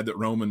 being mad that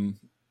Roman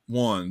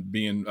won,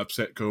 being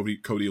upset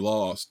Cody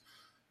lost.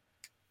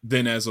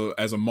 Then as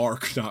a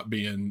mark, not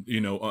being,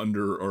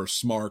 under, or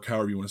smark,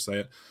 however you want to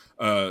say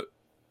it,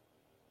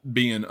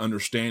 being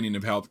understanding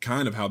of how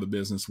the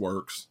business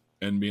works,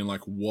 and being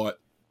like, what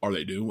are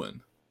they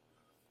doing?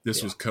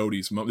 This was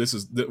Cody's moment. This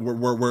is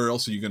where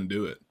else are you going to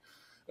do it?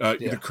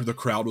 The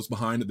crowd was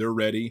behind it. They're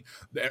ready.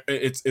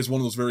 It's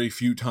one of those very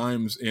few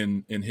times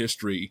in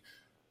history,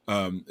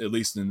 at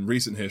least in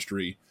recent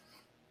history,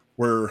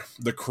 where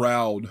the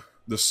crowd,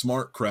 the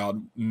smart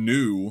crowd,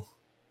 knew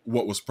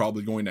what was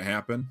probably going to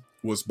happen,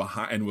 was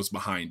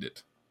behind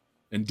it,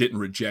 and didn't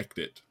reject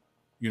it.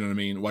 You know what I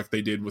mean? Like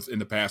they did in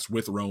the past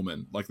with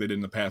Roman, like they did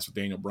in the past with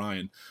Daniel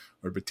Bryan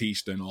or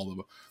Batista and all of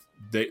them.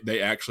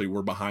 They actually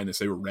were behind this.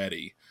 They were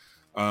ready.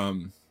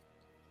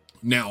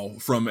 Now,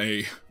 from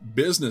a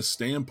business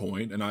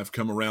standpoint, and I've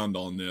come around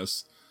on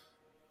this,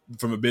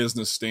 from a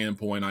business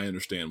standpoint, I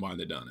understand why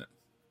they done it.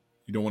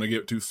 You don't want to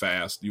get too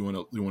fast. You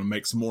want to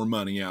make some more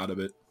money out of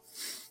it.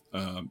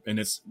 And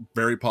it's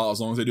very possible,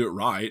 as long as they do it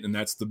right, and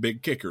that's the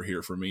big kicker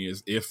here for me,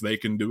 is if they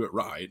can do it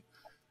right,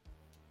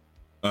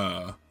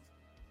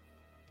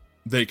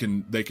 they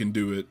can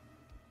do it.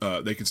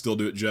 They can still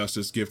do it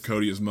justice, give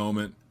Cody his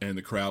moment, and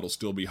the crowd will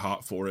still be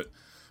hot for it.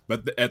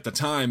 But at the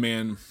time,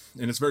 man,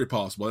 and it's very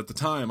possible. At the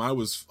time, I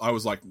was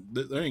like,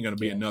 there ain't going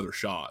to be another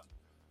shot.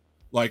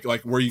 Like,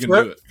 where are you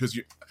going to do it? Because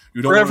you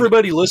don't. For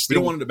everybody listening, we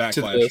don't want it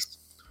to backlash. This,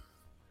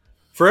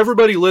 for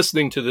everybody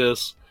listening to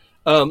this,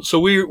 so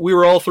we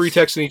were all three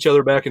texting each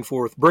other back and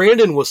forth.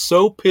 Brandon was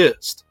so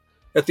pissed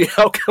at the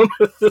outcome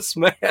of this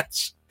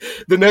match.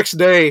 The next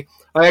day,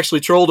 I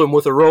actually trolled him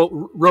with a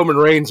Roman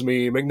Reigns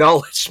meme.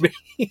 Acknowledge me.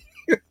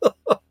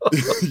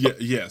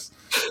 Yeah.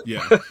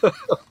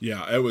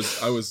 I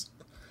was,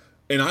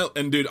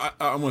 and dude,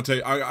 I'm gonna tell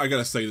you, I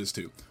gotta say this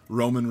too.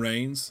 Roman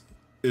Reigns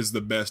is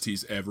the best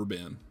he's ever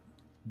been.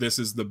 This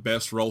is the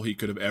best role he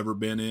could have ever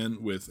been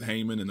in with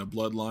Heyman and the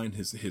Bloodline.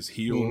 His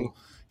heel,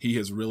 he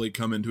has really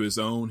come into his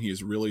own. He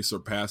has really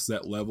surpassed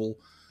that level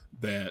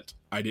that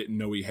I didn't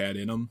know he had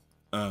in him,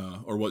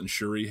 or wasn't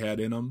sure he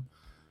had in him.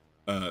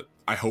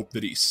 I hope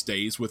that he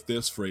stays with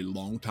this for a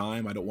long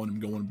time. I don't want him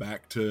going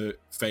back to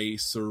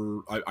face,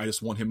 or I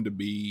just want him to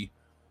be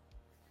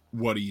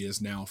what he is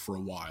now for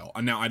a while.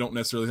 Now, I don't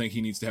necessarily think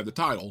he needs to have the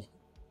title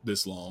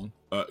this long.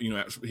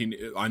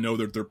 I know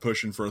that they're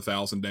pushing for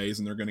 1,000 days,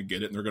 and they're going to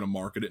get it, and they're going to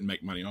market it and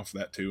make money off of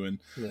that too. And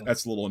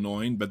that's a little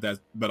annoying,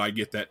 but I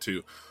get that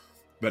too.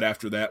 But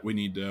after that, we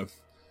need to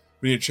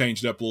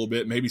change it up a little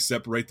bit. Maybe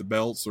separate the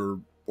belts, or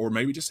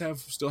maybe just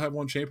still have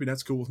one champion.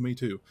 That's cool with me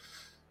too.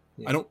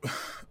 Yeah.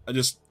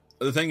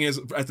 The thing is,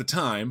 at the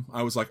time,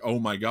 I was like, oh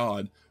my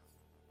God,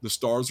 the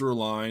stars are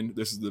aligned.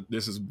 This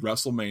is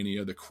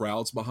WrestleMania. The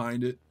crowd's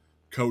behind it.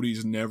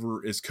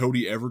 Is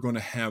Cody ever going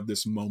to have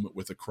this moment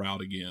with the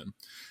crowd again?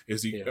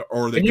 Is he,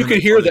 or are they? And you could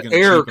hear the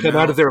air come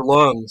out of their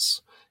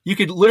lungs. You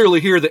could literally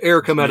hear the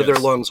air come out of their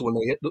lungs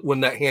when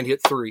that hand hit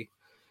 3.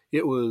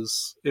 It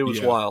was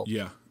wild.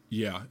 Yeah.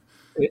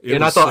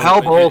 And I thought,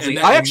 how ballsy.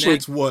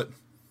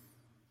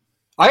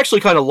 I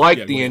actually kind of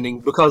liked the ending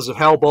because of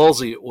how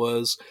ballsy it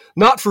was.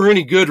 Not for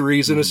any good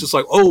reason. It's just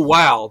like, oh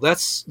wow,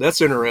 that's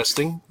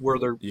interesting. Where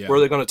they're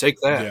going to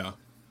take that?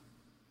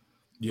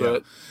 Yeah,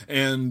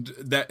 and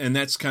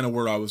that's kind of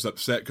where I was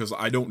upset, because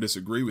I don't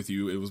disagree with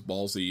you. It was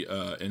ballsy,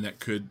 and it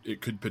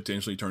could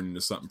potentially turn into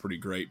something pretty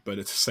great. But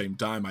at the same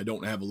time, I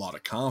don't have a lot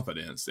of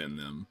confidence in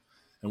them,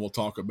 and we'll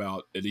talk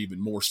about it even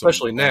more so,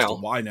 especially now.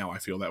 Why now I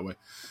feel that way?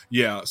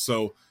 Yeah,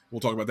 so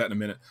we'll talk about that in a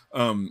minute.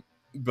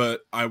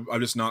 But I'm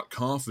just not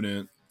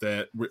confident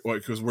that,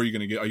 because where are you going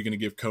to get? Are you going to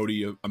give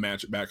Cody a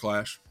match at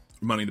Backlash,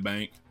 Money in the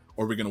Bank,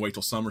 or are we going to wait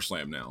till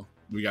SummerSlam now?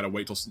 We got to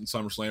wait till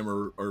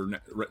SummerSlam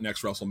or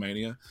next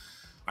WrestleMania.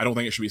 I don't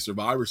think it should be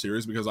Survivor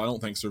Series, because I don't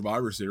think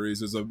Survivor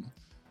Series is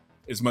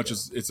as much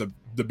as it's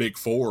the Big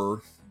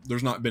Four.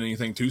 There's not been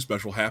anything too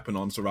special happen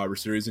on Survivor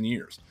Series in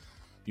years.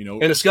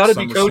 And it's got to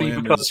be Cody,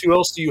 because who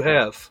else do you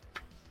have?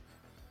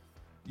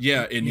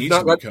 Yeah, it needs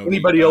to be Cody.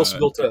 Anybody else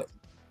built up?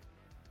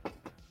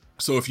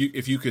 So if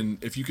you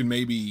can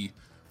maybe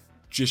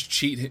just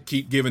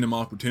keep giving him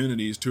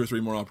opportunities, 2 or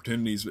 3 more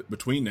opportunities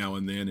between now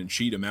and then, and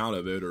cheat him out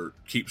of it, or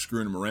keep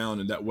screwing him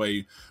around, and that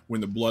way, when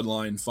the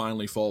bloodline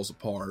finally falls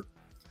apart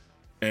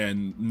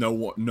and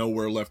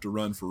nowhere left to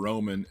run for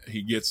Roman,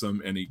 he gets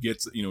them, and he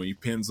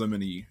pins them,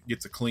 and he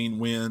gets a clean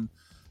win,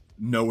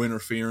 no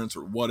interference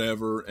or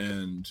whatever,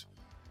 and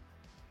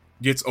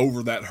gets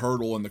over that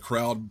hurdle, and the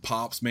crowd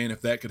pops. Man,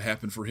 if that could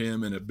happen for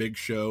him in a big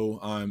show,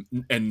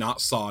 and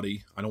not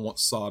Saudi. I don't want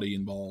Saudi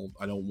involved.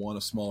 I don't want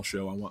a small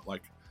show. I want,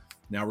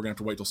 now we're going to have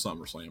to wait till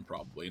SummerSlam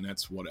probably, and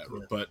that's whatever.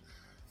 Yeah. But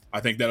I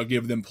think that'll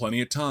give them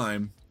plenty of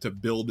time to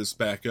build this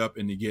back up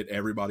and to get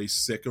everybody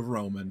sick of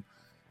Roman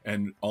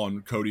and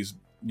on Cody's,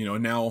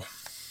 now,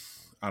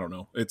 I don't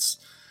know. It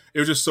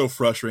was just so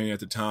frustrating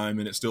at the time,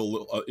 and it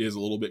still is a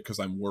little bit, because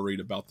I'm worried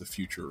about the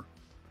future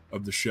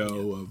of the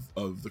show,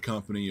 of the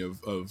company,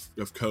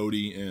 of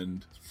Cody,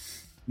 and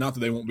not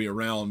that they won't be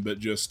around, but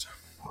just,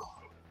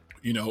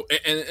 and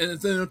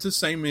then at the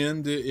same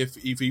end, if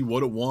he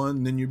would have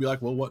won, then you'd be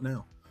like, well, what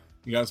now?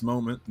 You got his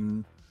moment,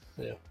 and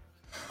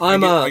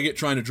I get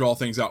trying to draw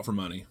things out for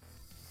money.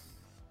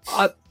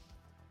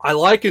 I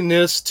liken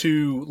this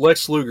to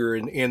Lex Luger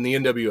in the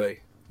NWA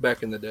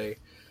back in the day.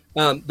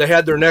 They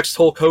had their next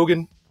Hulk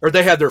Hogan, or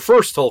they had their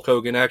first Hulk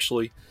Hogan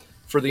actually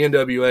for the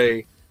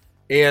NWA,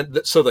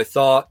 and so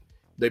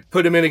they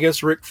put him in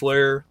against Ric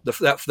Flair.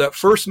 That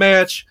first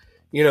match,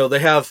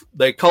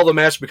 they call the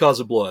match Because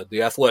of Blood,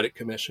 the Athletic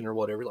Commission or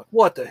whatever. Like,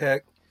 what the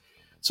heck?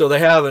 So they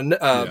have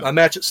a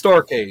match at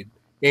Starrcade,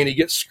 and he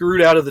gets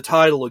screwed out of the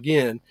title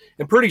again.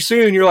 And pretty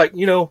soon you're like,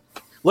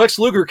 Lex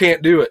Luger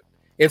can't do it.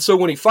 And so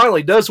when he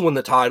finally does win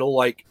the title,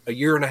 like a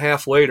year and a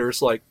half later,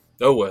 it's like,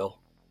 oh well,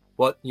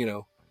 what,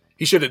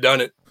 he should have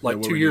done it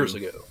 2 years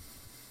ago.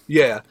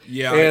 Yeah.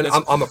 And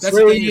I'm afraid. That's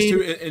the thing is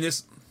too, and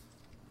it's.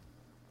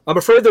 I'm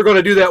afraid they're going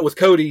to do that with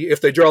Cody if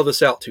they draw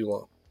this out too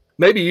long.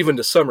 Maybe even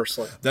to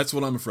SummerSlam. That's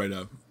what I'm afraid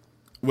of.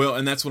 Well,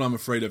 and that's what I'm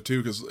afraid of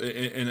too, because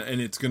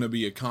and it's going to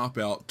be a cop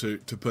out to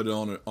put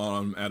it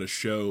on at a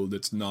show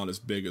that's not as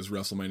big as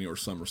WrestleMania or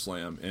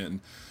SummerSlam,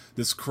 and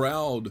this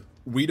crowd,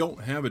 we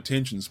don't have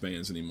attention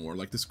spans anymore.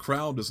 Like, this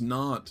crowd does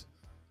not,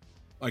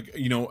 like,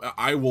 you know,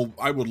 I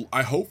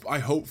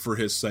hope for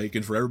his sake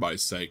and for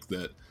everybody's sake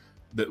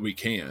that we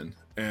can,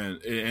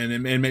 and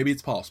maybe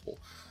it's possible,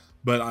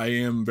 but I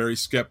am very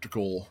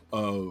skeptical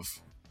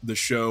of the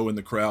show and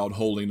the crowd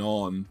holding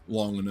on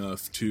long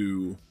enough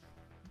to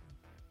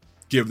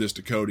give this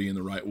to Cody in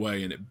the right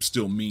way, and it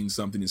still means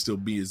something and still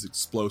be as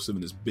explosive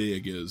and as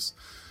big as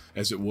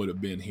it would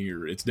have been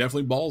here. It's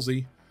definitely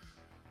ballsy.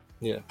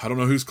 Yeah, I don't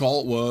know whose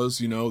call it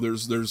was. You know,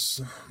 there's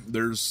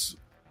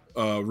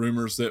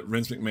rumors that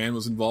Vince McMahon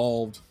was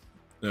involved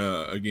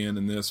again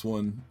in this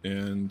one,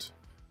 and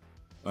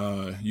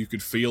you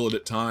could feel it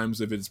at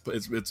times. If it's,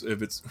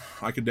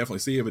 I could definitely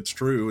see if it's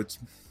true. It's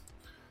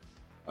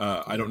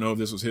I don't know if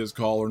this was his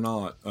call or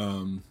not.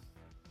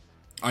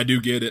 I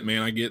do get it,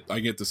 man. I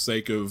get the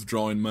sake of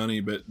drawing money,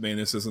 but man,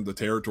 this isn't the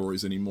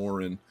territories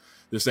anymore, and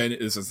this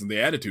isn't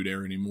the Attitude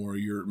Era anymore.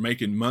 You're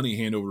making money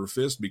hand over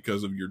fist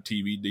because of your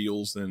TV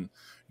deals and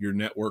your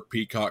network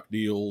Peacock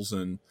deals,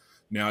 and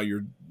now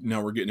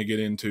we're getting to get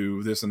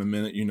into this in a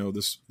minute. You know,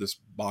 this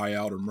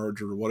buyout or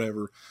merger or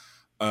whatever.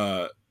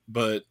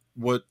 But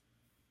what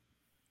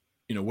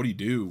do you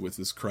do with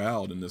this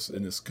crowd and this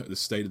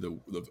state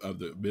of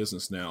the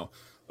business now?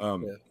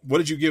 What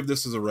did you give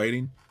this as a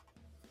rating?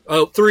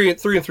 Oh, 3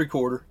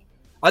 3/4.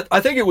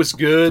 I think it was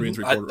good. 3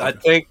 3/4. I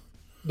think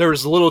there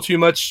was a little too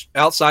much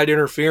outside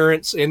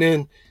interference, and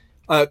then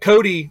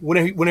Cody,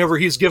 whenever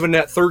he's given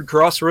that third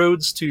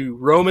crossroads to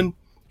Roman,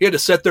 he had to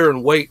sit there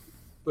and wait.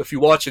 If you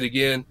watch it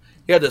again,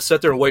 he had to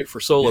sit there and wait for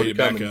Solo to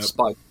come and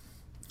spike.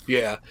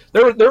 Yeah,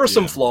 there were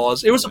some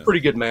flaws. It was a pretty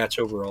good match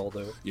overall,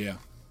 though. Yeah,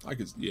 I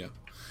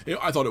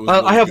thought it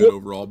was good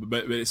overall,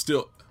 but it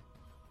still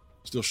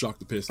shocked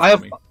the piss out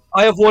of me.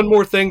 I have one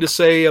more thing to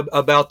say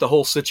about the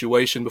whole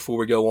situation before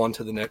we go on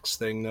to the next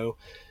thing, though.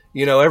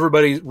 You know,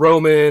 everybody,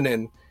 Roman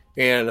and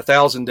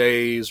 1,000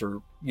 days,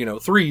 or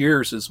 3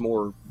 years is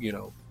more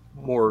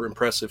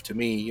impressive to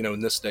me,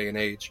 in this day and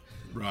age.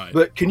 Right.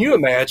 But can you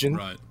imagine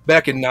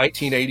back in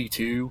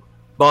 1982,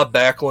 Bob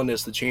Backlund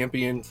as the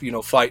champion,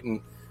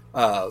 fighting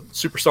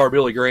superstar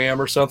Billy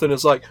Graham or something?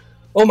 It's like,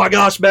 oh my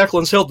gosh,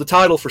 Backlund's held the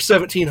title for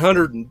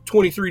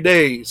 1,723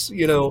 days.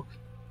 They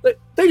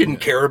didn't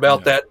care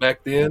about that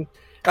back then.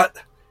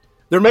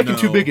 They're making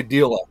too big a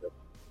deal out of it.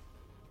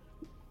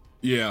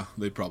 Yeah,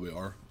 they probably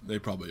are. You're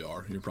probably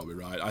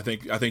right. I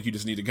think you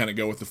just need to kind of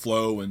go with the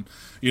flow, and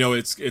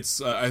it's.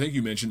 I think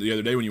you mentioned the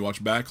other day when you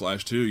watched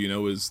Backlash too.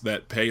 Is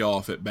that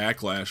payoff at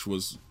Backlash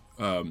was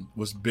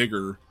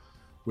bigger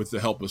with the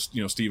help of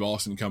Steve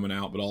Austin coming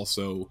out, but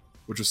also,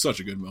 which was such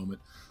a good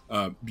moment.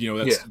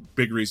 That's a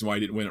big reason why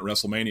he didn't win at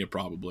WrestleMania.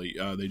 Probably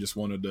they just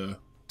wanted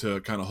to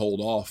kind of hold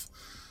off.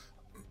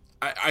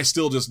 I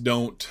still just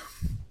don't.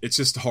 It's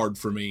just hard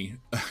for me,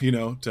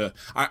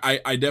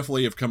 I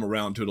definitely have come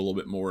around to it a little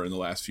bit more in the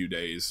last few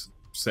days,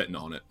 sitting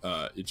on it.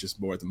 It's just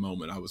more at the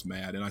moment I was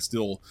mad, and I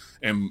still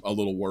am a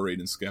little worried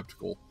and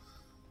skeptical.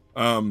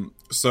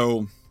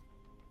 So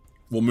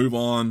we'll move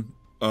on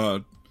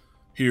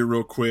here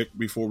real quick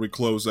before we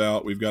close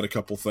out. We've got a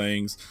couple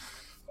things.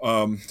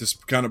 This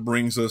kind of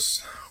brings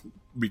us,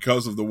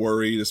 because of the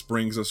worry, this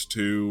brings us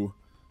to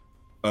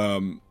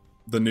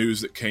the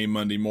news that came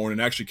Monday morning.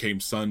 Actually came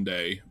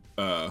Sunday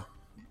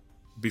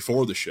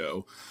before the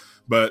show,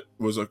 but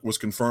was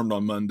confirmed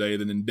on Monday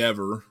that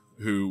Endeavor,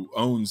 who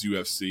owns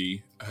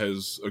UFC,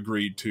 has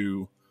agreed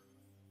to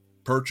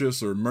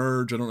purchase or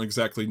merge. I don't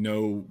exactly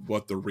know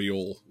what the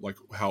real,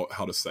 how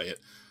to say it.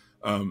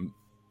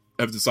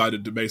 Have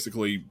decided to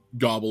basically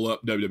gobble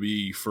up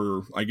WWE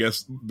for, I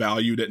guess,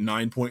 valued at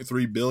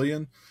 $9.3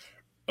 billion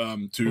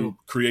to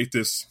create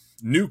this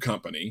new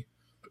company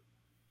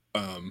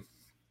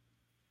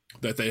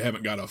that they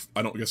haven't got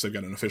I don't guess they've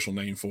got an official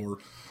name for,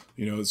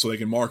 so they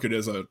can market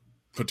as a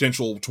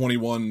potential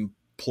 $21+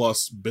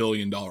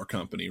 billion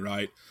company,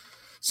 right?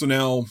 So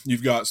now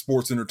you've got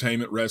sports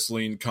entertainment,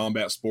 wrestling,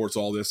 combat sports,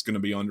 all this going to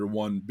be under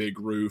one big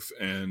roof,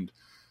 and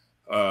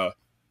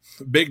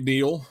big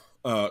deal,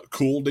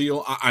 cool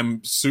deal.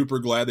 I'm super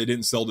glad they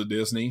didn't sell to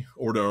Disney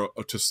or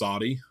to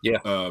Saudi.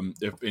 Yeah.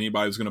 If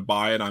anybody was going to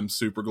buy it, I'm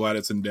super glad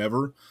it's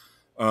Endeavor.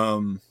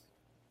 They're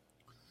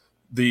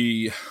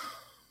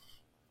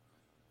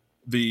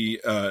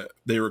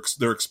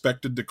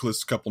expected to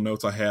close. A couple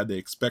notes I had. They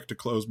expect to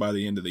close by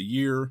the end of the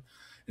year.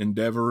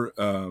 Endeavor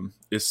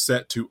is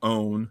set to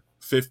own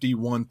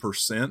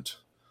 51%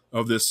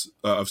 of this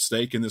of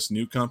stake in this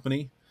new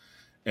company,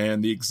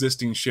 and the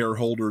existing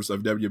shareholders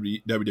of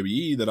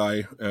WWE that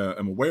I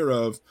am aware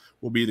of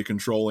will be the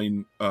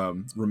controlling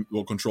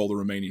will control the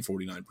remaining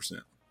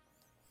 49%.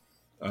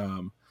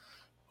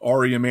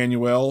 Ari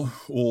Emanuel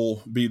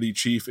will be the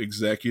chief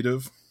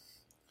executive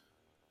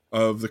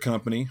of the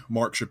company.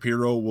 Mark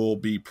Shapiro will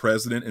be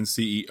president and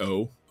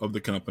CEO of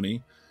the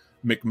company.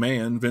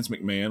 Vince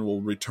McMahon,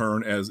 will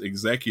return as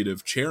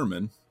executive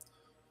chairman.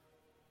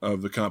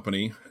 of the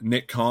company.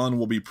 Nick Khan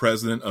will be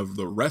president of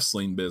the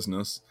wrestling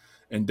business,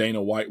 and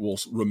Dana White will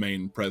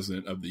remain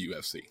president of the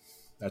UFC.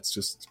 That's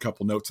just a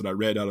couple notes that I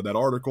read out of that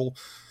article.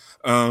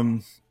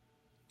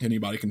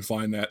 Anybody can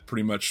find that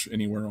pretty much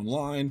anywhere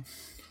online.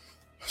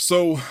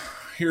 So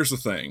here's the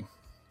thing.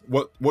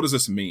 What does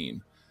this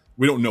mean?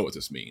 We don't know what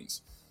this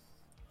means.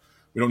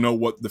 We don't know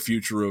what the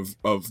future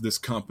of this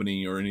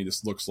company or any of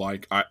this looks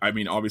like. I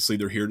mean, obviously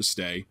they're here to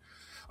stay.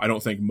 I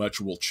don't think much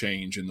will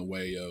change in the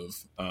way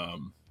of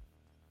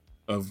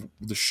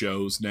the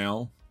shows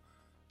now.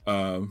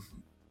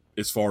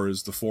 As far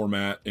as the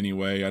format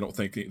anyway, I don't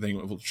think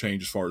anything will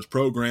change as far as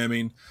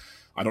programming.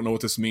 I don't know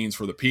what this means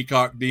for the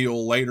Peacock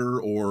deal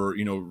later, or,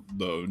 you know,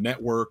 the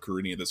network or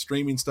any of the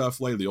streaming stuff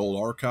later, the old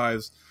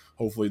archives.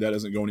 Hopefully that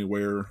doesn't go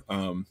anywhere.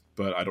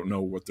 But I don't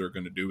know what they're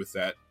going to do with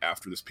that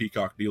after this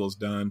Peacock deal is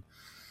done.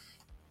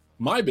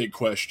 My big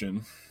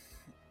question,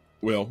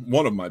 well,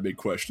 one of my big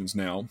questions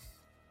now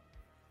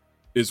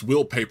is,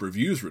 will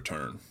pay-per-views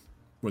return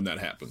when that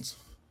happens?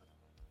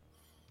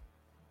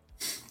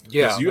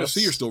 Yeah.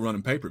 UFC are still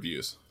running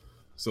pay-per-views.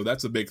 So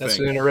that's a big thing. That's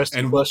an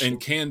interesting question.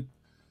 And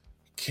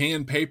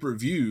can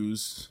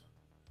pay-per-views,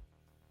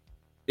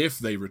 if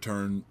they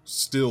return,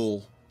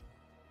 still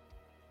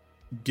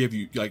give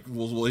you, like,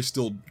 will they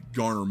still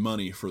garner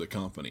money for the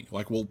company?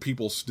 Like, will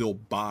people still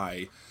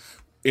buy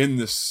in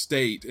this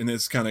state? And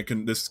this kind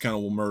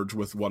of will merge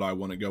with what I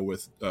want to go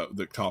with,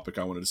 the topic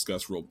I want to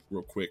discuss real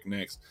quick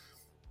next.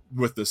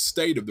 With the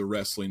state of the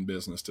wrestling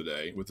business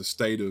today, with the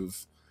state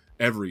of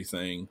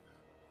everything,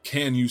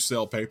 can you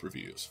sell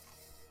pay-per-views?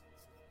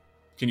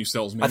 Can you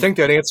sell as many? I think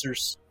that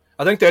answers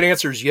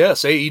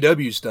yes.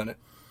 AEW's done it.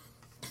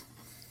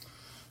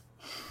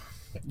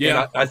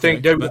 Yeah, I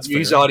think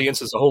WWE's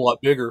audience is a whole lot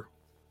bigger.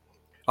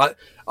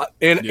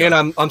 And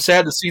I'm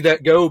sad to see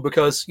that go,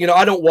 because, you know,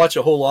 I don't watch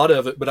a whole lot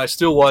of it, but I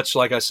still watch,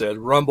 like I said,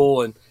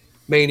 Rumble and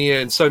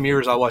Mania, and some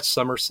years I watch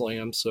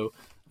SummerSlam. So,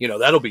 you know,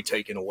 that'll be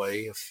taken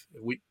away. If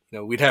we'd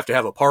have to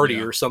have a party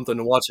or something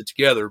to watch it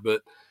together.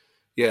 But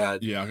yeah,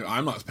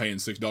 I'm not paying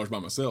 $6 by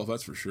myself.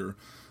 That's for sure.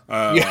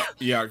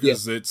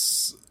 Because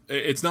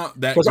it's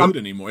not that good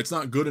anymore. It's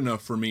not good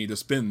enough for me to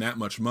spend that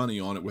much money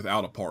on it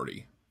without a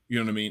party. You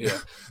know what I mean? Yeah.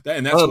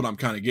 And that's what I'm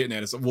kind of getting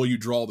at, is, will you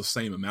draw the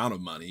same amount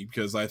of money?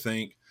 Because I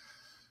think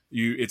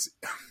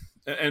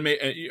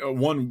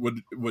one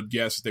would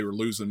guess they were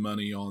losing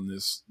money on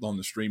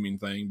the streaming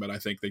thing, but I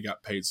think they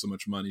got paid so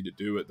much money to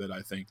do it that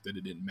I think that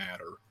it didn't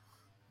matter.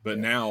 But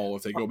now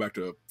if they go back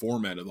to a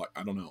format of, like,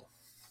 I don't know.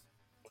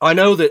 I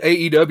know that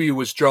AEW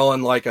was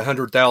drawing like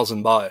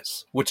 100,000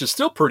 buys, which is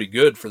still pretty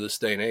good for this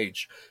day and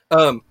age.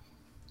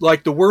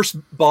 Like the worst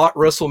bought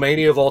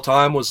WrestleMania of all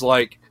time was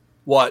like,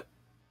 what,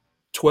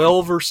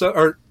 12 or so,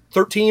 or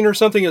 13 or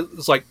something. It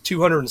was like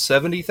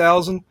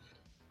 270,000.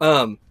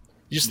 You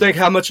just think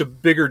how much a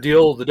bigger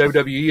deal the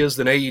WWE is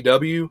than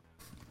AEW.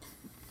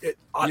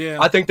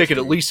 I think they could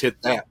at least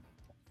hit that.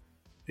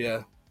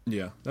 Yeah.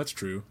 Yeah, that's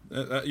true.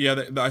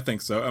 I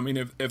think so. I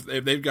mean, if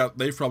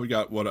they've probably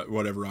got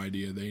whatever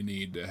idea they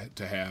need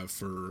to have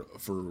for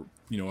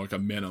you know, like a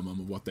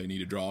minimum of what they need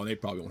to draw, and they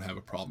probably won't have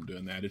a problem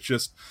doing that. It's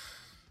just,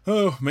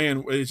 oh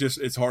man,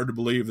 it's hard to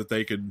believe that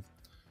they could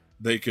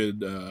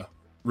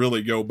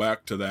really go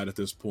back to that at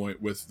this point.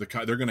 With they're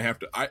going to have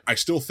to. I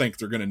still think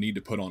they're going to need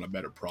to put on a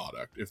better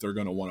product if they're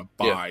going to want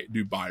to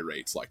do buy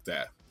rates like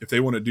that. Because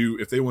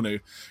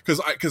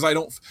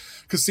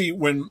see,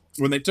 when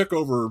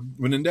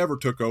Endeavor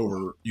took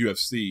over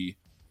UFC,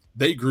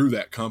 they grew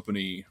that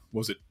company.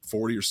 Was it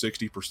 40 or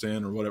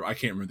 60% or whatever? I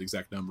can't remember the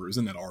exact number. It's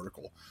in that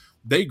article.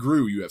 They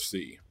grew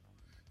UFC.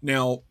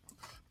 Now,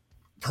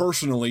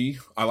 personally,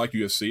 I like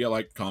UFC. I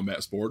like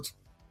combat sports.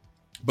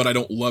 But I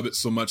don't love it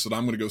so much that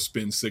I'm going to go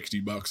spend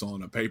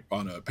 $60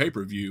 on a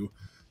pay-per-view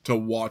to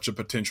watch a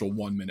potential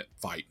 1-minute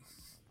fight.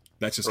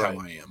 That's just how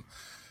I am.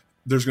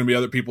 There's going to be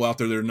other people out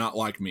there that are not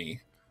like me.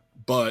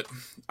 But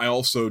I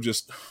also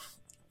just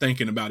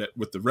thinking about it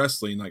with the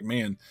wrestling, like,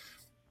 man,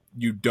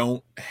 you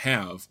don't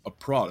have a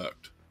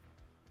product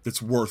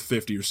that's worth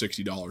 $50 or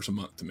 $60 a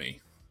month to me.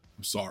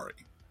 I'm sorry.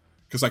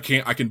 Because I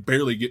can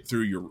barely get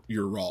through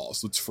your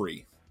Raws. It's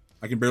free.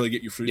 I can barely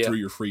get you through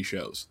your free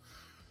shows.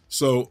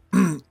 So,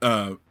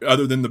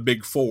 other than the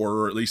big four,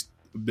 or at least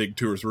the big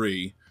two or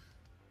three,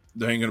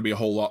 there ain't going to be a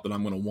whole lot that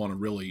I'm going to want to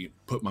really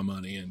put my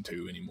money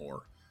into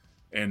anymore.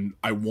 And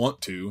I want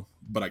to,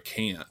 but I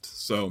can't.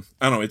 So,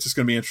 I don't know. It's just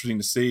going to be interesting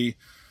to see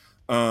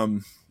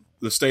the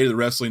state of the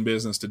wrestling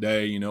business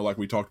today. You know, like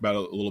we talked about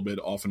it a little bit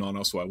off and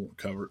on, so I won't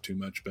cover it too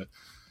much. But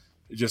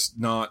it's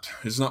not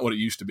what it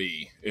used to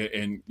be.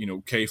 And, you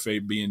know,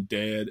 kayfabe being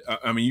dead.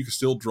 I mean, you can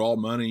still draw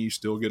money. You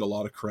still get a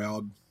lot of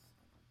crowds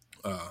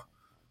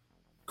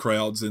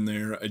in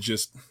there. They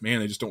just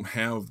don't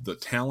have the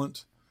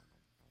talent.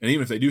 And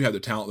even if they do have the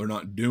talent, they're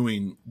not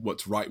doing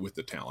what's right with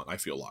the talent, I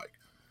feel like.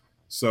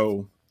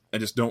 So I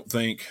just don't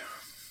think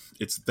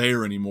it's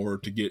there anymore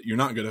to get. You're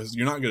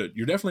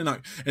definitely not.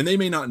 And they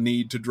may not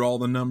need to draw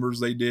the numbers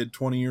they did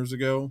 20 years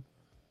ago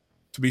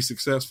to be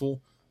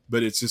successful,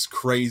 but it's just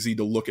crazy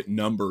to look at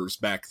numbers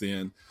back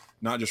then,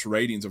 not just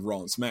ratings of Raw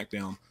and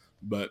SmackDown,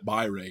 but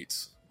buy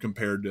rates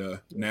compared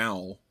to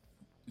now,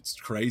 it's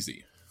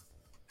crazy.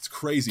 It's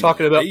crazy.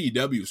 Talking low. about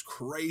AEW is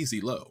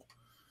crazy low.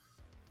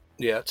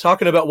 Yeah,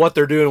 talking about what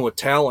they're doing with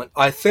talent,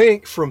 I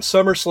think from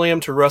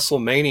SummerSlam to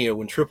WrestleMania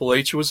when Triple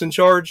H was in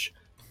charge,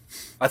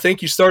 I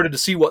think you started to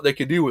see what they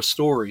could do with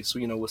stories,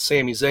 with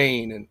Sami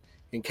Zayn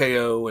and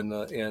KO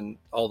and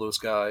all those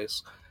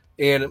guys.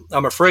 And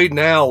I'm afraid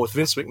now with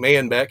Vince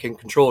McMahon back in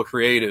control of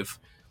creative,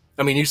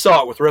 I mean, you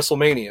saw it with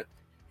WrestleMania.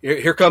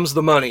 Here comes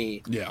the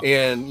money,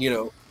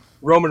 and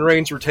Roman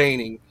Reigns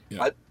retaining.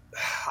 Yeah.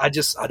 I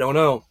don't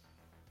know.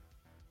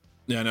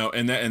 Yeah, no,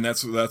 and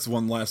that's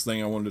one last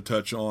thing I wanted to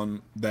touch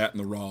on, that and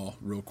the Raw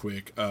real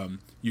quick.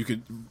 He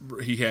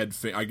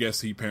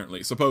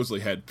supposedly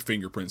had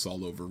fingerprints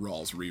all over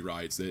Raw's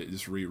rewrites. They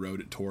just rewrote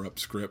it, tore up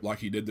script like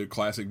he did the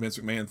classic Vince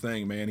McMahon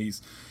thing. Man,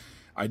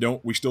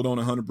 we still don't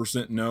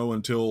 100% know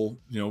until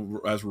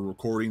as we're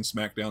recording.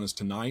 SmackDown is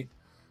tonight.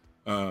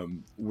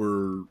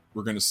 We're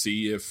going to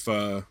see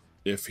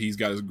if he's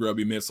got his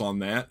grubby mitts on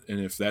that, and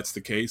if that's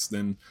the case,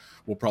 then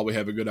we'll probably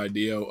have a good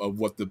idea of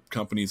what the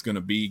company's going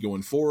to be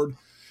going forward.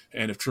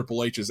 And if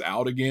Triple H is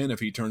out again,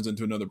 if he turns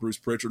into another Bruce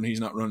Pritchard and he's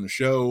not running the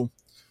show,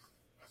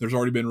 there's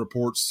already been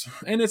reports,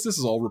 and this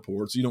is all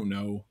reports. You don't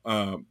know.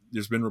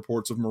 There's been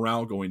reports of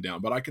morale going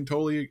down, but I can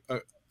totally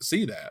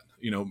see that.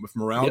 If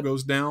morale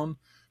goes down,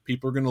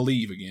 people are going to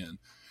leave again,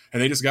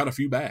 and they just got a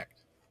few back.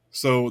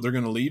 So they're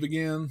going to leave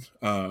again.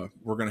 We're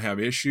going to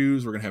have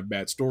issues. We're going to have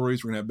bad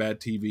stories. We're going to have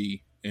bad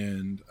TV.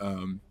 And,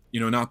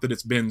 not that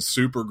it's been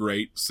super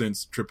great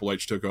since Triple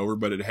H took over,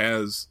 but it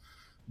has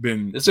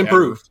been. It's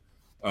improved.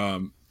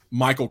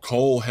 Michael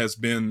Cole has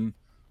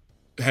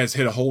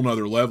hit a whole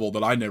nother level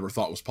that I never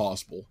thought was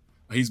possible.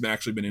 He's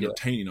actually been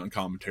entertaining on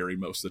commentary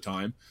most of the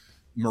time.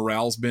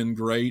 Morale's been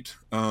great.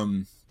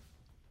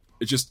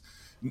 It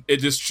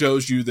just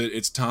shows you that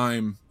it's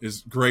time,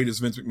 as great as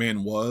Vince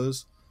McMahon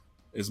was,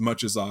 as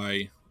much as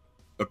I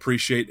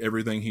appreciate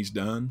everything he's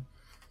done,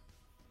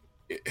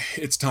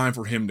 it's time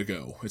for him to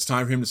go. It's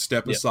time for him to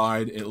step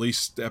aside, at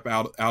least step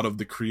out of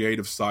the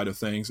creative side of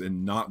things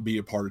and not be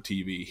a part of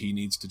TV. He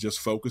needs to just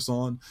focus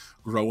on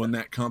growing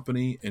that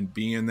company and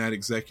being that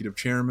executive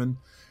chairman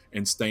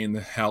and staying the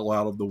hell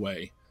out of the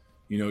way.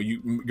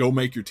 You go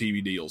make your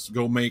TV deals,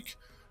 go make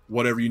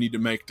whatever you need to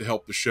make to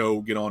help the show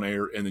get on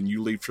air, and then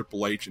you leave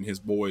Triple H and his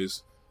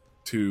boys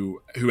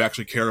who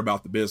actually care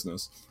about the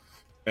business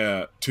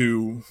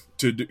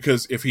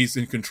because if he's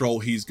in control,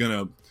 he's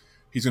gonna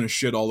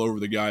shit all over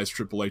the guys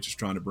Triple H is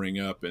trying to bring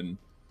up, and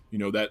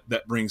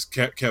that brings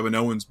Kevin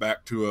Owens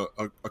back to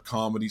a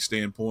comedy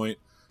standpoint.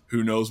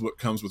 Who knows what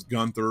comes with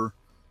Gunther?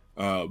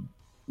 Some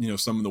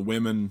of the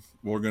women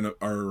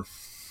who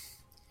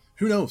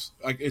knows?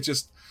 Like, it's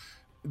just,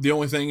 the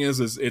only thing is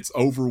it's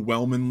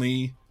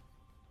overwhelmingly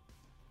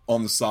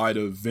on the side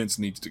of Vince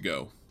needs to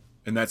go,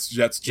 and that's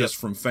just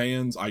from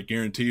fans. I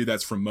guarantee you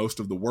that's from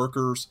most of the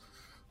workers.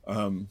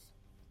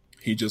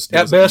 He just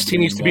at best he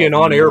needs to be an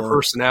on-air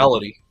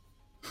personality.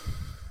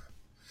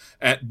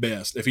 At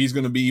best, if he's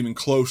going to be even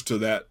close to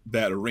that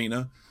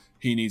arena,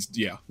 he needs.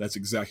 Yeah, that's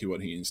exactly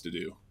what he needs to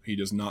do. He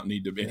does not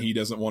need to, and he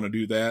doesn't want to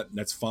do that. And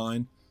that's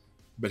fine,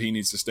 but he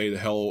needs to stay the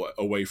hell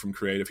away from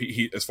creative.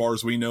 He as far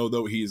as we know,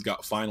 though, he's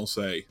got final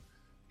say.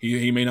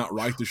 He may not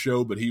write the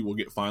show, but he will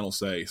get final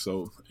say.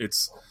 So it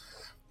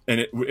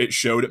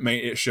showed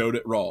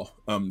at Raw.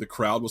 The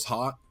crowd was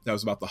hot. That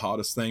was about the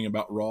hottest thing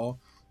about Raw.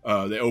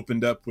 They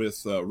opened up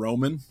with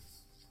Roman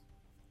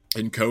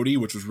and Cody,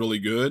 which was really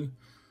good.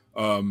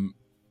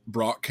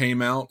 Brock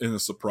came out in a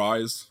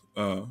surprise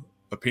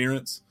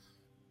appearance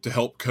to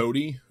help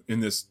Cody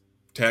in this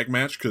tag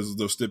match because of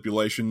the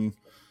stipulation.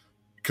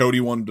 Cody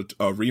wanted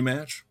a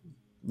rematch.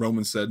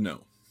 Roman said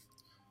no.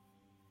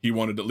 He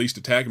wanted at least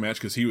a tag match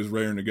because he was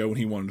raring to go and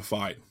he wanted to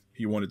fight.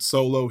 He wanted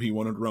Solo. He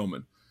wanted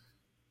Roman.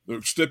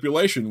 The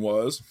stipulation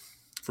was,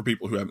 for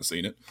people who haven't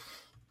seen it,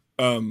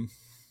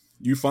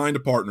 you find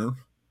a partner,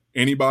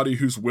 anybody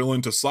who's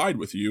willing to side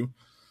with you,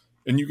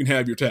 and you can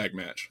have your tag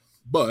match.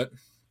 But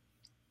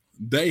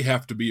they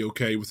have to be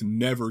okay with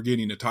never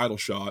getting a title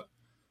shot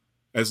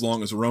as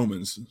long as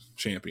Roman's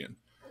champion.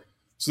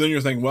 So then you're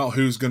thinking, well,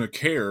 who's going to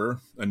care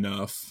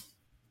enough?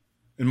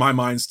 In my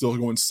mind, still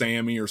going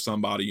Sammy or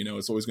somebody,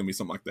 it's always going to be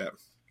something like that.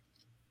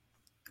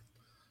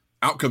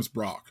 Out comes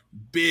Brock.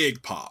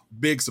 Big pop,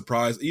 big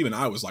surprise. Even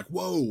I was like,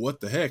 whoa, what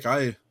the heck?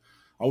 I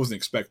wasn't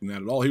expecting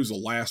that at all. He was the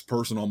last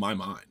person on my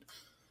mind.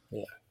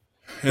 Yeah.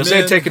 And they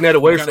had taken that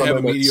away from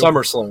him at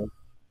SummerSlam.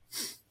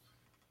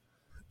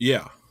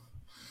 Yeah.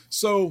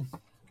 So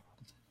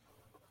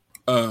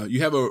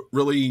you have a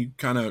really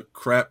kind of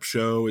crap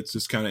show. It's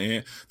just kind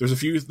of there's a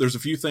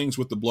few things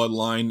with the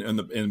bloodline and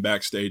the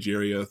backstage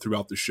area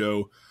throughout the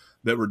show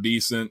that were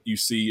decent. You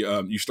see,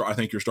 I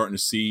think you're starting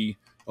to see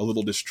a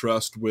little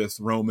distrust with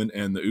Roman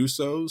and the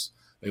Usos.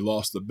 They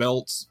lost the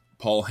belts.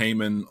 Paul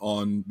Heyman,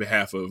 on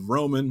behalf of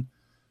Roman,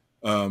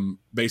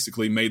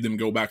 basically made them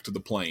go back to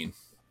the plane.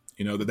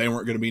 That they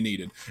weren't going to be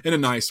needed in a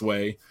nice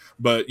way,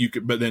 but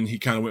then he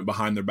kind of went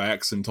behind their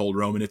backs and told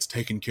Roman it's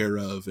taken care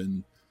of,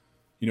 and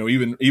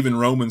even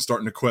Roman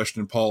starting to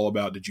question Paul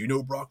about, did you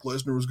know Brock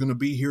Lesnar was going to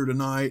be here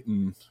tonight?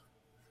 And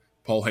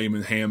Paul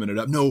Heyman hamming it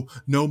up.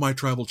 No, my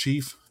tribal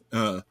chief.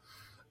 And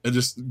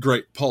just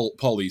great. Paul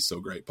Lee's so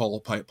great.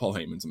 Paul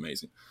Heyman's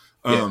amazing.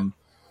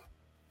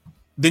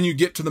 Then you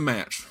get to the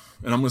match,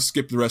 and I'm going to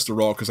skip the rest of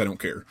Raw because I don't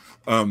care.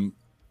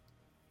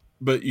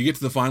 But you get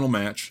to the final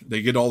match.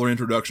 They get all their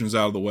introductions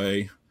out of the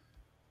way,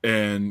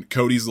 and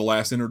Cody's the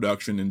last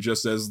introduction. And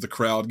just as the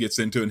crowd gets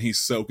into it and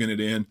he's soaking it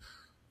in,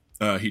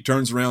 he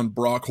turns around,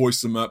 Brock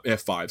hoists him up,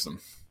 F5s him,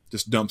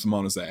 just dumps him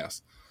on his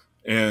ass.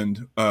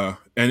 And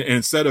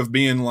instead of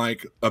being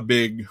like a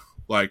big,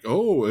 like,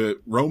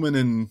 Roman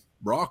and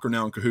Brock are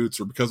now in cahoots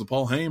or because of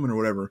Paul Heyman or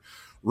whatever,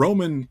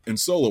 Roman and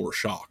Solo were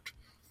shocked.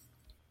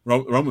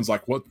 Roman's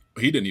like, what?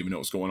 He didn't even know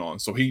what's going on.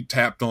 So he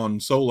tapped on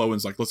Solo and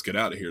was like, let's get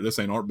out of here. This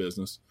ain't our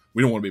business.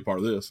 We don't want to be a part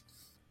of this.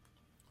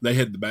 They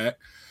head back.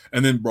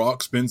 And then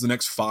Brock spends the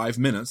next 5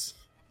 minutes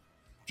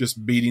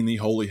just beating the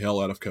holy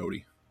hell out of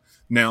Cody.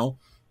 Now,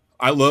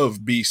 I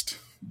love Beast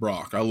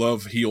Brock. I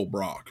love heel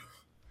Brock.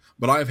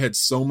 But I've had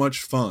so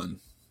much fun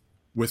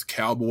with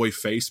Cowboy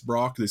Face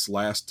Brock this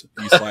last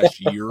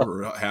year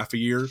or half a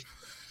year.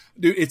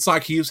 Dude, it's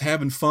like he was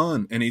having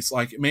fun. And he's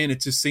like, man, it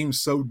just seems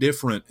so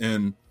different.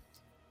 And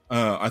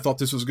I thought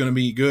this was going to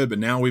be good. But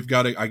now we've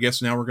got to, I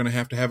guess now we're going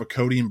to have a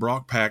Cody and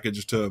Brock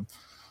package to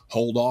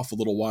hold off a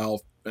little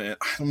while. I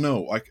don't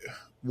know. Like,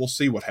 we'll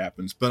see what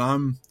happens. But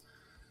I'm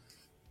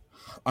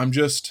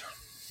just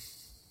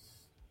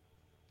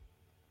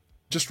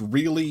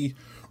really,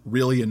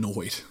 really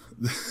annoyed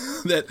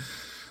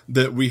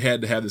that we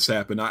had to have this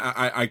happen.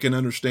 I can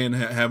understand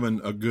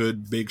having a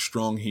good, big,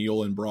 strong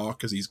heel in Brock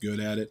because he's good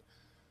at it,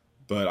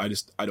 but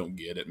I don't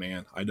get it,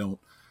 man. I don't.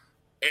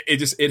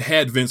 It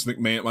had Vince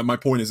McMahon. My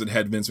point is, it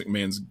had Vince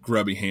McMahon's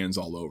grubby hands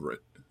all over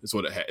it. Is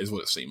what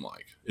it seemed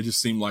like. It just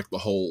seemed like the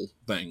whole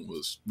thing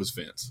was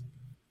Vince,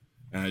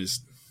 and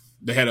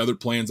they had other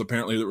plans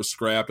apparently that were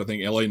scrapped. I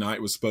think LA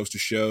Knight was supposed to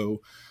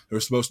show. There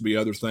were supposed to be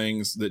other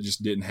things that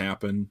just didn't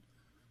happen.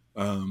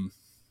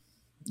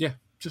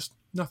 Just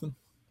nothing.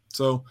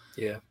 So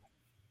yeah,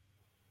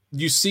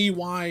 you see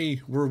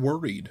why we're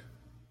worried,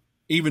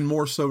 even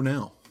more so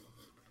now.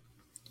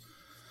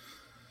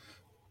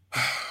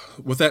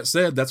 With that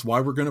said, that's why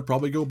we're going to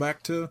probably go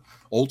back to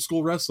old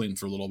school wrestling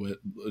for a little bit.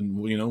 And,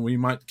 we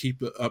might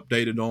keep it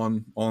updated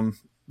on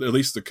at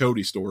least the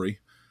Cody story.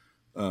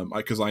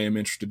 Because I am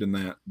interested in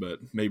that, but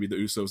maybe the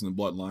Usos and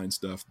the Bloodline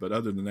stuff. But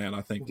other than that,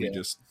 I think we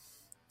just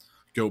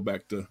go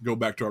back to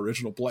our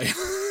original plan.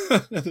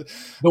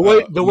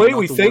 The way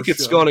we think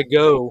it's going to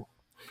go,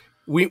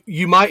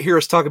 you might hear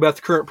us talk about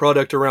the current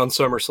product around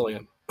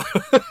SummerSlam.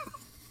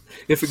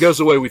 If it goes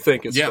the way we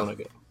think it's going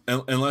to go.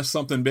 Unless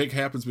something big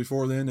happens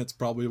before then, it's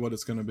probably what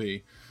it's going to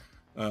be.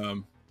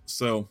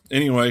 So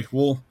anyway,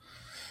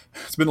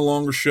 it's been a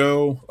longer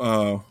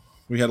show.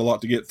 We had a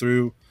lot to get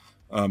through.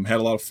 Had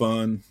a lot of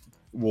fun.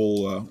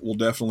 We'll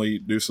definitely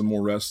do some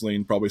more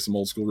wrestling, probably some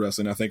old school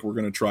wrestling. I think we're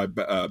going to try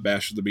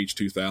Bash of the Beach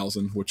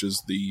 2000, which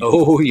is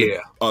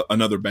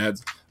another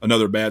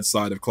bad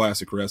side of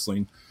classic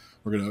wrestling.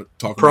 We're going to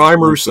talk Prime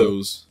about Russo.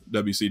 Russo's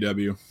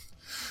WCW.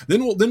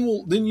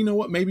 Then you know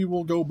what? Maybe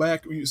we'll go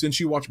back since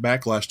you watched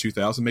Backlash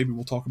 2000. Maybe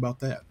we'll talk about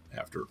that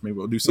after. Maybe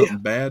we'll do something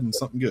bad and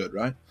something good,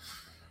 right?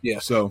 Yeah.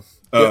 So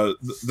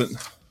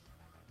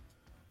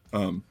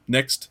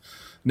next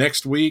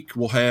week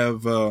we'll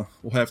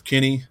have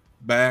Kenny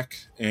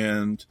back,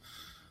 and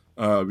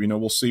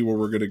we'll see where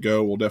we're going to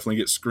go. We'll definitely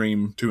get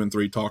Scream 2 and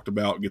 3 talked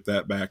about, get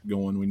that back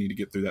going. We need to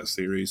get through that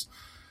series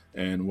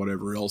and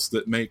whatever else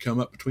that may come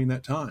up between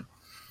that time.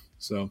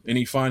 So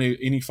any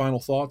final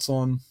thoughts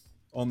on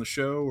the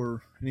show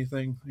or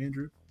anything,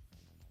 Andrew?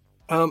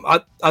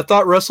 I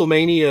thought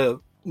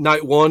WrestleMania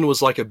night 1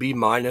 was like a B-.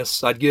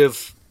 I'd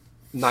give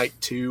night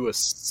 2 a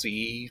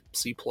C+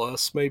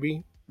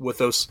 maybe, with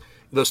those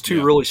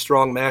two really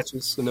strong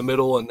matches in the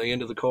middle and the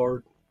end of the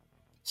card.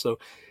 So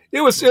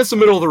it's the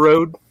middle of the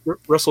road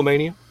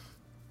WrestleMania.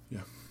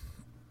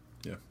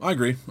 Yeah, I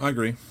agree.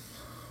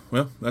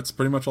 Well, that's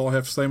pretty much all I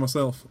have to say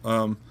myself.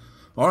 All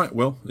right,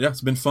 well, yeah, it's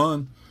been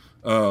fun.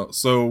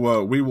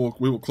 So we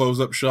will close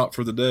up shop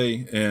for the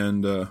day,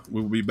 and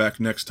we will be back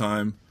next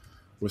time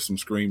with some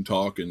Scream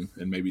talk and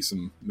maybe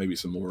some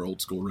more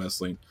old school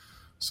wrestling.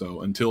 So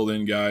until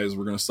then, guys,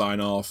 we're going to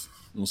sign off.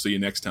 We'll see you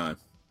next time.